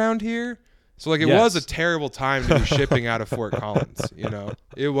fire around here, so like it was a terrible time to be shipping out of Fort Collins.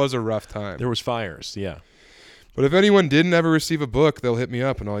 It was a rough time. There was fires. Yeah. But if anyone didn't ever receive a book, they'll hit me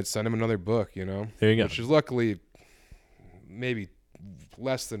up and I'll send them another book. There you go. Which is luckily maybe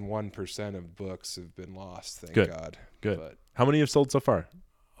less than 1% of books have been lost. Thank God. Good. But, how many have sold so far?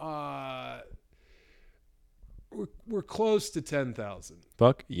 we're close to 10,000.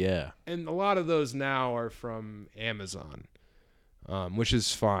 Fuck yeah. And a lot of those now are from Amazon, which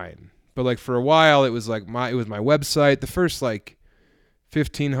is fine. But like for a while, it was my website. The first like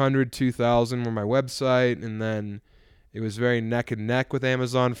 1,500, 2,000 were my website, and then it was very neck and neck with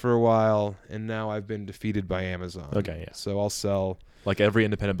Amazon for a while, and now I've been defeated by Amazon. Okay, yeah. So I'll sell. Like every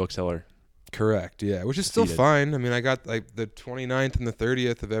independent bookseller. Correct, yeah, which is still fine. I mean, I got like the 29th and the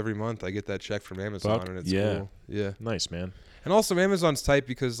 30th of every month, I get that check from Amazon, and it's cool. Yeah. Nice, man. And also Amazon's tight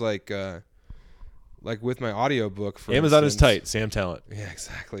because like with my audiobook, for Amazon instance, is tight. Sam Talent. Yeah,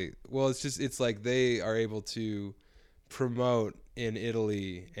 exactly. Well, it's like they are able to promote in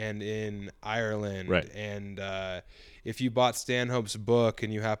Italy and in Ireland. Right. And if you bought Stanhope's book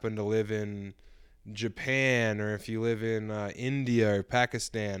and you happen to live in Japan, or if you live in India or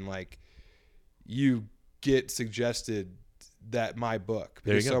Pakistan, like you get suggested that my book,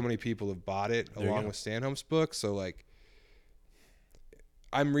 because so many people have bought it along with Stanhope's book. So like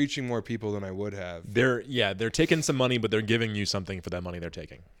I'm reaching more people than I would have. They're taking some money, but they're giving you something for that money they're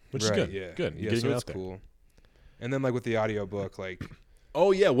taking, which is good. Yeah. Good. Yeah, so it's cool. And then like with the audiobook, like,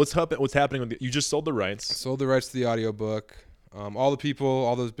 oh yeah, what's happening with you just sold the rights? Sold the rights to the audiobook. All the people,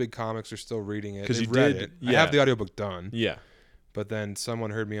 all those big comics are still reading it. 'Cause They've you read did- it. yeah. I have the audiobook done. Yeah. But then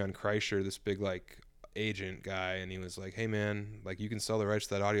someone heard me on Kreischer, this big like agent guy, and he was like, "Hey man, like you can sell the rights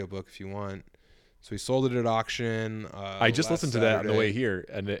to that audiobook if you want." So he sold it at auction. I just listened to that on the way here,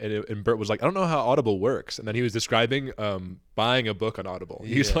 and Bert was like, "I don't know how Audible works," and then he was describing buying a book on Audible.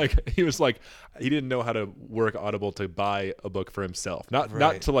 He was like, he didn't know how to work Audible to buy a book for himself, not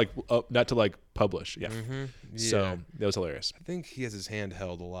to like publish. Yeah. Mm-hmm. So that was hilarious. I think he has his hand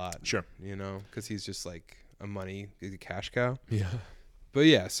held a lot. Sure. You know, because he's just like he's a cash cow. Yeah. But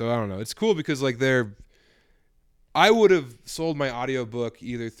yeah, so I don't know. It's cool because like I would have sold my audiobook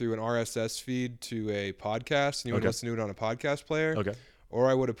either through an RSS feed to a podcast and you would listen to it on a podcast player. Okay. Or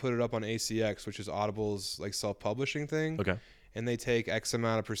I would have put it up on ACX, which is Audible's like self-publishing thing. Okay. And they take X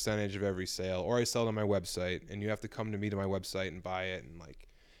amount of percentage of every sale. Or I sell it on my website and you have to come to me to my website and buy it. And like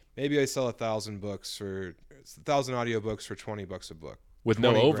maybe I sell 1,000 audiobooks for $20 a book. With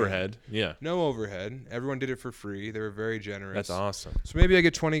no overhead. Yeah. No overhead. Everyone did it for free. They were very generous. That's awesome. So maybe I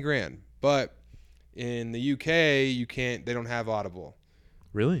get 20 grand. But in the UK, they don't have Audible.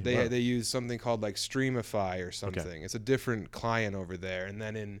 Really? They use something called like Streamify or something. Okay. It's a different client over there. And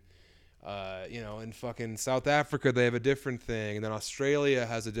then in fucking South Africa, they have a different thing. And then Australia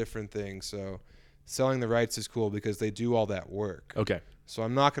has a different thing. So selling the rights is cool because they do all that work. Okay. So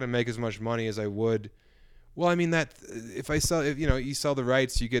I'm not going to make as much money as I would. Well, I mean that if you sell the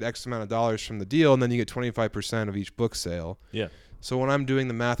rights, you get X amount of dollars from the deal, and then you get 25% of each book sale. Yeah. So when I'm doing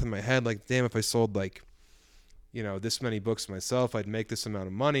the math in my head, like, damn, if I sold like, this many books myself, I'd make this amount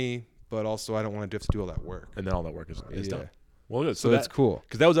of money, but also I don't want to have to do all that work. And then all that work is done. Well, good. So that's cool.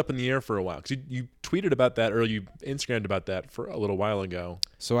 Because that was up in the air for a while. Because you tweeted about that or you Instagrammed about that for a little while ago.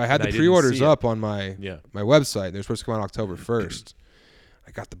 So I had the pre-orders up on my website. They're supposed to come out October 1st.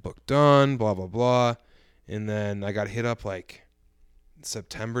 I got the book done, blah, blah, blah. And then I got hit up like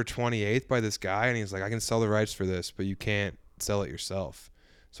September 28th by this guy. And he's like, I can sell the rights for this, but you can't sell it yourself.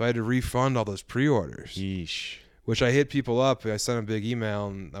 So I had to refund all those pre-orders. Yeesh. Which I hit people up. I sent a big email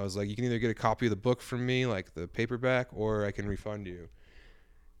and I was like, you can either get a copy of the book from me, like the paperback, or I can refund you.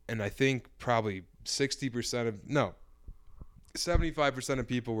 And I think probably 75% of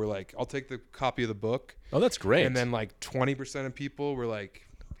people were like, I'll take the copy of the book. Oh, that's great. And then like 20% of people were like,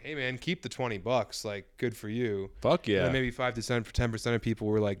 hey man, keep the $20. Like, good for you. Fuck yeah. And then maybe 5 to 10% of people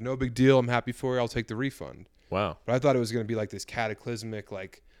were like, no big deal. I'm happy for you. I'll take the refund. Wow. But I thought it was going to be like this cataclysmic,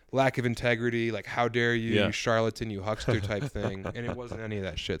 like lack of integrity, like how dare you, you charlatan, you huckster type thing. And it wasn't any of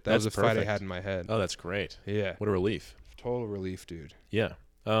that shit. That was a fight I had in my head. Oh, that's great. Yeah. What a relief. Total relief, dude. Yeah.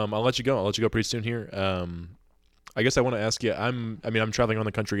 I'll let you go. I'll let you go pretty soon here. I guess I want to ask you, I'm traveling around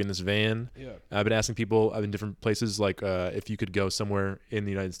the country in this van. Yeah. I've been asking people in different places, like if you could go somewhere in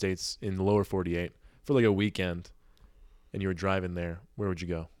the United States in the lower 48 for like a weekend and you were driving there, where would you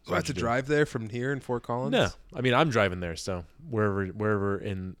go? So I have to drive there from here in Fort Collins? No. I mean, I'm driving there, so wherever you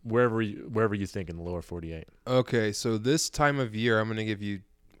think in the lower 48. Okay, so this time of year, I'm going to give you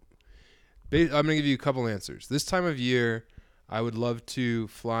a couple answers. This time of year, I would love to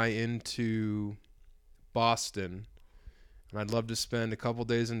fly into Boston, and I'd love to spend a couple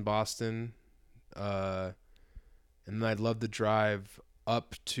days in Boston, and then I'd love to drive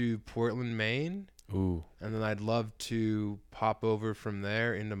up to Portland, Maine. Ooh. And then I'd love to pop over from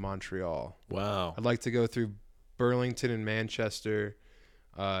there into Montreal. Wow. I'd like to go through Burlington and Manchester,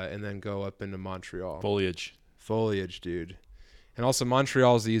 and then go up into Montreal. Foliage, dude. And also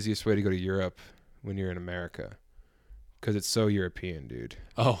Montreal is the easiest way to go to Europe when you're in America. Because it's so European, dude.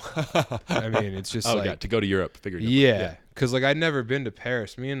 Oh. I mean, it's just like... to go to Europe. Figuratively. Yeah. Because like I'd never been to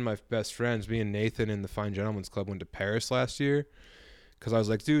Paris. Me and my best friends, me and Nathan in the Fine Gentlemen's Club went to Paris last year. Because I was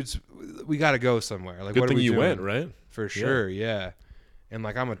like, dudes, we got to go somewhere. Like, good what thing are we you doing? went, right? For sure, yeah. And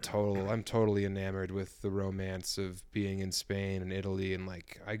like I'm totally enamored with the romance of being in Spain and Italy. And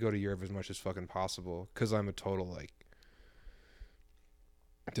like I go to Europe as much as fucking possible. Because I'm a total like...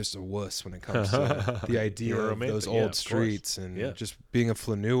 just a wuss when it comes to the idea of those old streets and just being a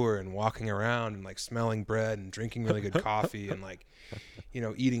flaneur and walking around and like smelling bread and drinking really good coffee and like,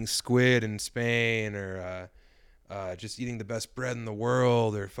 eating squid in Spain or just eating the best bread in the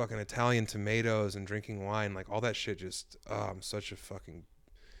world or fucking Italian tomatoes and drinking wine. Like all that shit just, I'm such a fucking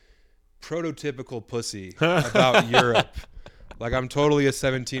prototypical pussy about Europe. Like I'm totally a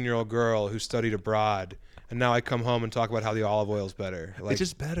 17-year-old girl who studied abroad. And now I come home and talk about how the olive oil is better. Like, it's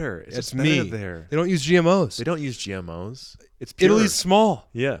just better. It's better me. There. They don't use GMOs. They don't use GMOs. It's pure. Italy's small.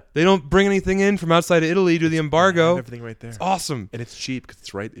 Yeah. They don't bring anything in from outside of Italy to the They embargo. have everything right there. It's awesome. And it's cheap because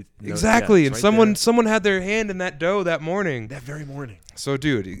it's right. Exactly. Yeah, And it's right someone had their hand in that dough that morning. there. That very morning. So,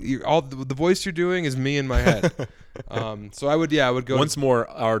 dude, all the voice you're doing is me in my head. So I would go. Once more,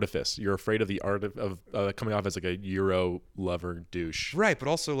 artifice. You're afraid of the art of coming off as like a Euro lover douche. Right, but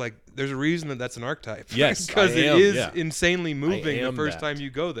also like there's a reason that's an archetype. Yes, because I it am, is yeah. insanely moving the am first that. time you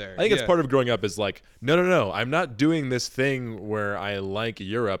go there. I think it's part of growing up is like, no. I'm not doing this thing where I like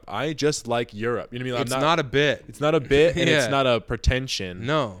Europe. I just like Europe. You know what I mean? It's not a bit. It's not a bit, and Yeah. it's not a pretension.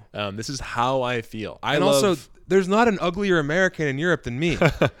 No. This is how I feel. And also, there's not an uglier American in Europe than me.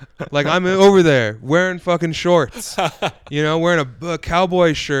 Like, I'm over there wearing fucking shorts, wearing a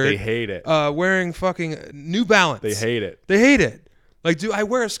cowboy shirt. they hate it. Wearing fucking New Balance. They hate it. They hate it. Like, dude, I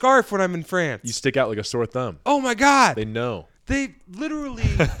wear a scarf when I'm in France. You stick out like a sore thumb. Oh my God. They know. They literally,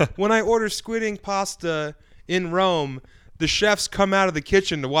 when I order squid ink pasta in Rome, the chefs come out of the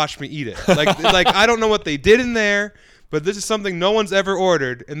kitchen to watch me eat it. Like I don't know what they did in there, but this is something no one's ever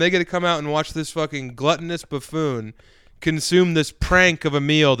ordered, and they get to come out and watch this fucking gluttonous buffoon consume this prank of a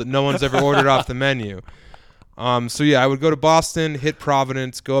meal that no one's ever ordered off the menu. So yeah, I would go to Boston, hit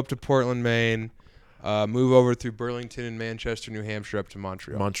Providence, go up to Portland, Maine, move over through Burlington and Manchester, New Hampshire, up to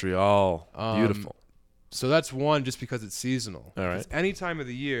Montreal. Montreal. Beautiful. So that's one, just because it's seasonal. All right. It's any time of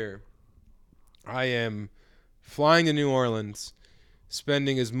the year, I am flying to New Orleans,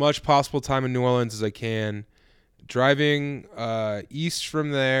 spending as much possible time in New Orleans as I can, driving east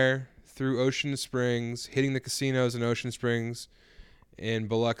from there through Ocean Springs, hitting the casinos in Ocean Springs and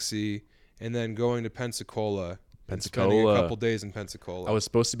Biloxi, and then going to Pensacola. And spending a couple days in Pensacola. I was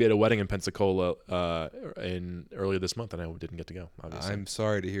supposed to be at a wedding in Pensacola in earlier this month, and I didn't get to go. Obviously, I'm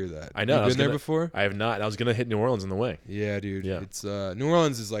sorry to hear that. I know. You've been there before? I have not. I was gonna hit New Orleans on the way. Yeah, dude. Yeah. It's New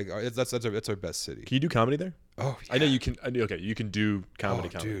Orleans is like that's our best city. Can you do comedy there? Oh, yeah. I know you can. Okay, you can do comedy.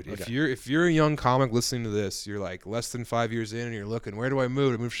 Dude, Okay. if you're a young comic listening to this, you're like less than 5 years in, and you're looking, where do I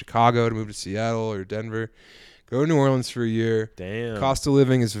move? To move to Chicago, to move to Seattle or Denver? Go to New Orleans for a year. Damn. Cost of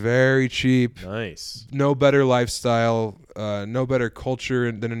living is very cheap. Nice. No better lifestyle. No better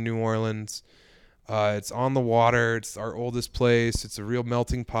culture than in New Orleans. It's on the water. It's our oldest place. It's a real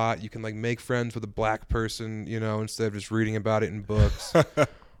melting pot. You can like make friends with a black person, instead of just reading about it in books.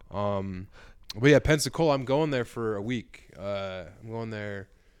 But yeah, Pensacola, I'm going there for a week. I'm going there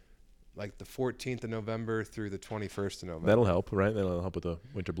like the 14th of November through the 21st of November. That'll help, right? That'll help with the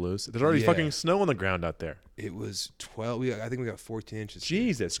winter blues. There's already Yeah. fucking snow on the ground out there. It was 12. I think we got 14 inches.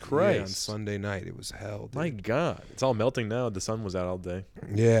 Jesus Yeah, on Christ. Sunday night. It was hell, dude. My God. It's all melting now. The sun was out all day.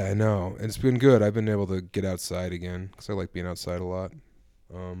 Yeah, I know. And it's been good. I've been able to get outside again because I like being outside a lot.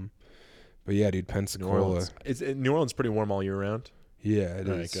 But yeah, dude, New Pensacola. Orleans. New Orleans pretty warm all year round. Yeah, it is.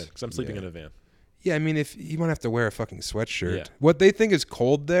 All right, good. Because I'm sleeping Yeah. in a van. Yeah, I mean, if you might have to wear a fucking sweatshirt. Yeah. What they think is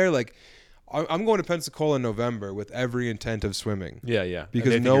cold there, like, I'm going to Pensacola in November with every intent of swimming Yeah, yeah.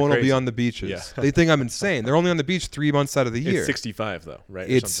 because no one will be on the beaches. Yeah. They think I'm insane. They're only on the beach 3 months out of the year. It's 65 though, right?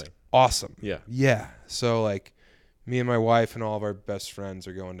 Or It's something. awesome. Yeah. Yeah. So like, me and my wife and all of our best friends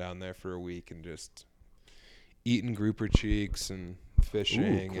are going down there for a week and just eating grouper cheeks and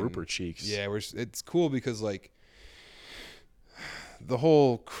fishing. Ooh, grouper and, cheeks. Yeah, it's cool because like the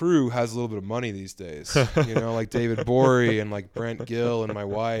whole crew has a little bit of money these days. Like David Bory and like Brent Gill and my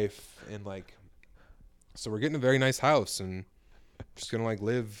wife and like, so we're getting a very nice house and just gonna like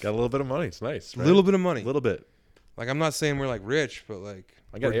live Got a little bit of money. It's nice. a Right? little bit of money. A little bit. Like I'm not saying we're like rich, but like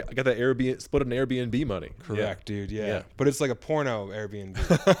I got that Airbnb split an Airbnb money. correct, dude. Yeah. Yeah. But it's like a porno Airbnb.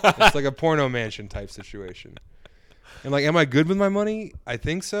 It's like a porno mansion type situation. And like, am I good with my money? I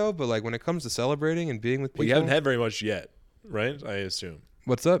think so. But like when it comes to celebrating and being with people, Well, you haven't had very much yet, right? I assume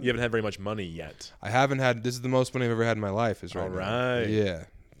what's up? you haven't had very much money yet. I haven't had. This is the most money I've ever had in my life. Is right. All now. right. Yeah.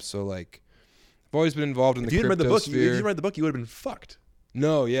 So like, I've always been involved in If the you didn't read the book, if you cryptosphere. didn't read the book, you would have been fucked.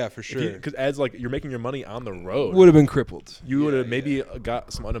 No, yeah, for sure. Because ads like you're making your money on the road. Would have been crippled. You would have Yeah, maybe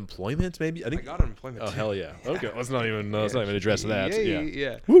got some unemployment. Maybe I I think. got unemployment. Oh too. hell yeah. Okay, let's not even address that. Yeah.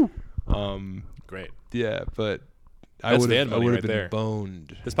 Yeah. Woo. Um. Great. Yeah, but I That's would van have. I money would right have been there.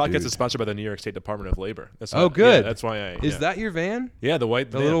 boned. This podcast dude. is sponsored by the New York State Department of Labor. That's Oh, why- good. Yeah, that's why I. Is yeah. that your van? Yeah, the white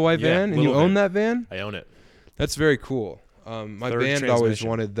The van. little white Yeah, van, and you little own van. that van? I own it. That's very cool. My Third band always transmission.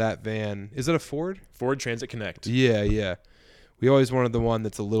 wanted that van. Is it a Ford? Ford Transit Connect. Yeah, yeah. We always wanted the one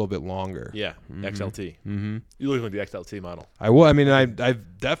that's a little bit longer. Yeah, XLT. Mm-hmm. You look like the XLT model. I mean,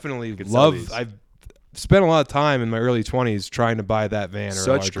 I've definitely could sell these. I've spent a lot of time in my early 20s trying to buy that van. Or a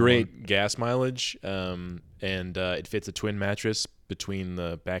Such larger great one. gas mileage, and it fits a twin mattress between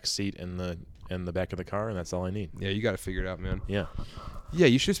the back seat and the back of the car, and that's all I need. Yeah, you got to figure it out, man. Yeah. Yeah,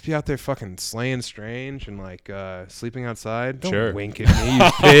 you should just be out there fucking slaying strange and like sleeping outside. Don't Sure. wink at me,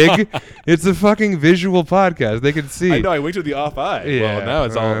 you pig. It's a fucking visual podcast. They can see. I know. I winked with the off eye. Yeah. Well, now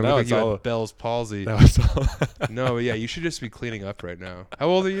it's all. Look Now like it's you had all. Bell's palsy. Now it's all. No, but yeah, you should just be cleaning up right now. How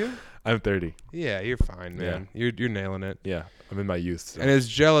old are you? I'm 30. Yeah, you're fine, man. You're nailing it. Yeah, I'm in my youth. So. And as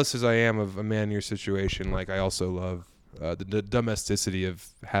jealous as I am of a man in your situation, like I also love the domesticity of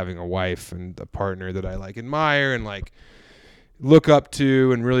having a wife and a partner that I like admire and like look up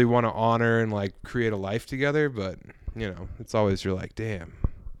to and really want to honor and like create a life together. But you know, it's always you're like, damn,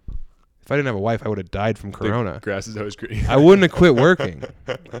 if I didn't have a wife, I would have died from corona. The grass is always green. I wouldn't have quit working.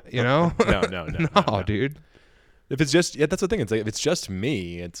 You know? No, no, dude. If it's just that's the thing. It's like if it's just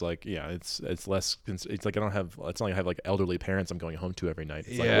me, it's like it's less. It's like I don't have. It's not like I have like elderly parents I'm going home to every night.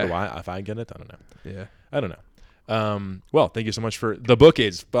 It's like what do I? If I get it, I don't know. Yeah. I don't know. Well, thank you so much for the book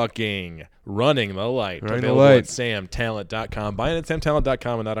is fucking Running the Light. Running the Available Light. at samtalent.com. Buy it at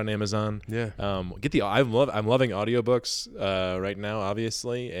samtalent.com and not on Amazon. Yeah. I'm loving audiobooks right now,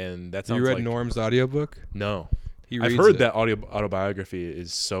 obviously, and that sounds You read like Norm's audiobook? no. He I've reads heard it. that autobiography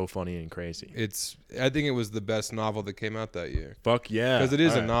is so funny and crazy. I think it was the best novel that came out that year. Fuck yeah. Because it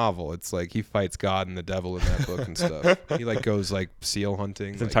is All a right. novel. It's like he fights God and the devil in that book and stuff. He like goes like seal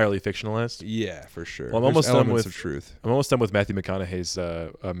hunting. It's like- entirely fictionalized. Yeah, for sure. Well, I'm There's almost done elements with- of truth. I'm almost done with Matthew McConaughey's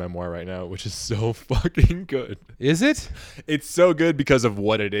memoir right now, which is so fucking good. Is it? It's so good because of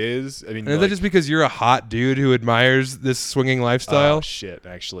what it is. I mean, And is that just because you're a hot dude who admires this swinging lifestyle? oh shit,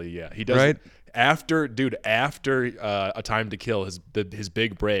 actually, yeah, he does. Right? After A Time to Kill, his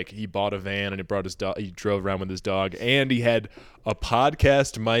big break, he bought a van and he brought his dog. He drove around with his dog, and he had a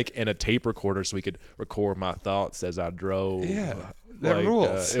podcast mic and a tape recorder, so he could record my thoughts as I drove. Yeah, that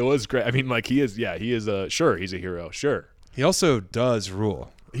rules. It was great. I mean, like he is a sure, he's a hero. Sure, He also does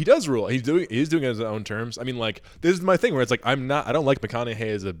rule. he does rule. He's doing it on his own terms. I mean, like this is my thing where it's like I don't like McConaughey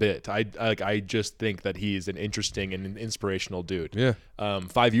as a bit. I just think that he's an interesting and an inspirational dude. Yeah.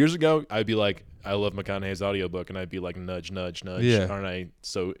 5 years ago, I'd be like, I love McConaughey's audiobook, and I'd be like, nudge, nudge, nudge. Yeah. Aren't I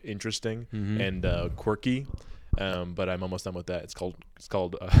so interesting and quirky? But I'm almost done with that. It's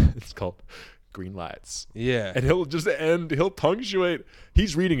called Green Lights. Yeah. And he'll punctuate.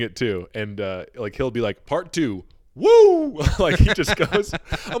 He's reading it too, and like he'll be like, part 2. Woo! Like he just goes.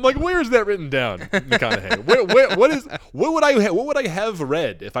 I'm like, where is that written down, McConaughey? What would I have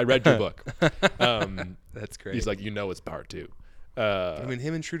read if I read your book? That's great. He's like, it's part 2. I mean,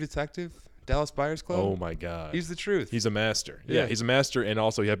 him and True Detective, Dallas Buyers Club. Oh my god, He's the truth. he's a master. Yeah. Yeah, he's a master, and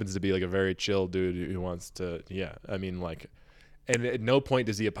also he happens to be like a very chill dude who wants to. Yeah, I mean, like, and at no point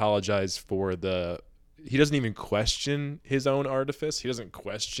does he apologize for the. He doesn't even question his own artifice. He doesn't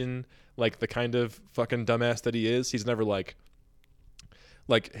question like the kind of fucking dumbass that he is. He's never like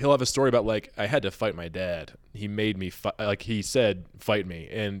he'll have a story about like I had to fight my dad. He made me like he said fight me,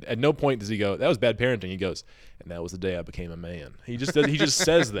 and at no point does he go that was bad parenting. He goes, and that was the day I became a man. He just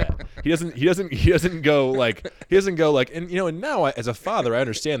says that. He doesn't go like and and now as a father I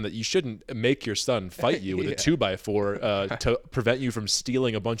understand that you shouldn't make your son fight you with a 2x4 to prevent you from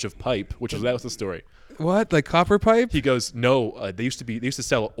stealing a bunch of pipe, that was the story. What? Like copper pipe? He goes, no. They used to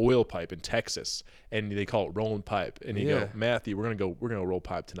sell oil pipe in Texas, and they call it rolling pipe. And he go, Matthew, we're gonna roll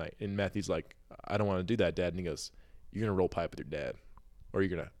pipe tonight. And Matthew's like, I don't want to do that, Dad. And he goes, you're gonna roll pipe with your dad, or you're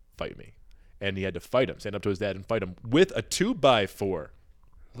gonna fight me. And he had to fight him, stand up to his dad and fight him with a 2x4.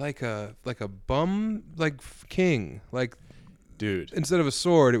 Like a bum king. Like Dude, instead of a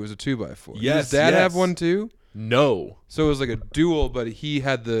sword, it was a 2x4. Did Yes, his dad have yes. one too? no. So it was like a duel, but he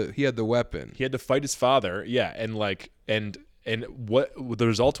had the weapon. He had to fight his father, yeah, and what the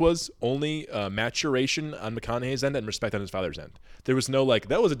result was only maturation on McConaughey's end and respect on his father's end. There was no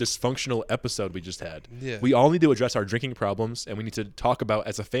that was a dysfunctional episode we just had. Yeah. We all need to address our drinking problems, and we need to talk about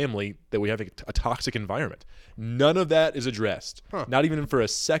as a family that we have a toxic environment. None of that is addressed. Not even for a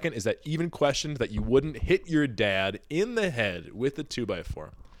second is that even questioned that you wouldn't hit your dad in the head with a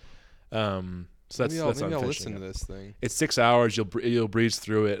 2x4. So that's Maybe on I'll fishing listen it. to this thing. It's 6 hours. You'll breeze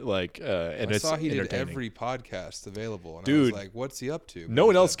through it and I it's saw he did entertaining. every podcast available, and Dude. I was like, "What's he up to?" No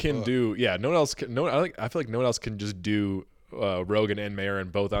one What else is that can book? do. Yeah, no one else can. I feel like no one else can just do Rogan and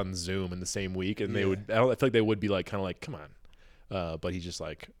Maron both on Zoom in the same week, and they Yeah. would. I feel like they would be like kind of like, come on, but he's just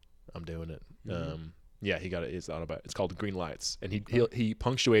like, I'm doing it. Yeah, he got it. It's autobiography. It's called Green Lights, and he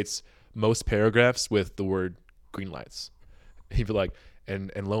punctuates most paragraphs with the word green lights. He'd be like,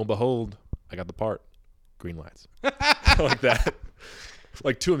 and lo and behold, I got the part. Green lights. Like that.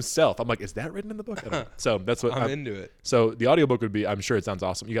 Like to himself. I'm like, is that written in the book? I don't know. So that's what I'm into it. So the audiobook would be, I'm sure it sounds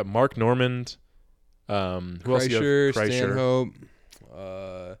awesome. You got Mark Normand, who else do you have? Stanhope,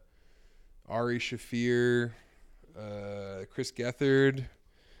 Ari Shafir, Chris Gethard.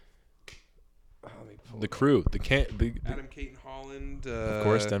 Let me pull The it up. crew, Adam Caton Holland. of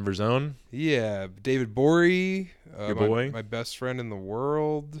course, Denver Zone. Yeah, David Borey. Your boy. My best friend in the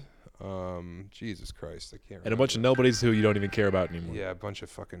world. Jesus Christ, I can't remember. And a bunch of nobodies who you don't even care about anymore. Yeah, a bunch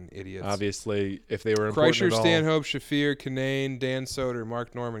of fucking idiots. Obviously, if they were important Kreischer, at all. Stanhope, Shafir, Kinane, Dan Soder,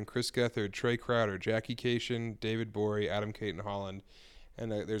 Mark Norman, Chris Gethard, Trey Crowder, Jackie Cation, David Borey, Adam Caton Holland,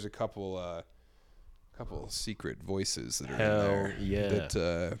 and there's a couple secret voices that are Hell in there. yeah.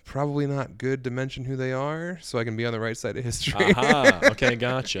 That probably not good to mention who they are, so I can be on the right side of history. Aha. Okay,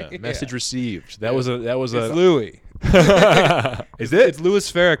 gotcha. Yeah. Message received. That was It's a. Louis. Is it? It's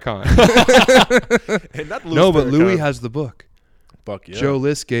Louis Farrakhan. Hey, not Louis No, but Farrakhan. Louis has the book. Fuck yeah. Joe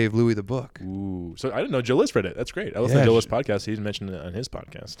List gave Louis the book. Ooh. So I didn't know Joe List read it. That's great. I listen Yeah, to Joe List podcast. He mentioned it on his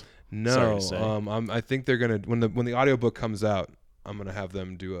podcast. No, Sorry to say. I think they're gonna when the audiobook comes out, I'm gonna have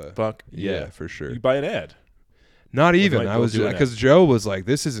them do a Fuck yeah for sure. You buy an ad. Not even. might I go was do an because Joe was like,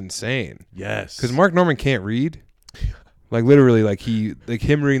 "This is insane." Yes. Because Mark Norman can't read. Like literally, like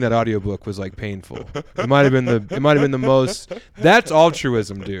him reading that audiobook was like painful. It might have been the most. That's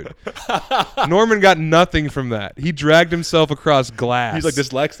altruism, dude. Norman got nothing from that. He dragged himself across glass. He's like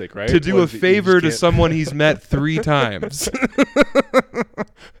dyslexic, right? to do What a is he- he favor just to can't- someone he's met 3 times.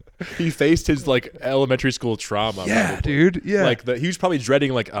 He faced his like elementary school trauma. Yeah, probably. dude. Yeah. Like he was probably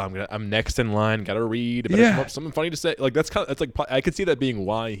dreading like I'm next in line, gotta read. Better Yeah. come up with something funny to say. Like that's like I could see that being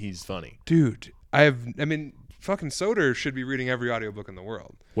why he's funny. dude, fucking Soder should be reading every audiobook in the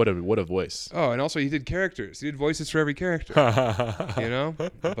world. What a voice. Oh, and also he did characters. He did voices for every character. You know?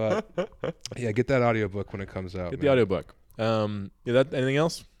 But yeah, get that audiobook when it comes out. Get the man. audiobook. Anything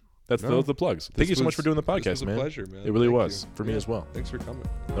else? Those are the plugs. Thank you so much for doing the podcast, This was man. a pleasure, man. It really Thank was you. for me as well. Thanks for coming.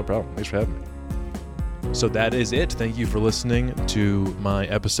 No problem. Thanks for having me. So that is it. Thank you for listening to my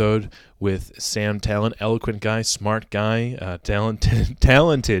episode with Sam Talent, eloquent guy, smart guy,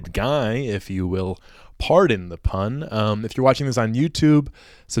 talented guy, if you will. Pardon the pun. If you're watching this on YouTube,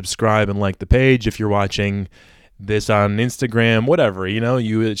 subscribe and like the page. If you're watching this on Instagram, whatever,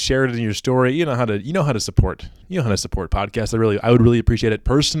 you share it in your story. You know how to support podcasts. I would really appreciate it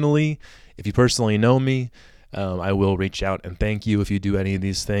personally. If you personally know me, I will reach out and thank you if you do any of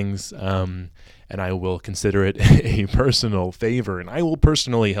these things. And I will consider it a personal favor, and I will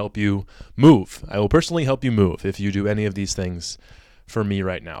personally help you move. If you do any of these things for me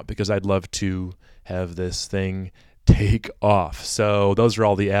right now, because I'd love to have this thing take off. So those are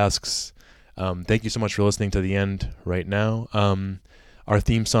all the asks. Thank you so much for listening to the end right now. Our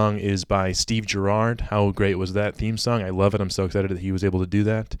theme song is by Steve Gerrard. How great was that theme song? I love it. I'm so excited that he was able to do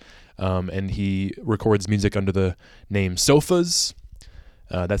that. And he records music under the name Sofas.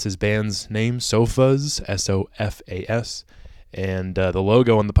 That's his band's name, Sofas, Sofas. And the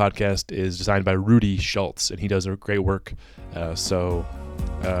logo on the podcast is designed by Rudy Schultz, and he does great work. So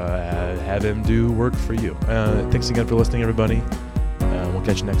have him do work for you. Thanks again for listening, everybody. We'll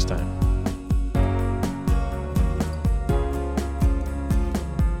catch you next time.